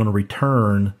 we're going to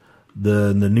return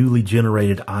the newly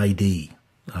generated ID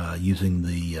using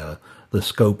the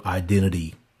scope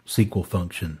identity SQL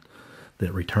function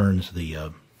that returns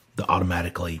the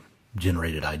automatically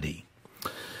generated ID.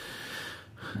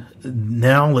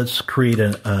 Now let's create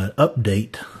an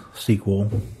update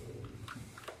SQL.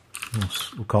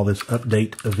 We'll call this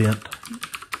update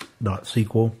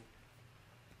event.sql.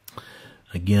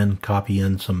 Again, copy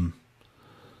in some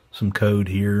code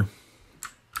here.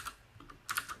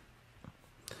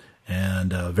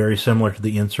 And very similar to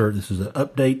the insert, this is an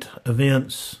update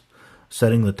events,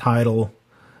 setting the title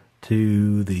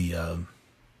to the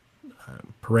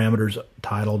parameters,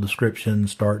 title, description,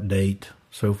 start date,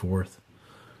 so forth.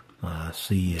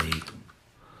 See a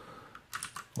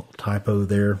little typo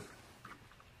there,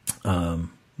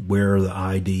 where the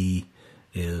ID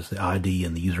is the ID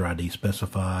and the user ID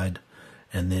specified,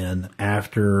 and then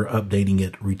after updating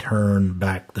it, return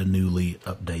back the newly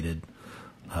updated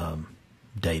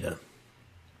data,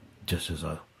 just as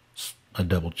a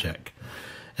double check.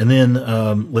 And then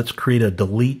let's create a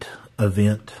delete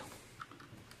event.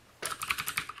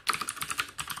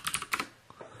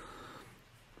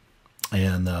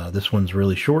 And this one's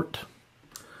really short.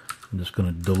 I'm just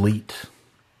going to delete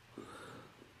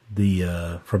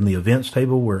the from the events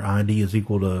table where ID is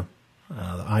equal to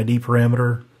the ID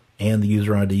parameter and the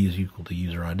user ID is equal to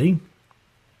user ID.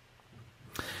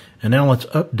 And now let's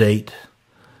update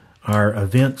our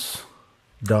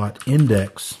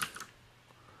events.index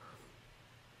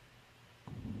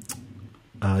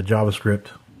JavaScript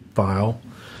file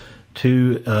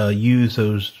to use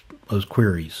those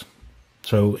queries.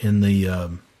 So in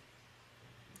the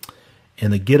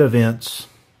get events,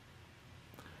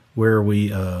 where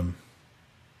we I'm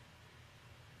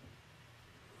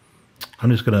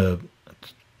just going to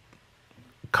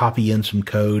copy in some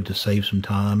code to save some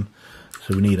time.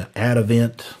 So we need an add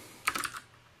event,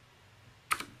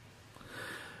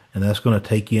 and that's going to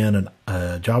take in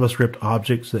JavaScript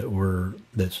objects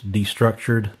that's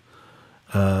destructured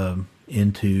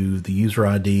into the user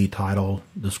ID, title,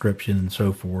 description, and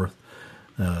so forth.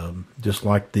 Just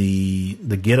like the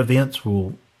get events,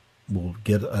 we'll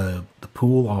get the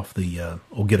pool off the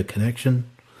we'll get a connection.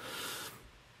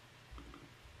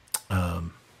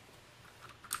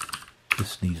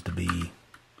 This needs to be,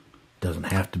 doesn't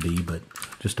have to be, but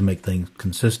just to make things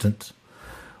consistent,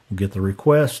 we'll get the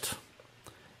request,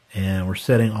 and we're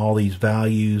setting all these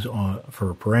values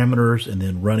for parameters, and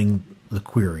then running the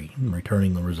query and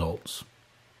returning the results.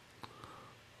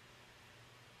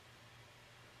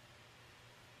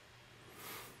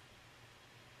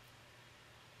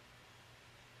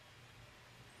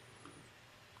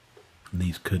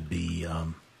 These could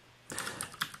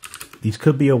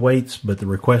be awaits, but the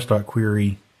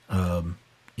request.query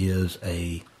is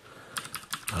a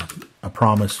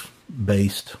promise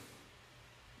based,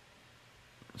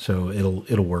 so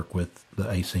it'll work with the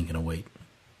async and await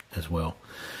as well.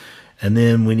 And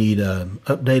then we need an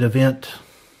update event.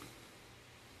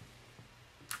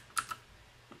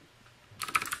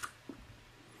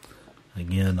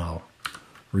 Again, I'll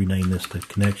rename this to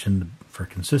connection for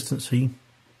consistency.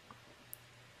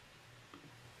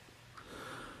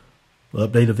 The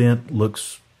update event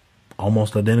looks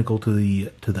almost identical to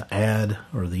the add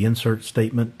or the insert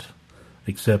statement,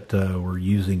 except we're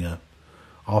using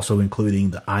also including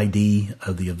the ID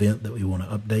of the event that we want to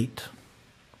update,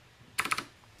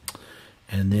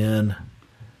 and then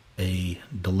a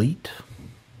delete.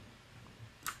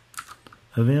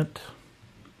 event.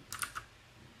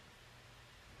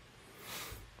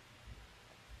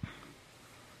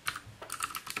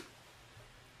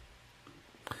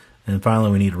 And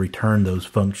finally, we need to return those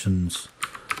functions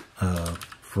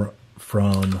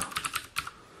from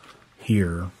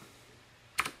here.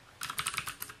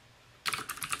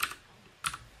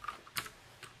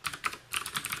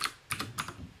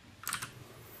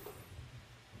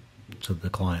 So the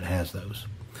client has those.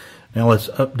 Now let's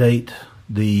update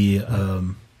the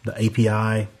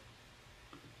API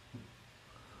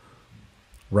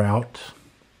route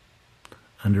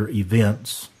under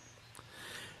events,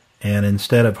 and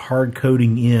instead of hard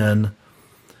coding in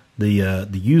the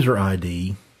user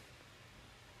ID,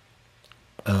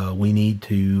 we need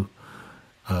to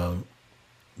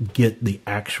get the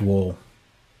actual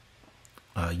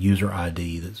user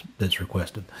ID that's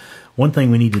requested. One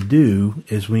thing we need to do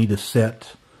is we need to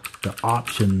set the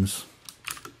options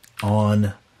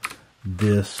on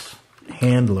this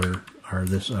handler or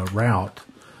this route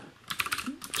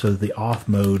so that the auth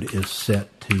mode is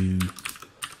set to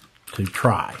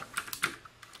try,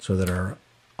 so that our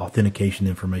authentication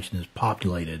information is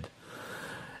populated.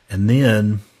 And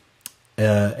then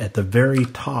at the very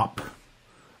top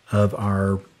of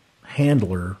our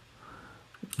handler,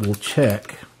 we'll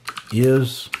check,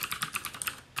 is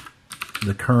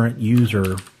the current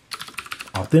user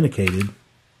authenticated?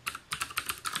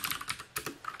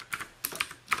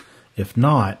 If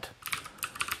not,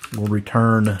 we'll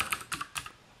return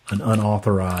an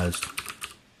unauthorized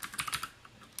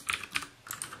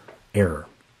error.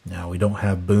 Now we don't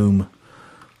have boom.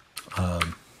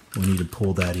 We need to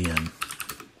pull that in.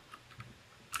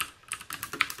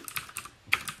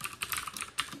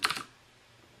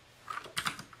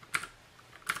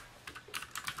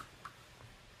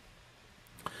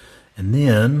 And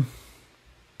then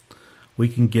we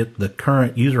can get the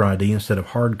current user ID. Instead of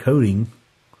hard coding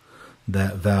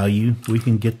that value, we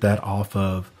can get that off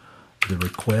of the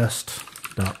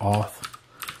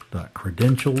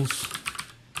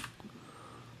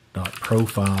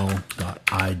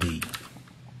request.auth.credentials.profile.id.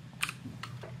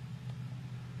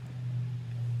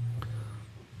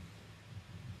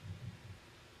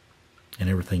 And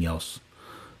everything else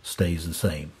stays the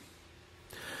same.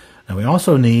 Now we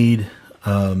also need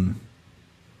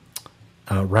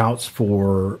routes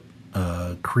for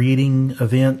creating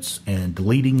events and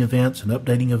deleting events and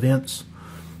updating events.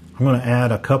 I'm going to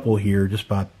add a couple here just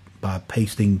by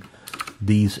pasting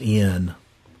these in,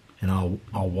 and I'll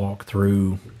walk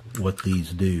through what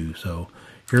these do. So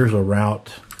here's a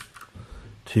route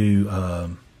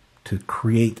to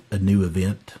create a new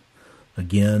event.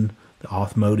 Again, the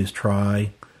auth mode is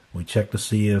try. We check to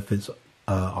see if it's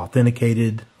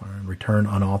authenticated, or return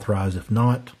unauthorized if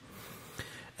not.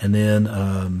 And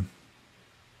then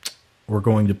we're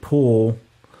going to pull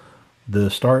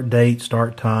the start date,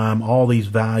 start time, all these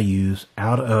values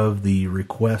out of the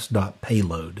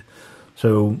request.payload.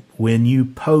 So when you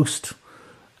post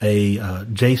a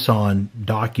JSON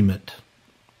document,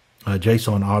 a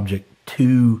JSON object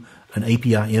to an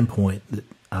API endpoint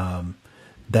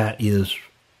that is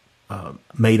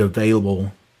made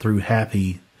available through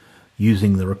Happy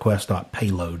using the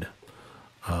request.payload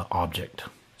object.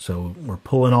 So we're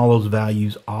pulling all those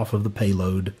values off of the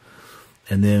payload,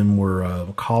 and then we're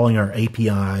calling our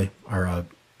API, our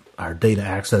data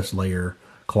access layer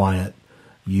client,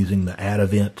 using the add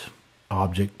event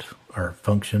object or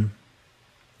function,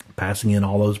 passing in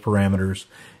all those parameters,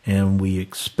 and we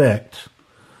expect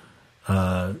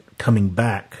coming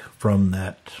back from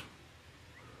that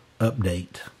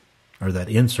update or that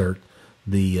insert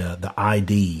the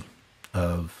ID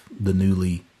of the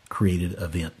newly created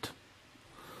event.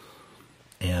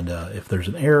 And if there's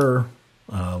an error,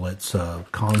 let's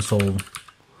console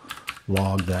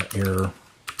log that error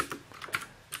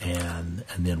and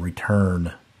then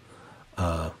return.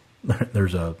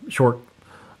 There's a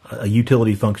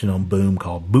utility function on Boom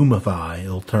called Boomify.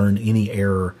 It'll turn any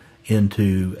error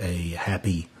into a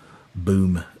happy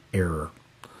Boom error.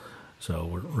 So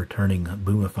we're returning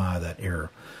Boomify that error.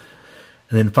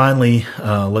 And then finally,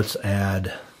 let's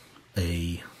add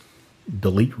a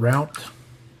delete route.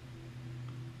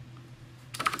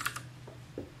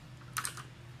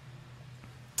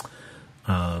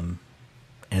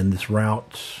 And this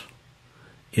route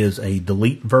is a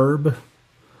delete verb,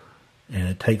 and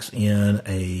it takes in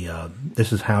a,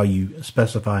 this is how you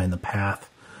specify in the path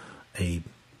a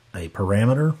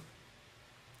parameter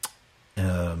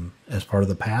as part of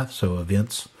the path. So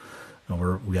events,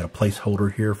 we got a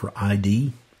placeholder here for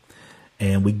ID,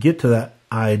 and we get to that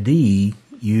ID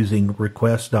using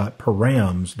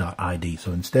request.params.id.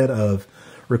 So instead of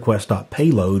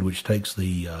request.payload, which takes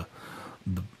the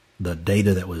the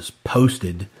data that was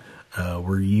posted,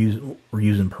 we're using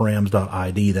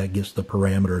params.id. That gets the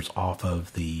parameters off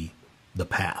of the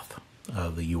path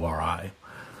of the URI.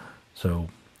 So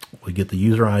we get the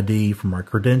user ID from our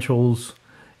credentials,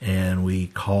 and we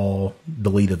call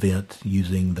delete event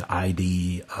using the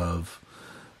ID of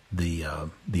the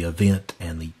event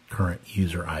and the current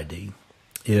user ID.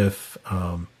 If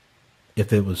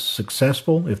it was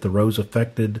successful, if the rows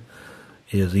affected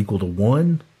is equal to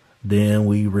 1, then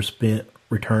we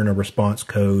return a response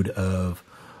code of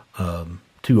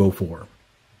 204.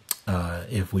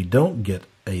 If we don't get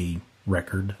a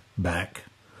record back,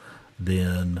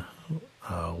 then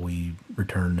we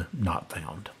return not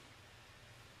found.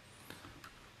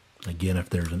 Again, if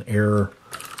there's an error,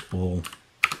 we'll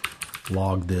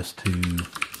log this to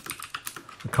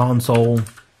the console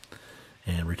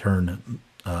and return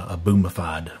a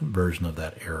boomified version of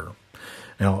that error.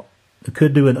 Now, it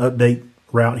could do an update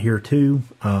route here too.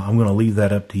 I'm going to leave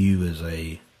that up to you as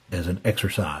an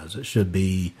exercise. It should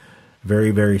be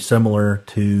very, very similar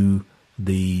to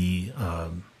the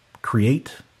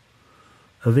create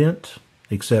event,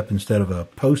 except instead of a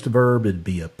post verb, it'd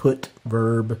be a put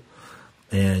verb.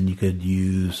 And you could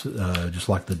use, just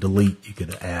like the delete, you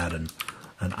could add an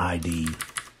ID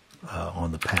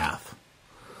on the path.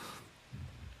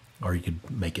 Or you could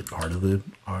make it part of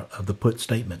the put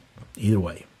statement. Either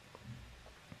way.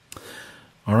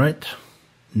 All right.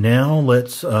 Now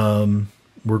let's, we're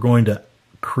going to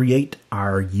create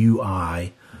our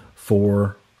UI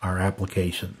for our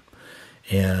application.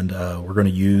 And we're going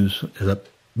to use, as I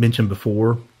mentioned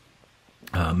before,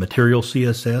 Material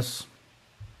CSS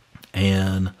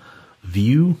and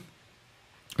Vue,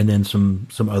 and then some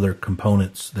other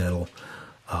components that'll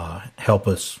help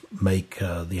us make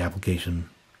the application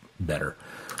better.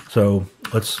 So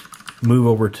let's move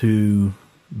over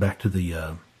back to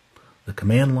the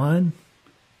command line,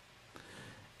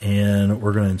 and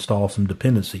we're going to install some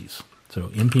dependencies. So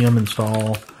npm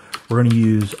install. We're going to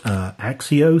use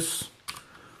Axios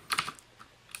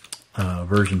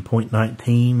version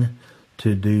 0.19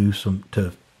 to do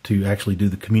to actually do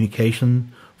the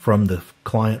communication from the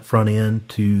client front end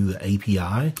to the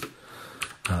API.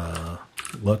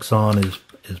 Luxon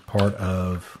is part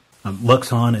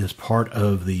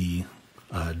of the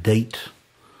date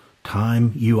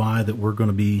time UI that we're going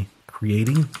to be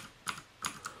creating.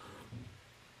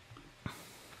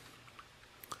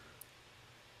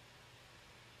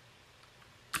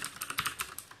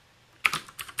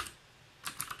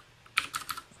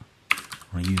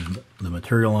 I use the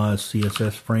Materialized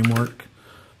CSS framework,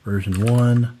 version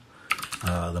 1,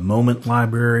 the Moment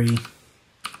library,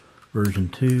 version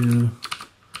 2,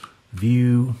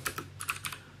 Vue,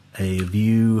 a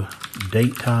Vue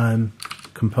datetime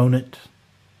component,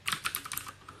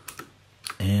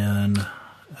 and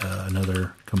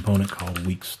another component called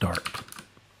week start.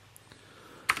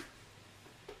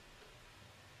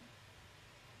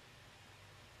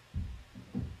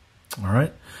 All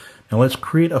right. Now let's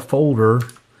create a folder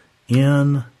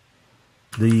in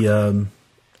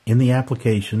the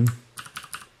application.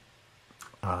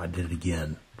 I did it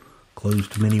again.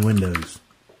 Closed too many windows.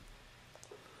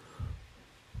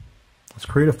 Let's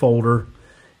create a folder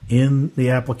in the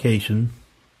application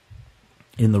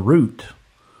in the root,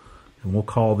 and we'll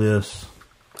call this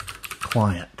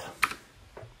client.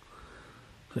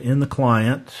 So in the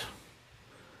client,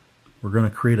 we're going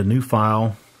to create a new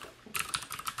file,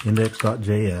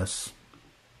 index.js,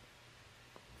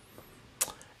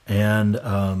 and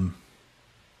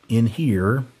in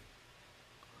here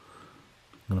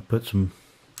I'm going to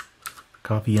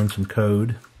copy in some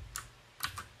code.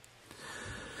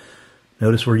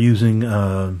 Notice we're using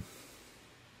the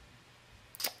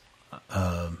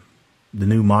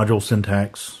new module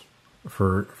syntax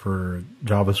for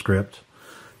JavaScript.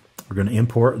 We're going to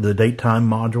import the datetime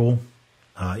module,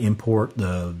 import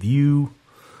the Vue,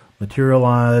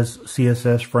 Materialize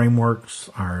CSS frameworks,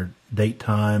 our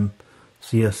datetime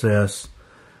CSS,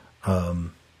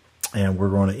 and we're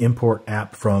going to import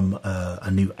app from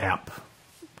a new app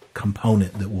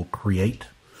component that we'll create.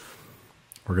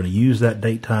 We're going to use that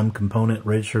datetime component,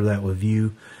 register that with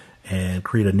Vue, and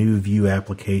create a new Vue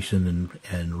application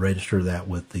and register that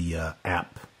with the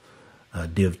app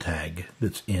div tag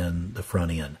that's in the front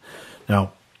end.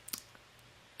 Now,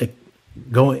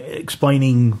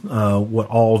 explaining what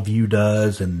all Vue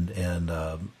does and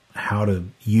how to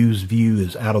use Vue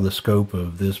is out of the scope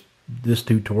of this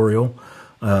tutorial,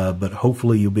 but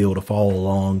hopefully you'll be able to follow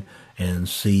along and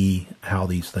see how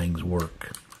these things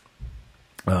work.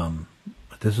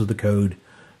 This is the code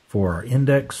for our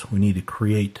index. We need to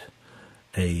create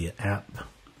a app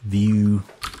Vue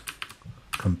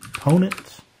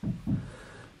component.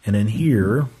 And in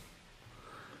here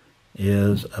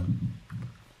is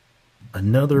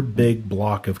another big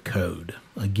block of code.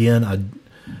 Again,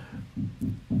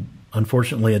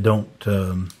 unfortunately I don't,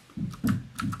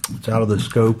 it's out of the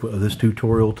scope of this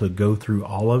tutorial to go through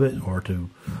all of it or to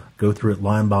go through it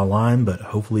line by line, but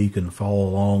hopefully you can follow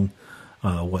along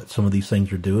what some of these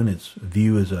things are doing.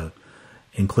 Vue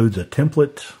includes a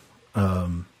template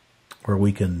where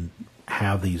we can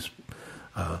have these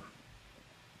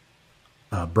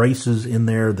braces in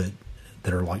there that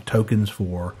are like tokens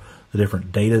for the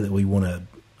different data that we want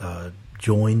to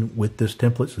join with this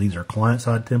template. So these are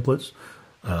client-side templates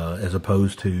as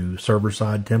opposed to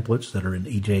server-side templates that are in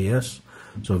EJS.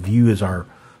 So Vue is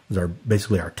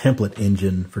basically our template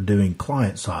engine for doing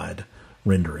client-side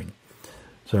rendering.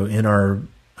 So in our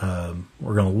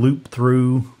we're going to loop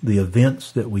through the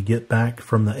events that we get back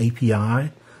from the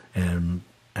API and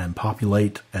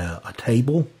populate a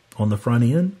table on the front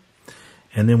end,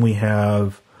 and then we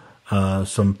have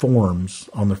some forms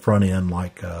on the front end,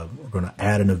 like we're going to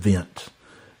add an event,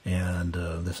 and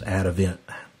this add event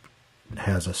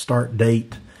has a start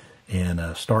date and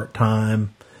a start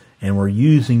time, and we're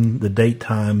using the date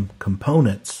time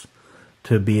components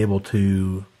to be able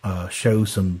to show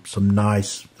some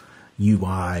nice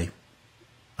UI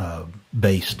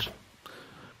based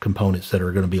components that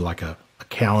are going to be like a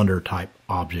calendar type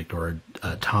object or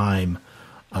a time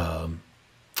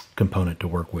component to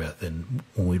work with. And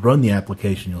when we run the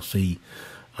application, you'll see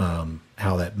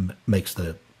how that makes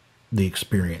the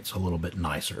experience a little bit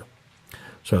nicer.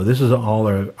 So this is all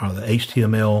the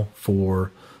HTML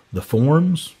for the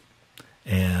forms,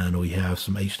 and we have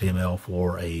some HTML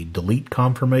for a delete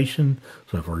confirmation.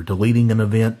 So if we're deleting an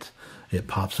event, it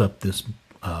pops up this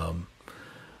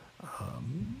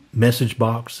message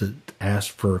box that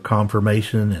asks for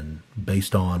confirmation, and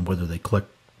based on whether the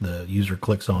user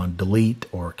clicks on delete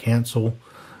or cancel,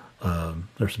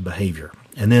 there's some behavior.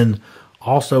 And then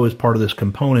also as part of this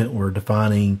component, we're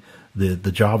defining the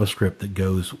JavaScript that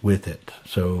goes with it.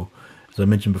 So as I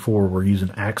mentioned before, we're using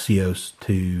Axios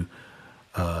to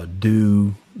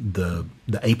do the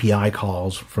API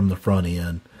calls from the front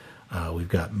end. We've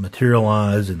got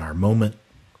materialize in our moment,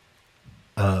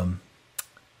 and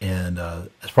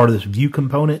as part of this Vue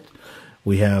component,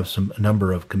 we have a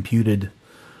number of computed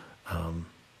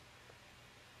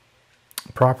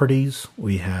properties.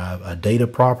 We have a data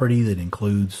property that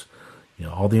includes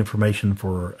all the information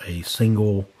for a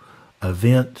single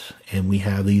event, and we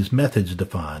have these methods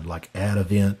defined like add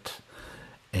event,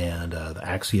 and the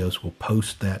Axios will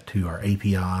post that to our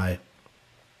API.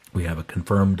 We have a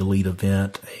confirm delete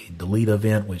event, a delete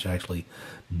event which actually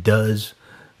does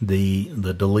the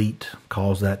delete,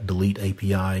 calls that delete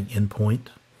API endpoint.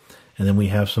 And then we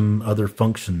have some other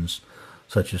functions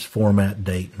such as format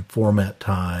date and format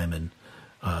time, and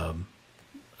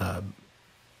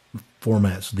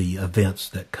formats the events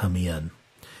that come in.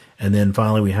 And then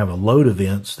finally we have a load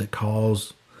events that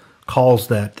calls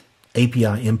that API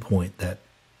endpoint,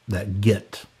 that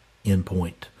get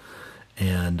endpoint,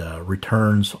 and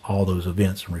returns all those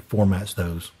events and reformats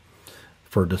those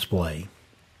for display.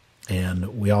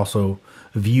 And we also,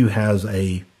 Vue has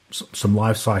some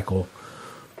lifecycle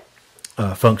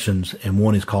functions, and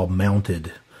one is called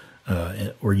mounted.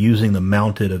 We're using the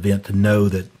mounted event to know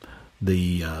that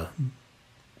the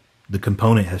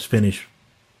component has finished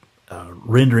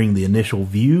rendering the initial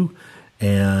view,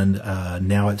 and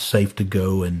now it's safe to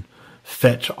go and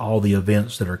fetch all the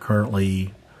events that are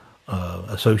currently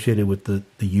associated with the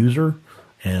user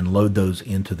and load those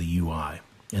into the UI.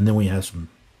 And then we have some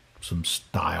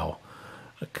style,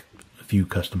 a few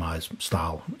customized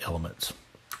style elements.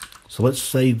 So let's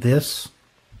save this.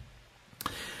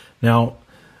 Now,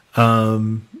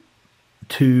 to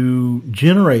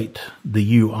generate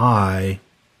the UI,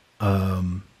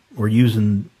 we're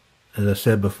using, as I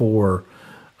said before,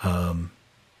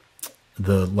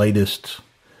 the latest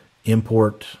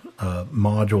import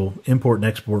and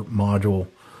export module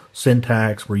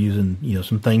syntax. We're using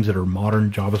some things that are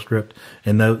modern JavaScript,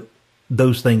 and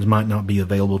those things might not be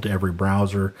available to every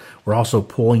browser. We're also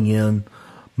pulling in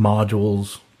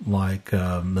modules like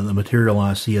the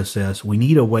materialized CSS. We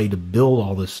need a way to build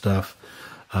all this stuff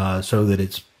so that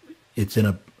it's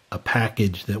in a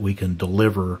package that we can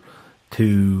deliver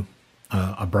to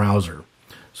a browser.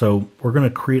 So we're going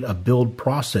to create a build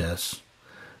process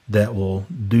that will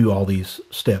do all these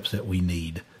steps that we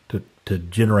need to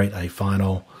generate a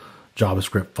final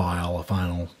JavaScript file, a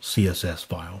final CSS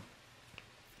file.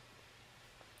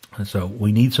 And so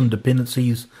we need some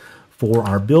dependencies for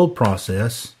our build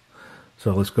process.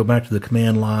 So let's go back to the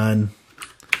command line,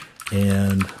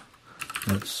 and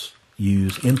let's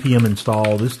use npm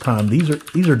install. This time these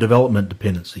are development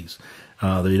dependencies.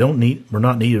 We're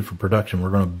not needed for production.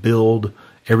 We're going to build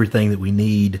everything that we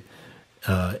need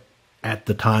at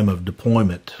the time of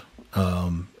deployment,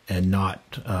 and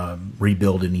not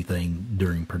rebuild anything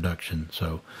during production.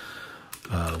 So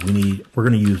we're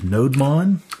going to use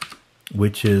NodeMon,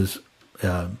 which is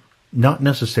not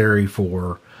necessary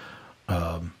for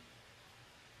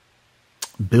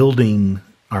building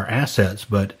our assets,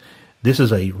 but this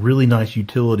is a really nice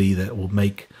utility that will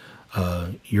make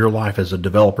your life as a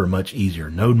developer much easier.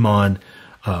 NodeMon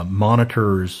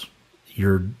monitors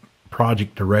your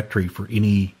project directory for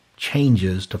any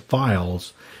changes to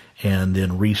files and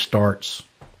then restarts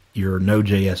your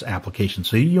Node.js application.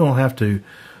 So you don't have to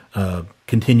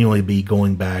continually be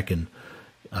going back and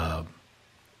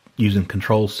using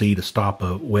Control-C to stop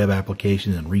a web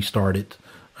application and restart it.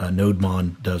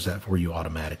 NodeMon does that for you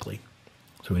automatically.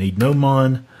 So we need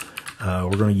NodeMon.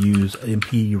 We're going to use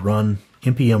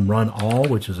npm run all,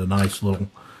 which is a nice little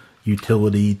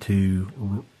utility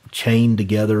to chain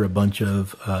together a bunch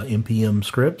of npm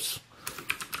scripts.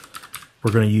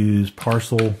 We're going to use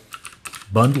Parcel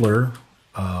Bundler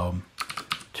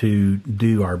to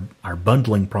do our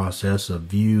bundling process of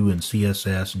Vue and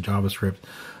CSS and JavaScript.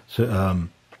 So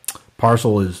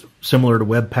Parcel is similar to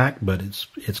Webpack, but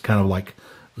it's kind of like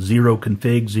zero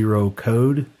config, zero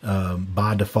code.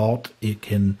 By default, it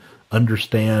can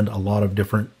understand a lot of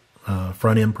different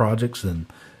front-end projects and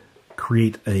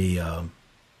create a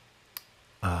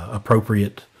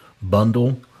appropriate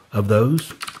bundle of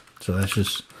those. So that's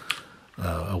just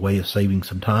a way of saving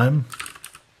some time.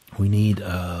 We need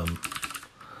a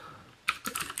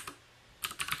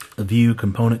Vue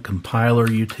component compiler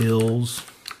utils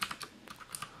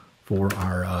for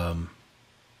our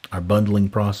bundling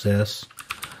process,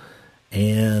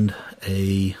 and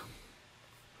a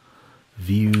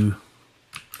Vue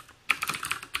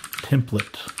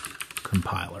template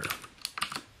compiler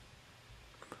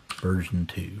version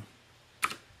 2.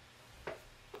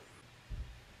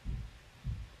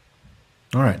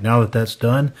 All right, now that that's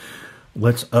done,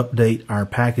 let's update our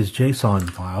package.json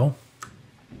file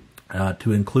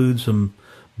to include some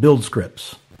build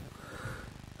scripts.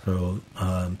 So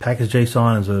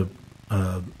package.json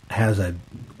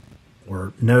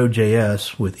or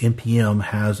Node.js with npm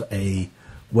has a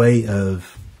way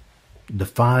of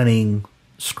defining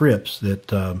scripts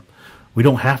that we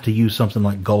don't have to use something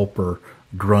like gulp or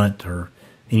grunt or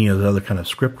any of the other kind of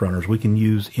script runners. We can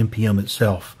use npm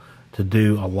itself to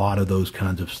do a lot of those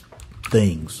kinds of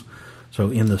things. So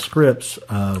in the scripts,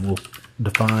 we'll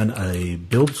define a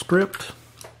build script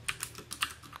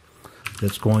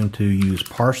that's going to use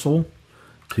Parcel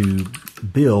to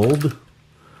build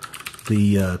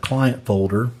the client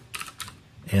folder,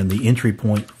 and the entry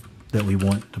point that we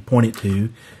want to point it to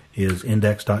is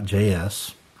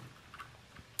index.js.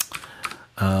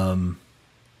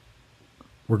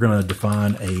 We're going to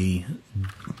define a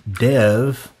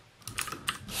dev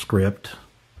script,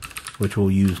 which will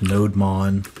use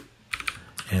NodeMon,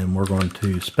 and we're going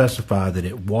to specify that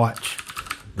it watch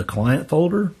the client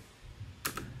folder,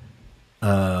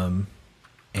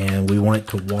 and we want it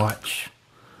to watch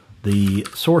the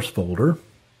source folder,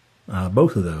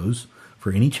 both of those,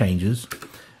 for any changes.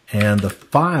 And the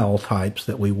file types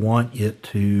that we want it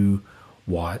to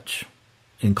watch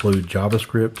include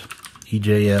JavaScript,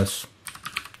 EJS,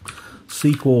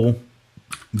 SQL,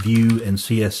 Vue, and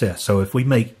CSS. So if we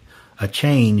make a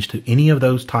change to any of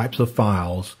those types of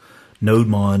files,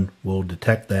 NodeMon will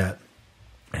detect that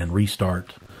and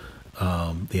restart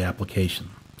the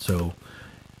application. So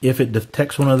if it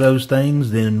detects one of those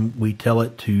things, then we tell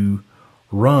it to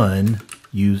run,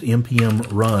 use npm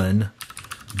run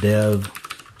dev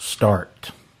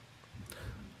start.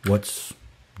 What's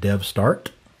dev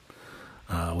start?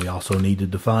 We also need to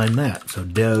define that. So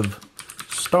dev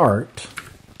start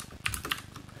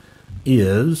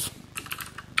is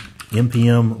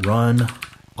npm run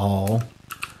all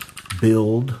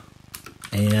build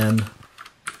and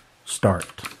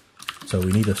start. So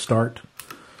we need a start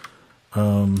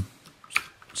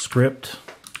script,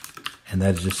 and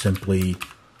that is just simply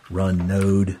run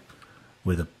node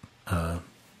with a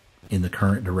in the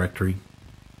current directory,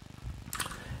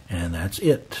 and that's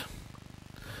it.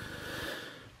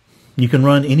 You can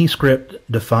run any script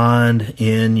defined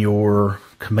in your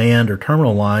command or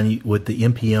terminal line with the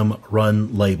npm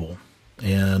run label,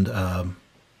 and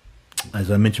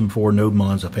as I mentioned before,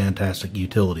 NodeMon is a fantastic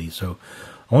utility. So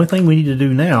the only thing we need to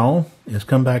do now is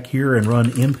come back here and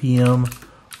run npm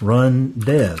run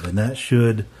dev, and that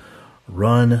should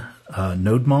run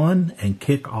NodeMon and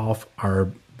kick off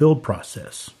our build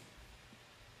process.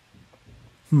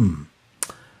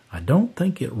 I don't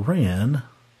think it ran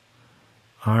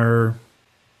our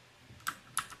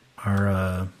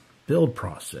build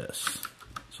process.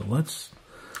 So let's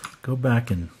go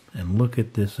back and look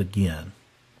at this again.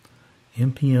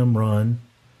 npm run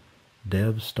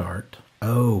dev start.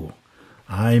 Oh,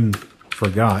 I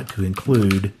forgot to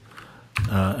include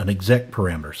an exec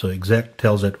parameter. So exec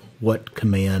tells it what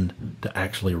command to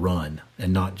actually run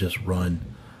and not just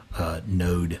run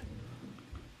node.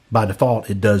 By default,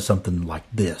 it does something like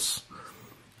this.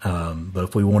 But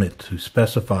if we want it to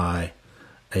specify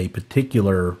a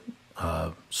particular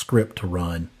script to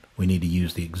run, we need to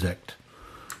use the exec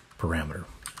parameter.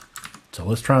 So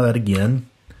let's try that again.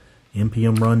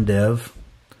 npm run dev.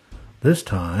 This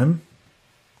time,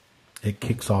 it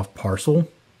kicks off parcel.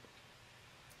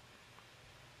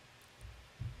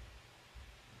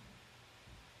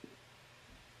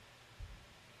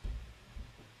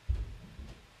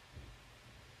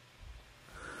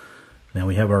 Now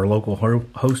we have our local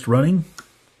host running.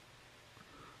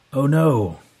 Oh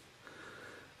no,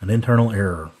 an internal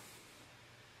error.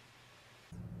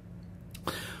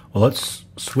 Well, let's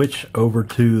switch over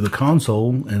to the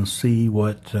console and see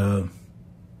what's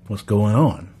going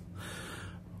on.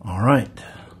 All right,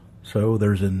 so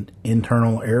there's an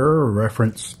internal error, a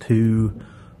reference to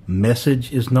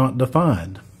message is not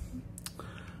defined.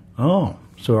 Oh,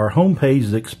 so our home page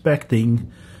is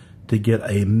expecting to get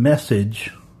a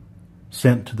message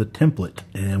sent to the template,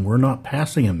 and we're not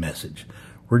passing a message.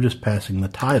 We're just passing the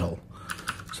title.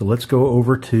 So let's go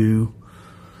over to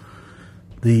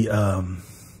the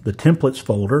templates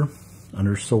folder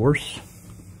under source.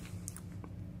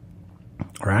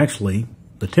 Or actually,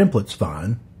 the template's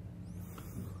fine.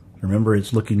 Remember,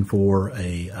 it's looking for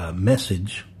a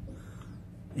message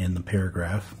in the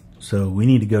paragraph. So we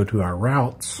need to go to our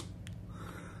routes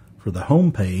for the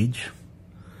home page,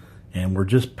 and we're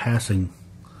just passing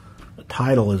the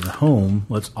title as a home.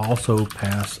 Let's also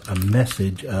pass a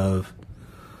message of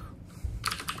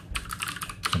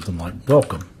something like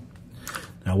welcome.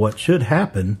 Now what should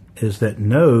happen is that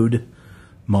NodeMon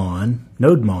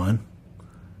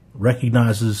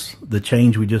recognizes the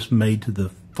change we just made to the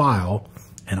file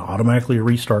and automatically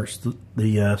restarts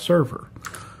the server.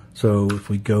 So if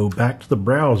we go back to the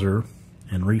browser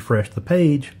and refresh the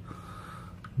page,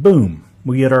 boom,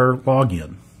 we get our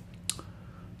login.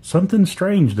 Something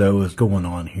strange though is going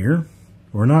on here.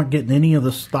 We're not getting any of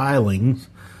the stylings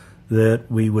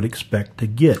that we would expect to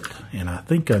get, and I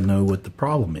think I know what the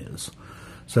problem is.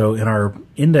 So in our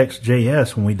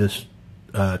index.js, when we just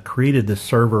created this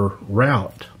server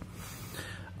route,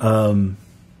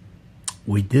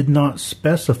 we did not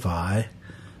specify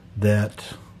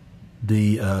that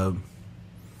the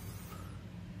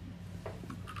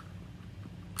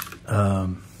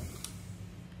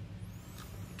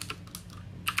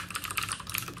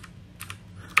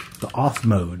auth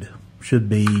mode should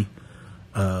be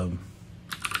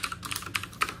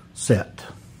set.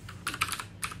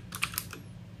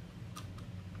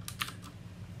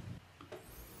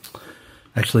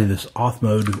 Actually, this auth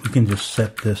mode, we can just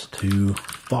set this to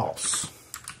false.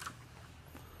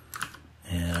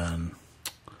 And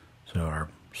so our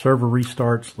server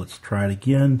restarts. Let's try it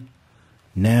again.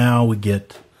 Now we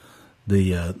get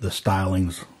the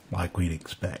stylings like we'd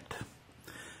expect.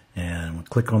 And we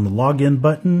click on the login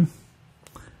button.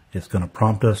 It's going to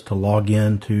prompt us to log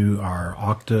in to our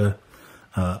Okta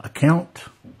account.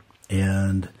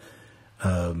 And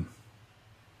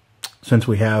since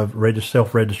we have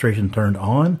self-registration turned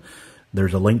on,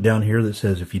 there's a link down here that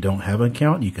says if you don't have an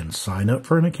account, you can sign up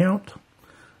for an account.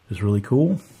 It's really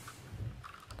cool.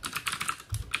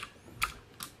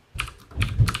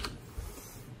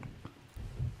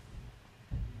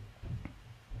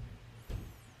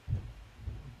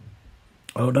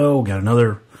 Oh no, got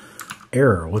another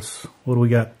error. What do we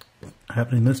got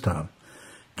happening this time?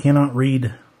 Cannot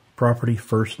read property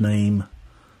first name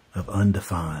of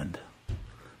undefined.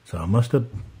 So I must have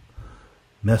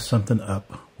messed something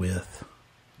up with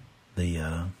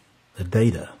the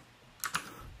data.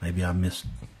 Maybe I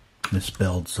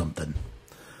misspelled something.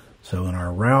 So in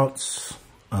our routes,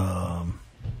 auth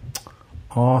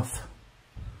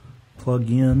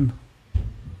plugin,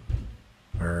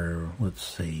 or let's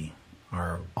see,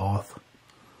 our auth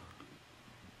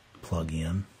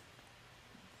plugin.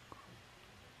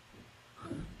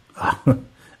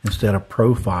 Instead of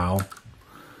profile,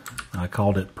 I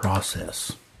called it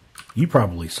process. You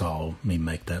probably saw me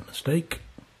make that mistake.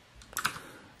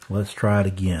 Let's try it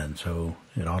again. So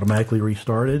it automatically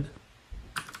restarted.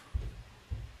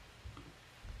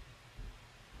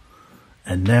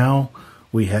 And now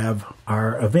we have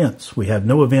our events. We have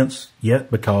no events yet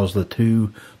because the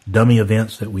two dummy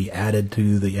events that we added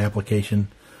to the application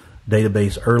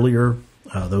database earlier.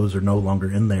 Those are no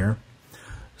longer in there.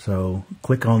 So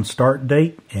click on start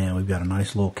date, and we've got a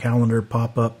nice little calendar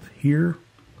pop up here.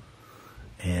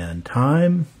 And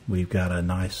time, we've got a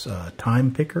nice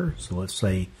time picker. So let's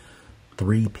say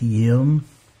 3 p.m.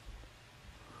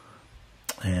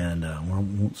 And we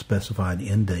won't specify an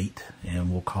end date,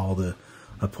 and we'll call the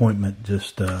appointment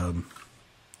just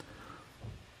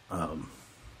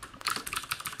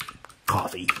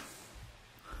coffee.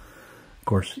 Of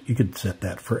course, you could set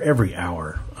that for every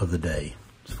hour of the day,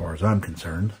 as far as I'm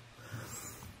concerned.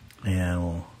 And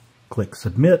we'll click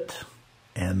submit,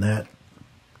 and that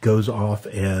goes off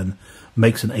and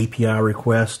makes an API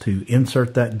request to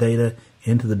insert that data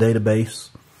into the database,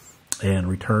 and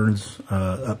returns,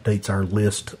 updates our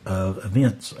list of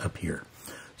events up here.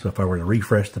 So if I were to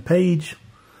refresh the page,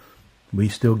 we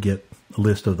still get a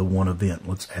list of the one event.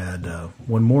 Let's add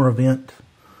one more event.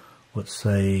 Let's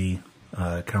say,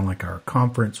 kind of like our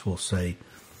conference, we'll say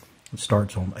it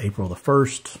starts on April the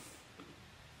 1st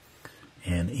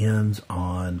and ends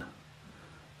on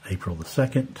April the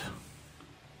 2nd.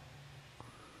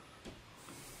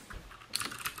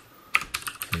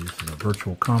 So this is a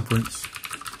virtual conference.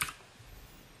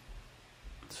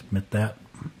 Submit that,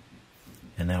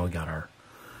 and now we got our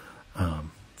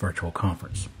virtual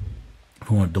conference. If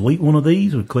we want to delete one of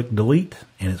these, we click delete,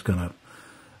 and it's going to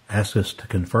ask us to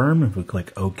confirm. If we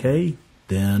click OK,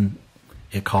 then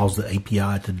it calls the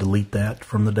API to delete that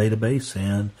from the database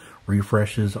and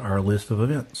refreshes our list of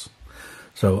events.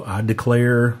 So I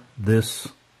declare this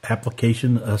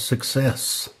application a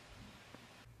success.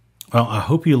 Well, I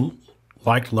hope you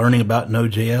liked learning about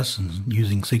Node.js and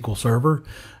using SQL Server,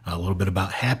 a little bit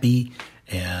about Happy,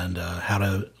 and how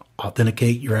to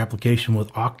authenticate your application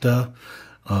with Okta.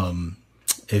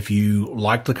 If you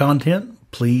like the content,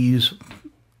 please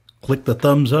click the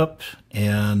thumbs up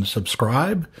and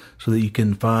subscribe so that you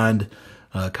can find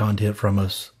content from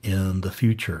us in the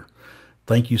future.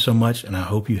 Thank you so much, and I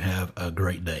hope you have a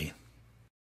great day.